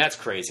 and that's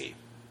crazy.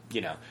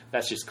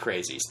 That's just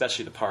crazy,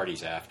 especially the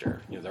parties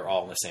after. They're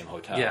all in the same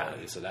hotel, yeah.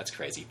 So that's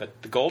crazy.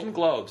 But the Golden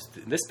Globes,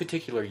 this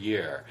particular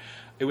year,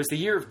 it was the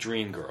year of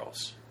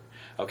Dreamgirls.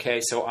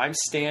 Okay, so I'm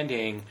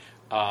standing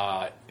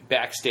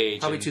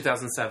backstage. Probably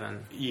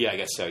 2007. Yeah, I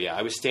guess so, yeah.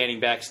 I was standing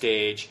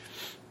backstage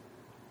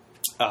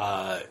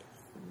and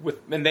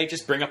they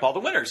just bring up all the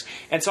winners.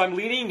 And so I'm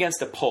leaning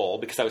against a pole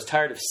because I was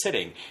tired of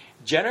sitting.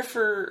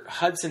 Jennifer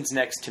Hudson's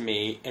next to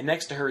me, and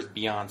next to her is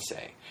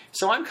Beyonce.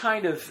 So I'm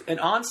and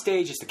on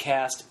stage is the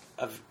cast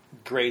of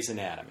Grey's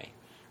Anatomy.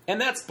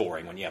 And that's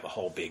boring when you have a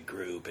whole big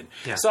group. And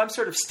so I'm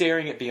sort of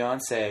staring at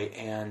Beyonce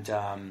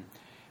and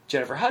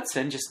Jennifer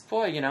Hudson,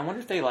 I wonder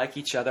if they like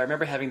each other. I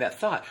remember having that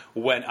thought.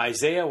 When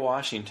Isaiah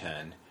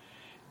Washington,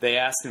 they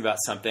asked him about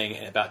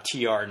something, about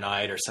T.R.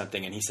 Knight or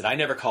something, and he said, I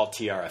never called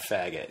T.R. a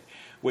faggot,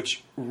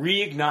 which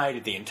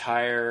reignited the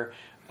entire...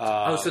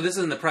 so this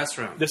is in the press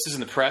room. This is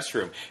in the press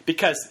room.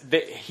 Because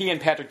he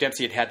and Patrick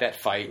Dempsey had that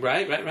fight.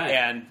 Right.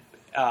 And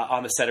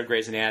on the set of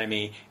Grey's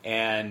Anatomy,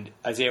 and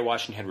Isaiah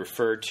Washington had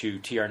referred to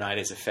T.R. Knight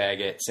as a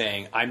faggot,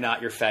 saying, I'm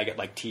not your faggot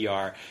like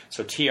T.R.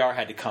 So T.R.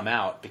 had to come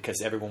out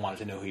because everyone wanted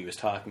to know who he was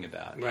talking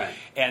about. Right.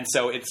 And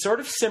so it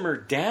sort of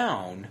simmered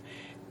down,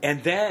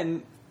 and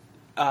then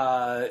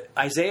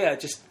Isaiah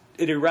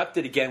it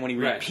erupted again when he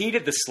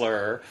repeated the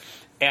slur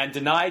and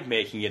denied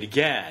making it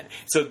again.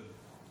 So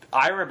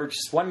I remember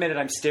just 1 minute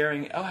I'm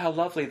staring, oh, how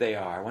lovely they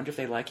are. I wonder if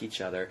they like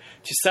each other.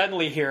 To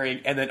suddenly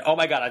hearing, and then, oh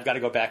my God, I've got to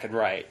go back and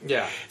write.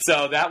 Yeah.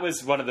 So that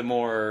was one of the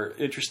more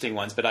interesting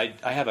ones. But I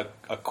have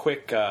a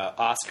quick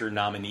Oscar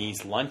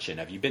nominees luncheon.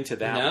 Have you been to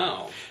that one?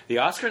 No. The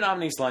Oscar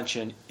nominees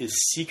luncheon is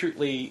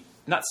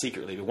not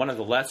secretly, but one of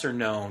the lesser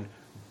known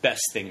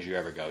best things you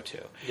ever go to.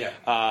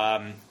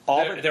 Yeah.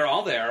 They're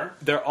all there.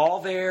 They're all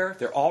there.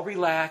 They're all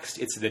relaxed.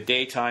 It's in the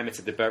daytime. It's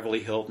at the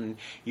Beverly Hilton.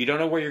 You don't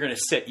know where you're going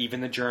to sit,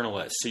 even the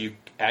journalists. So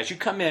as you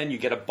come in, you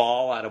get a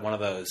ball out of one of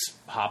those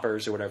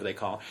hoppers or whatever they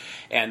call,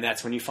 and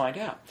that's when you find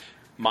out.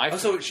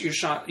 So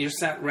you're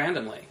sat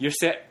randomly. You're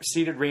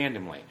seated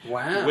randomly.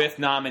 Wow. With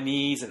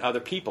nominees and other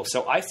people.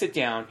 So I sit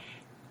down,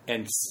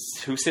 and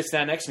who sits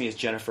down next to me is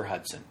Jennifer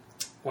Hudson.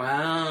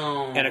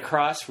 Wow. And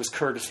across was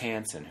Curtis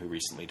Hanson, who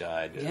recently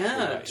died.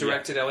 Yeah,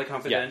 directed LA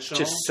Confidential. Yeah,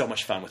 just so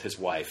much fun with his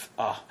wife.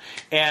 Oh.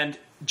 And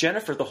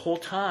Jennifer, the whole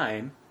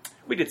time,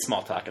 we did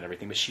small talk and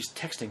everything, but she's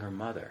texting her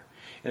mother.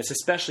 And it's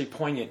especially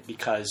poignant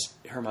because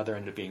her mother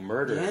ended up being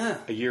murdered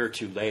a year or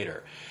two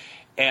later.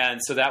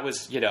 And so that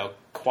was,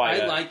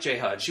 quite I like J.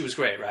 Hud. She was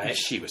great, right?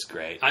 She was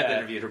great. I've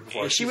interviewed her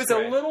before. She was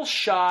great. A little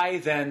shy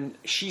then.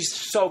 She's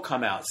so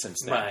come out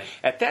since then. Right.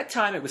 At that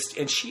time, it was,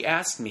 and she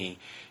asked me,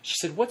 she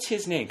said, what's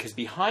his name? Because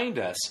behind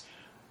us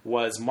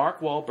was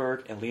Mark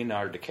Wahlberg and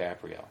Leonardo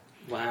DiCaprio.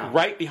 Wow.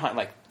 Right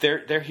behind,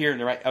 they're here and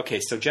they're right. Okay,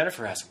 so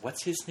Jennifer asked,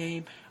 what's his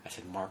name? I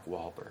said, Mark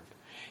Wahlberg.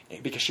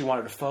 Because she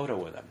wanted a photo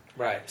with him.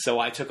 Right. So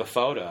I took a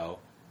photo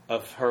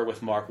of her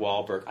with Mark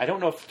Wahlberg. I don't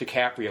know if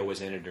DiCaprio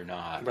was in it or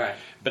not. Right.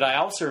 But I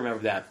also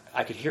remember that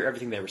I could hear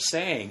everything they were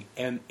saying,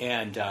 and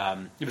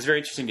it was very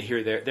interesting to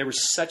hear they were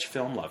such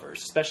film lovers,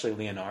 especially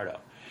Leonardo.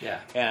 Yeah.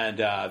 And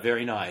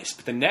very nice.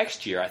 But the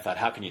next year, I thought,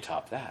 how can you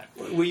top that?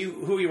 Who were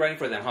you writing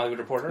for then? Hollywood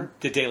Reporter?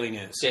 The Daily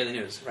News. Daily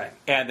News, right.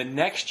 And the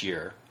next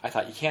year, I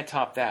thought, you can't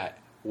top that.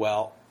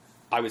 Well,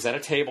 I was at a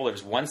table. There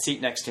was one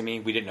seat next to me.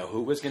 We didn't know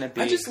who it was going to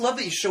be. I just love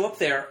that you show up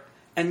there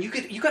and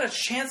you got a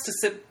chance to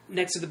sit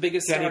next to the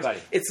biggest stars. Anybody.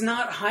 It's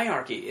not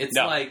hierarchy. It's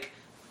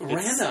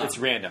random. It's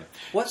random.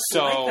 What's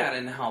like that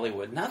in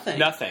Hollywood? Nothing.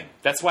 Nothing.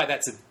 That's why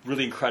that's a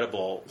really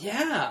incredible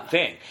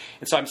thing.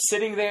 And so I'm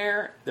sitting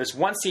there. There's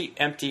one seat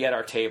empty at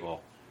our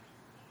table.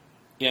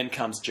 In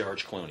comes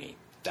George Clooney.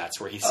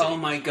 That's where he's sitting. Oh,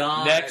 my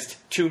God. Next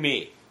to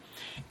me.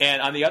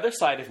 And on the other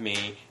side of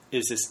me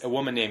a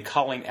woman named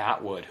Colleen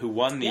Atwood who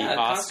won the costume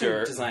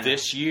Oscar designer.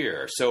 this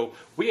year. So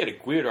we had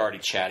already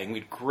chatting. We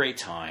had a great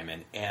time,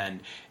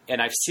 and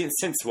I've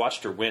since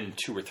watched her win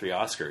 2 or 3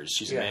 Oscars.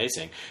 She's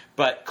amazing.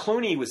 But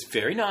Clooney was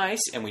very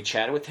nice, and we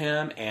chatted with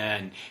him,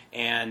 and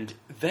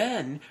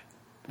then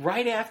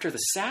right after the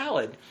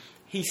salad,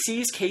 he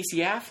sees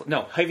Javier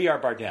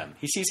Bardem.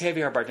 He sees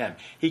Javier Bardem.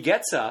 He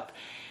gets up,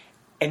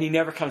 and he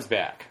never comes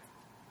back.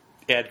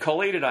 And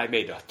Colleen and I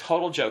made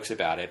total jokes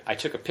about it. I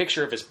took a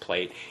picture of his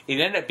plate. It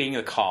ended up being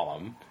a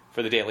column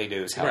for the Daily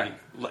News, how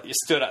he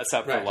stood us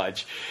up for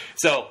lunch.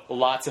 So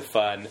lots of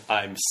fun.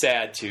 I'm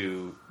sad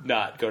to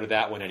not go to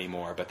that one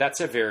anymore, but that's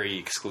a very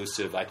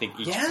exclusive. I think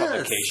each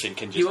publication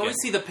can just. You always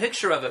see the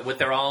picture of it with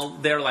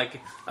they're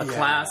like a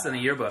class in a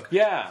yearbook.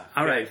 Yeah,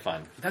 all very right,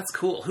 fun. That's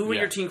cool. Who were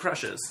your teen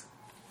crushes?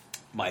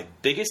 My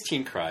biggest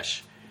teen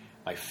crush,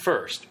 my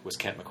first, was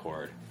Kent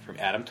McCord from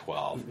Adam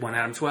 12. One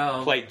Adam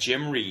 12 played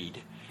Jim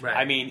Reed. Right.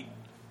 I mean,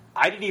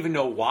 I didn't even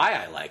know why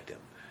I liked him,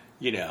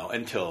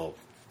 until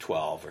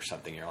 12 or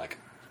something. You're like,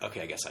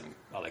 okay, I guess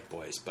I like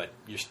boys, but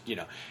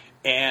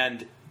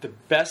And the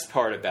best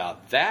part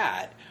about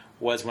that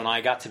was when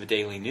I got to the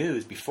Daily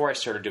News, before I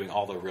started doing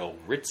all the real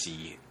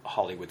ritzy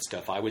Hollywood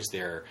stuff, I was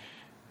their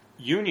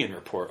union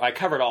report. I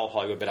covered all of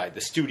Hollywood, but the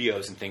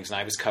studios and things, and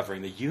I was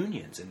covering the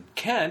unions. And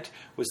Kent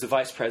was the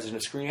vice president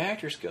of Screen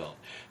Actors Guild.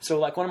 So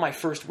like one of my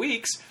first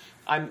weeks,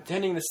 I'm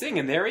attending this thing,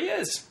 and there he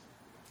is.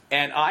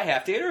 And I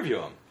have to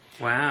interview him.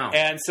 Wow.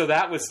 And so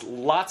that was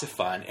lots of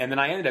fun. And then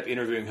I ended up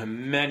interviewing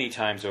him many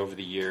times over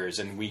the years,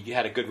 and we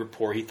had a good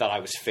rapport. He thought I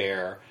was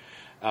fair.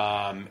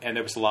 And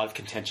there was a lot of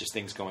contentious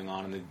things going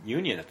on in the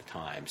union at the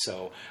time.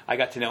 So I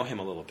got to know him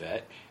a little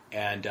bit,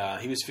 and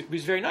he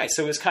was very nice.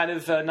 So it was kind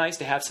of nice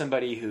to have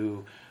somebody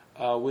who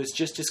was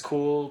just as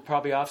cool,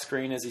 probably off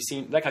screen, as he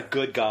seemed, like a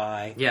good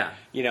guy. Yeah.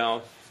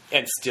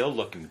 And still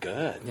looking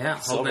good. Yeah,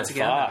 holding it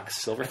together.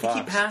 Silver I think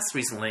Fox. he passed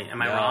recently.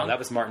 Am I wrong? That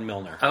was Martin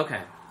Milner.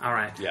 Okay. All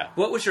right. Yeah.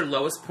 What was your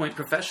lowest point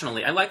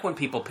professionally? I like when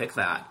people pick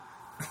that.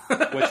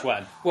 Which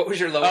one? What was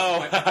your lowest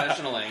point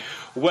professionally?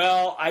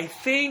 Well, I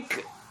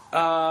think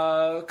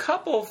I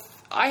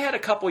had a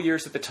couple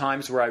years at the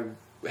times where I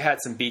had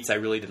some beats I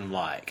really didn't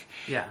like.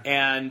 Yeah.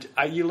 And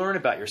you learn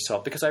about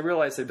yourself, because I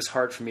realized it was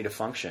hard for me to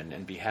function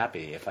and be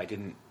happy if I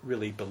didn't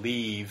really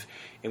believe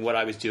in what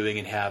I was doing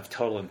and have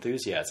total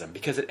enthusiasm,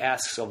 because it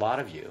asks a lot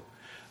of you.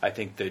 I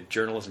think the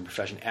journalism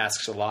profession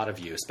asks a lot of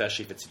you,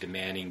 especially if it's a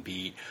demanding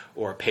beat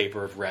or a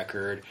paper of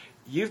record.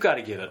 You've got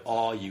to give it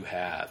all you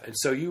have. And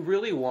so you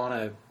really want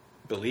to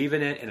believe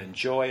in it and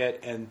enjoy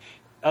it, and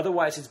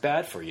otherwise it's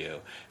bad for you.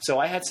 So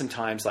I had some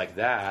times like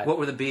that. What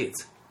were the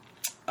beats?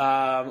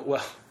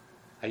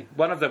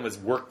 One of them was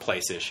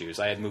workplace issues.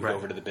 I had moved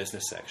over to the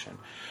business section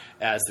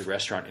as the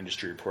restaurant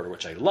industry reporter,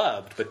 which I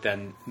loved, but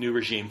then new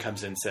regime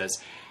comes in and says,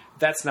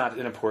 that's not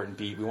an important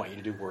beat. We want you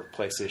to do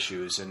workplace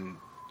issues. And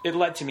it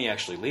led to me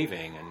actually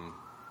leaving and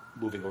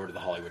moving over to the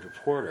Hollywood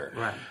Reporter.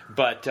 Right.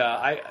 But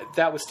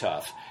that was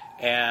tough.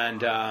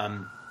 And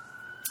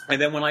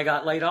then when I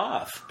got laid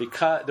off,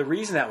 because the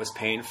reason that was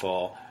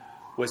painful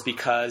was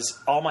because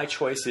all my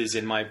choices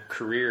in my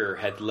career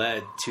had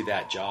led to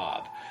that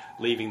job.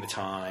 Leaving the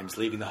Times,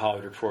 leaving the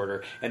Hollywood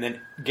Reporter, and then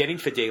getting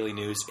for Daily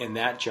News, and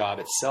that job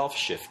itself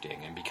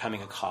shifting and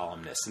becoming a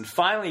columnist, and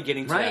finally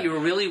getting to that you were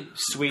really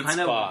sweet kind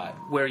spot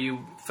of where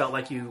you felt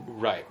like you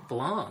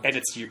belonged.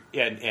 And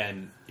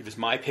and it was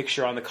my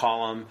picture on the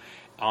column,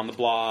 on the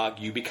blog.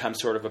 You become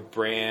sort of a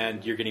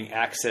brand. You're getting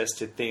access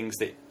to things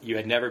that you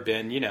had never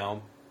been.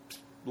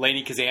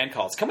 Lainey Kazan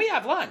calls, "Can we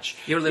have lunch?"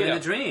 You're living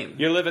the dream.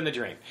 You're living the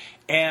dream,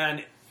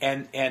 and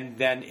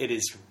then it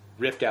is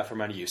ripped out from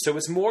under you. So it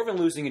was more than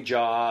losing a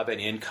job and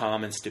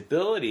income and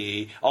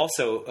stability.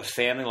 Also, a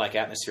family-like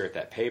atmosphere at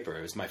that paper.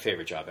 It was my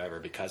favorite job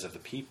ever because of the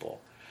people.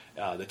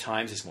 The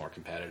Times is more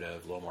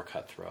competitive, a little more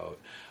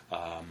cutthroat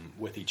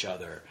with each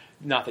other.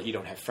 Not that you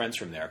don't have friends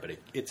from there, but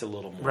it's a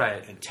little more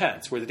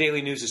intense. Where the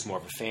Daily News is more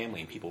of a family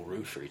and people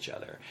root for each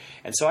other.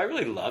 And so I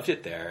really loved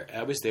it there.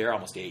 I was there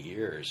almost 8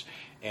 years.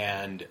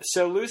 And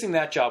so losing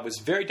that job was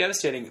very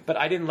devastating, but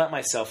I didn't let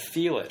myself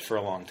feel it for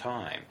a long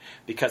time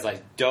because I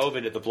dove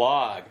into the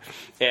blog.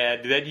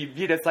 And then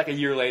it's like a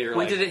year later.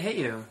 When did it hit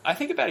you? I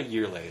think about a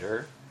year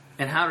later.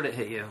 And how did it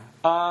hit you?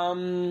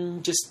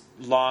 Just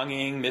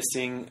longing,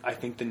 missing, I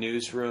think, the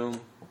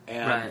newsroom.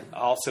 And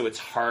also it's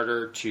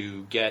harder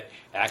to get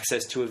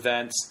access to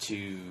events,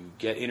 to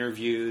get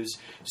interviews.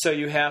 So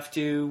you have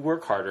to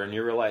work harder, and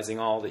you're realizing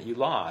all that you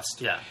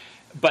lost. Yeah.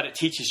 But it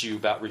teaches you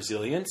about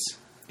resilience.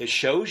 It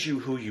shows you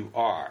who you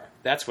are.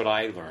 That's what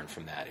I learned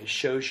from that. It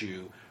shows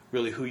you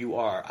really who you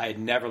are. I had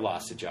never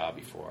lost a job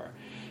before,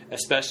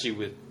 especially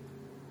with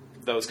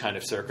those kind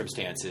of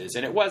circumstances.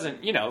 And it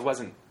wasn't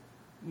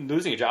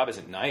losing a job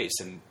isn't nice,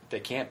 and they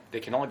can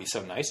only be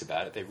so nice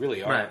about it. They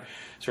really are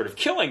sort of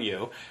killing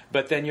you,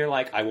 but then you're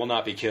like, I will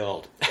not be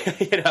killed,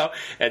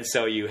 and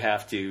so you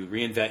have to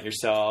reinvent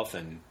yourself.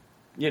 And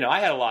I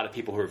had a lot of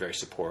people who were very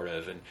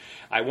supportive, and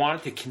I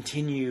wanted to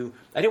continue.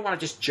 I didn't want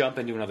to just jump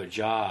into another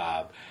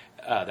job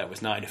that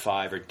was 9 to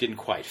 5 or didn't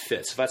quite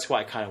fit. So that's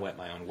why I kind of went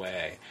my own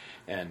way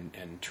and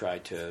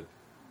tried to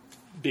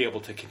be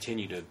able to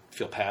continue to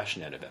feel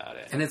passionate about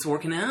it. And it's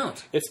working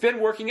out. It's been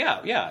working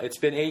out, yeah. It's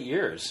been 8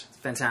 years.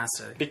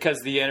 Fantastic. Because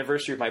the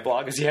anniversary of my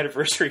blog is the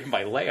anniversary of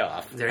my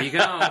layoff. There you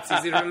go. It's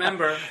easy to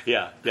remember.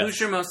 Yeah. Who's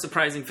your most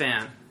surprising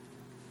fan?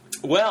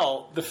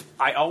 Well,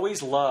 I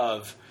always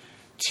love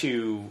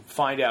to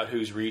find out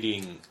who's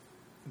reading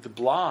the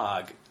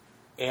blog.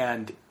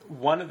 And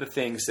one of the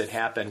things that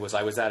happened was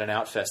I was at an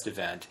Outfest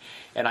event,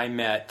 and I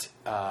met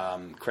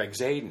Craig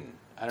Zadan.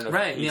 I don't know.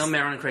 Right, Neil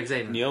Maron and Craig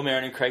Zadan. Neil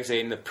Maron and Craig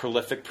Zadan, the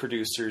prolific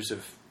producers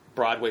of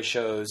Broadway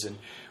shows, and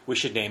we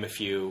should name a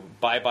few: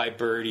 Bye Bye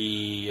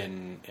Birdie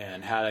and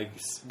How to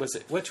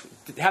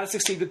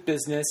Succeed with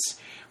Business.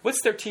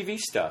 What's their TV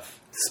stuff?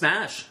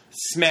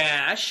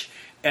 Smash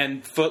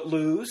and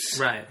Footloose.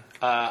 Right.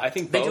 I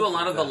think they do a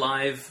lot of the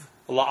live.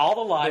 All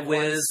the live The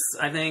Wiz, ones,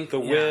 I think. The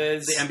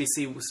Wiz. The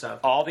NBC stuff.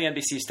 All the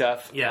NBC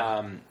stuff.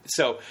 Yeah.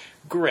 So,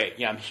 great.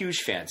 Yeah, I'm a huge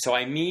fan. So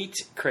I meet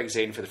Craig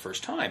Zadan for the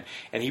first time,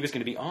 and he was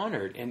going to be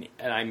honored, and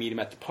I meet him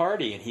at the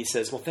party, and he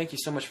says, well, thank you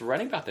so much for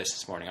writing about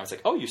this morning. I was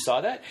like, oh, you saw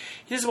that?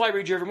 He says, well, I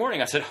read you every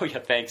morning. I said, oh, yeah,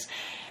 thanks.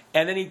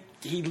 And then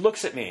he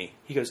looks at me.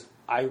 He goes,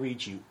 I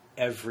read you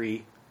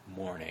every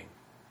morning.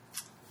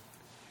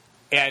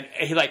 And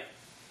he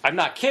I'm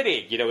not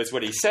kidding, is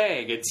what he's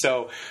saying. And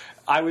so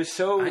I was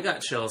so... I got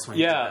chills when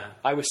you did that.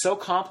 I was so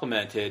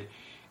complimented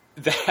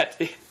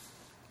that...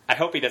 I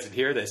hope he doesn't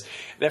hear this.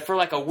 That for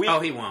like a week... Oh,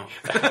 he won't.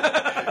 For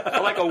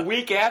like a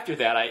week after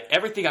that,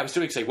 everything I was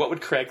doing, say, what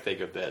would Craig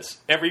think of this?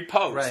 Every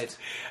post. Right.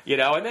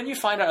 And then you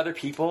find out other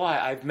people.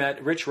 I've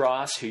met Rich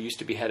Ross, who used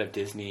to be head of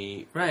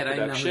Disney production.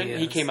 I know who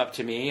he is. Came up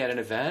to me at an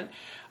event.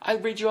 I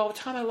read you all the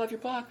time. I love your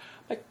blog. I'm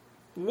like,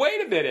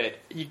 wait a minute.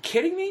 Are you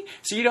kidding me?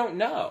 So you don't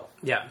know.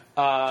 Yeah.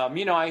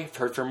 I've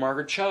heard from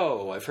Margaret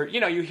Cho. I've heard,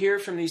 you hear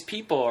from these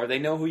people, or they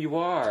know who you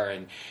are.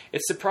 And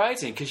it's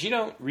surprising because you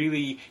don't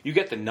really, you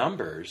get the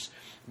numbers,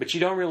 but you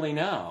don't really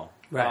know.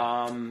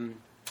 Right.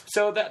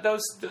 So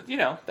those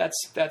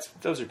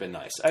have been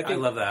nice. I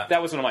love that.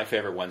 That was one of my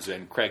favorite ones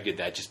when Craig did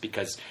that, just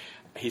because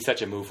he's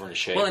such a mover and a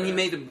shaker. Well, and he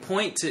made the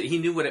point he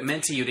knew what it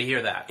meant to you to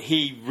hear that.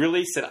 He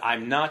really said,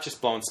 I'm not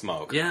just blowing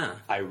smoke. Yeah.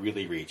 I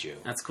really read you.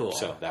 That's cool.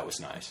 So that was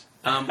nice.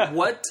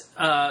 What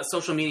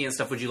social media and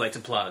stuff would you like to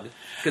plug?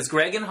 Because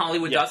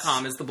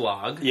GregInHollywood.com is the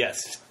blog.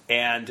 Yes.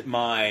 And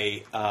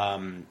my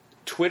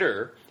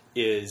Twitter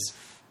is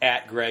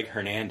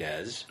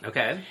 @GregHernandez.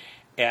 Okay.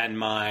 And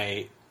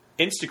my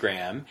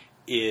Instagram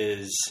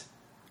is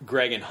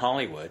Greg in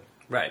Hollywood.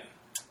 Right.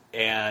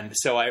 And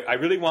so I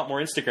really want more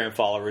Instagram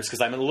followers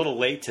because I'm a little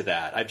late to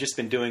that. I've just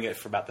been doing it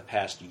for about the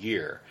past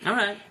year. All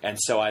right. And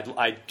so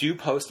I do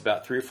post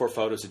about 3 or 4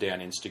 photos a day on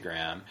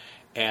Instagram.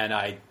 And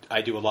I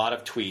do a lot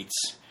of tweets.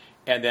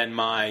 And then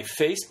my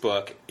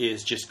Facebook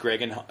is just Greg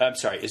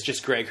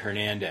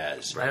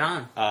Hernandez.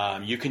 Right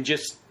on. You can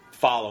just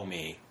follow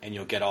me and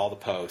you'll get all the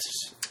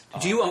posts.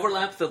 Do you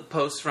overlap the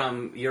posts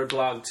from your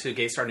blog to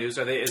Gay Star News?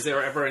 Is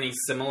there ever any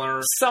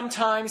similar?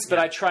 Sometimes, but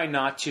I try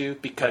not to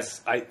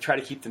because I try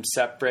to keep them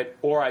separate,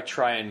 or I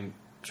try and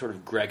sort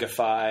of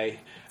Gregify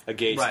a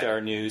Gay Star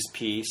News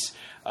piece.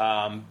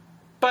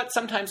 But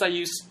sometimes I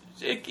use.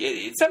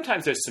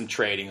 Sometimes there's some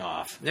trading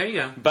off. There you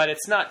go. But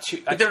it's not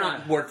too. But they're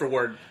not word for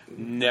word.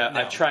 No,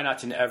 I try not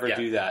to ever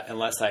do that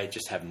unless I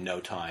just have no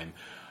time.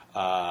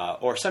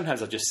 Or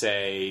sometimes I'll just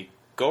say,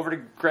 go over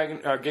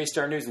to Gay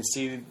Star News and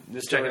see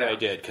the story that I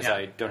did because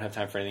I don't have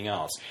time for anything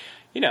else.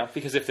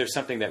 Because if there's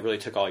something that really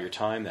took all your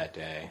time that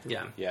day.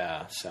 Yeah.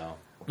 Yeah, so.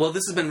 Well,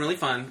 this has been really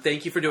fun.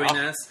 Thank you for doing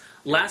this.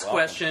 Last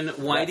question.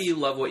 Why do you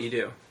love what you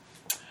do?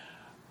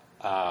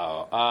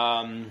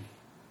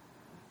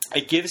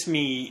 It gives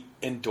me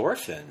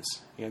endorphins.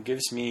 It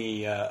gives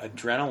me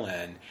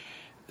adrenaline.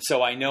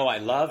 So I know I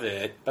love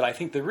it, but I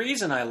think the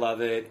reason I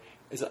love it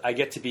is I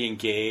get to be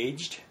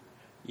engaged,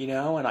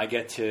 and I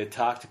get to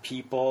talk to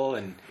people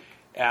and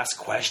ask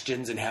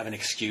questions and have an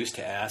excuse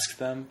to ask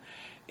them.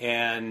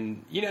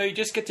 And, you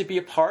just get to be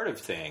a part of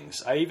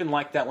things. I even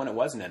liked that when it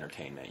wasn't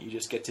entertainment. You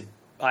just get to,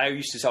 I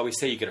used to always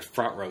say you get a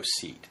front row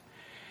seat.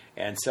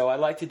 And so I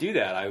like to do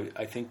that.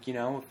 I think,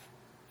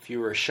 if you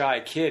were a shy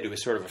kid who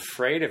was sort of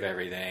afraid of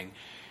everything,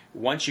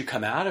 once you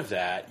come out of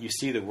that, you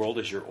see the world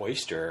as your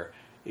oyster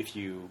if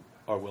you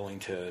are willing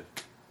to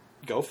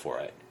go for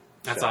it.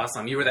 That's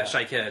awesome. You were that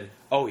shy kid.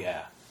 Oh,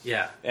 yeah.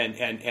 Yeah.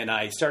 And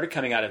I started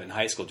coming out of it in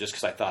high school just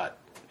because I thought,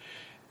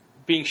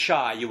 being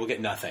shy, you will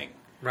get nothing.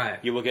 Right.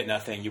 You will get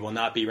nothing. You will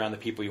not be around the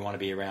people you want to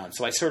be around.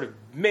 So I sort of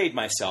made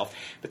myself.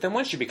 But then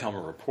once you become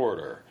a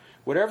reporter,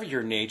 whatever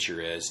your nature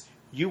is,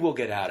 you will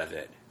get out of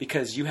it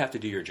because you have to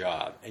do your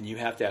job and you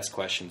have to ask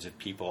questions of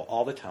people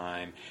all the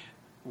time,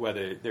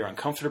 whether they're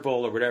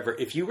uncomfortable or whatever.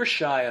 If you were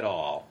shy at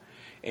all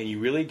and you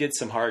really did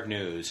some hard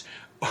news,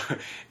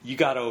 you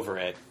got over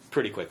it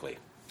pretty quickly.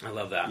 I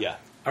love that. Yeah.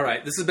 All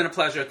right. This has been a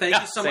pleasure. Thank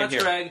you so much,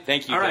 here. Greg.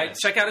 Thank you. All right.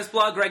 Check out his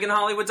blog,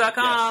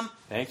 GregInHollywood.com. Yes.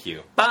 Thank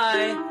you.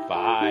 Bye.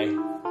 Bye.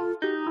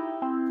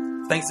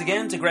 Thanks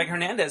again to Greg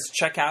Hernandez.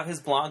 Check out his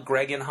blog,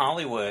 Greg in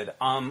Hollywood.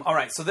 All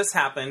right, so this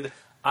happened.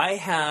 I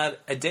had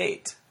a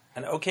date,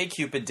 an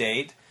OkCupid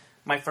date,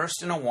 my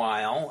first in a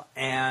while,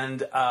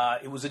 and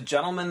it was a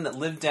gentleman that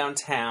lived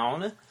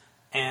downtown,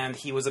 and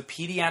he was a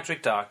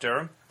pediatric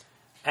doctor.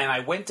 And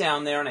I went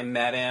down there and I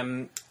met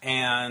him,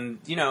 and,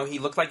 you know, he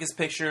looked like his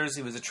pictures,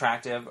 he was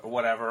attractive or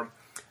whatever.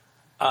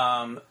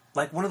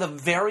 Like, one of the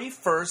very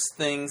first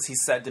things he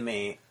said to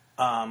me,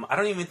 I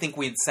don't even think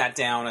we'd sat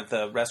down at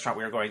the restaurant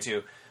we were going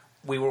to.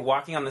 We were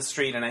walking on the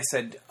street, and I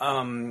said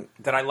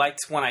that I liked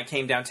when I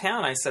came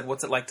downtown. I said,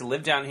 what's it like to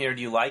live down here?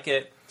 Do you like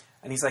it?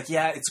 And he's like,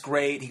 yeah, it's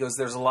great. He goes,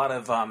 there's a lot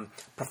of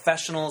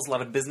professionals, a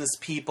lot of business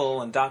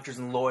people and doctors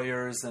and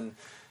lawyers. And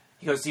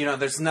he goes, you know,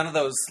 there's none of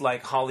those,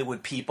 like,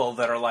 Hollywood people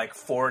that are, like,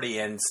 40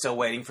 and still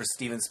waiting for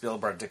Steven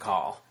Spielberg to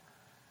call.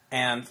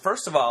 And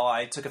first of all,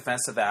 I took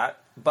offense to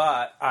that,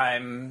 but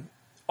I'm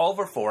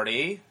over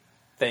 40,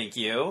 thank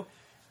you.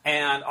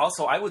 And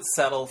also, I would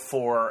settle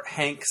for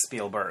Hank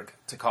Spielberg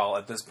to call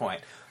at this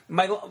point.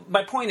 My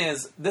point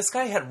is, this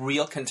guy had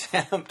real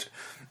contempt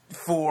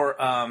for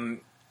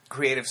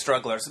creative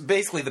strugglers.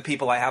 Basically, the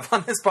people I have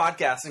on this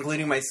podcast,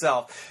 including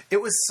myself.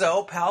 It was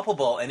so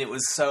palpable, and it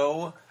was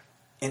so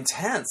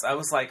intense. I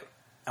was like,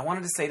 I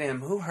wanted to say to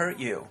him, who hurt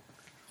you?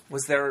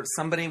 Was there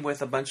somebody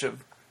with a bunch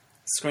of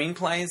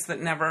screenplays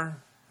that never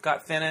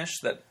got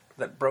finished that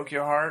broke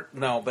your heart?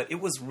 No, but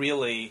it was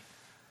really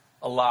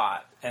a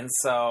lot. And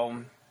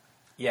so,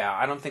 yeah,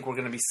 I don't think we're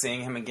going to be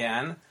seeing him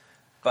again.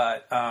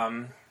 But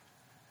I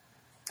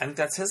think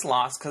that's his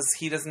loss because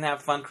he doesn't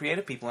have fun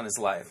creative people in his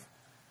life.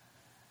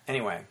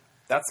 Anyway,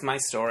 that's my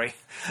story.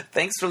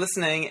 Thanks for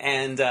listening,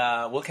 and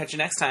we'll catch you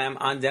next time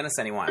on Dennis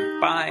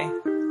Anyone.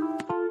 Bye.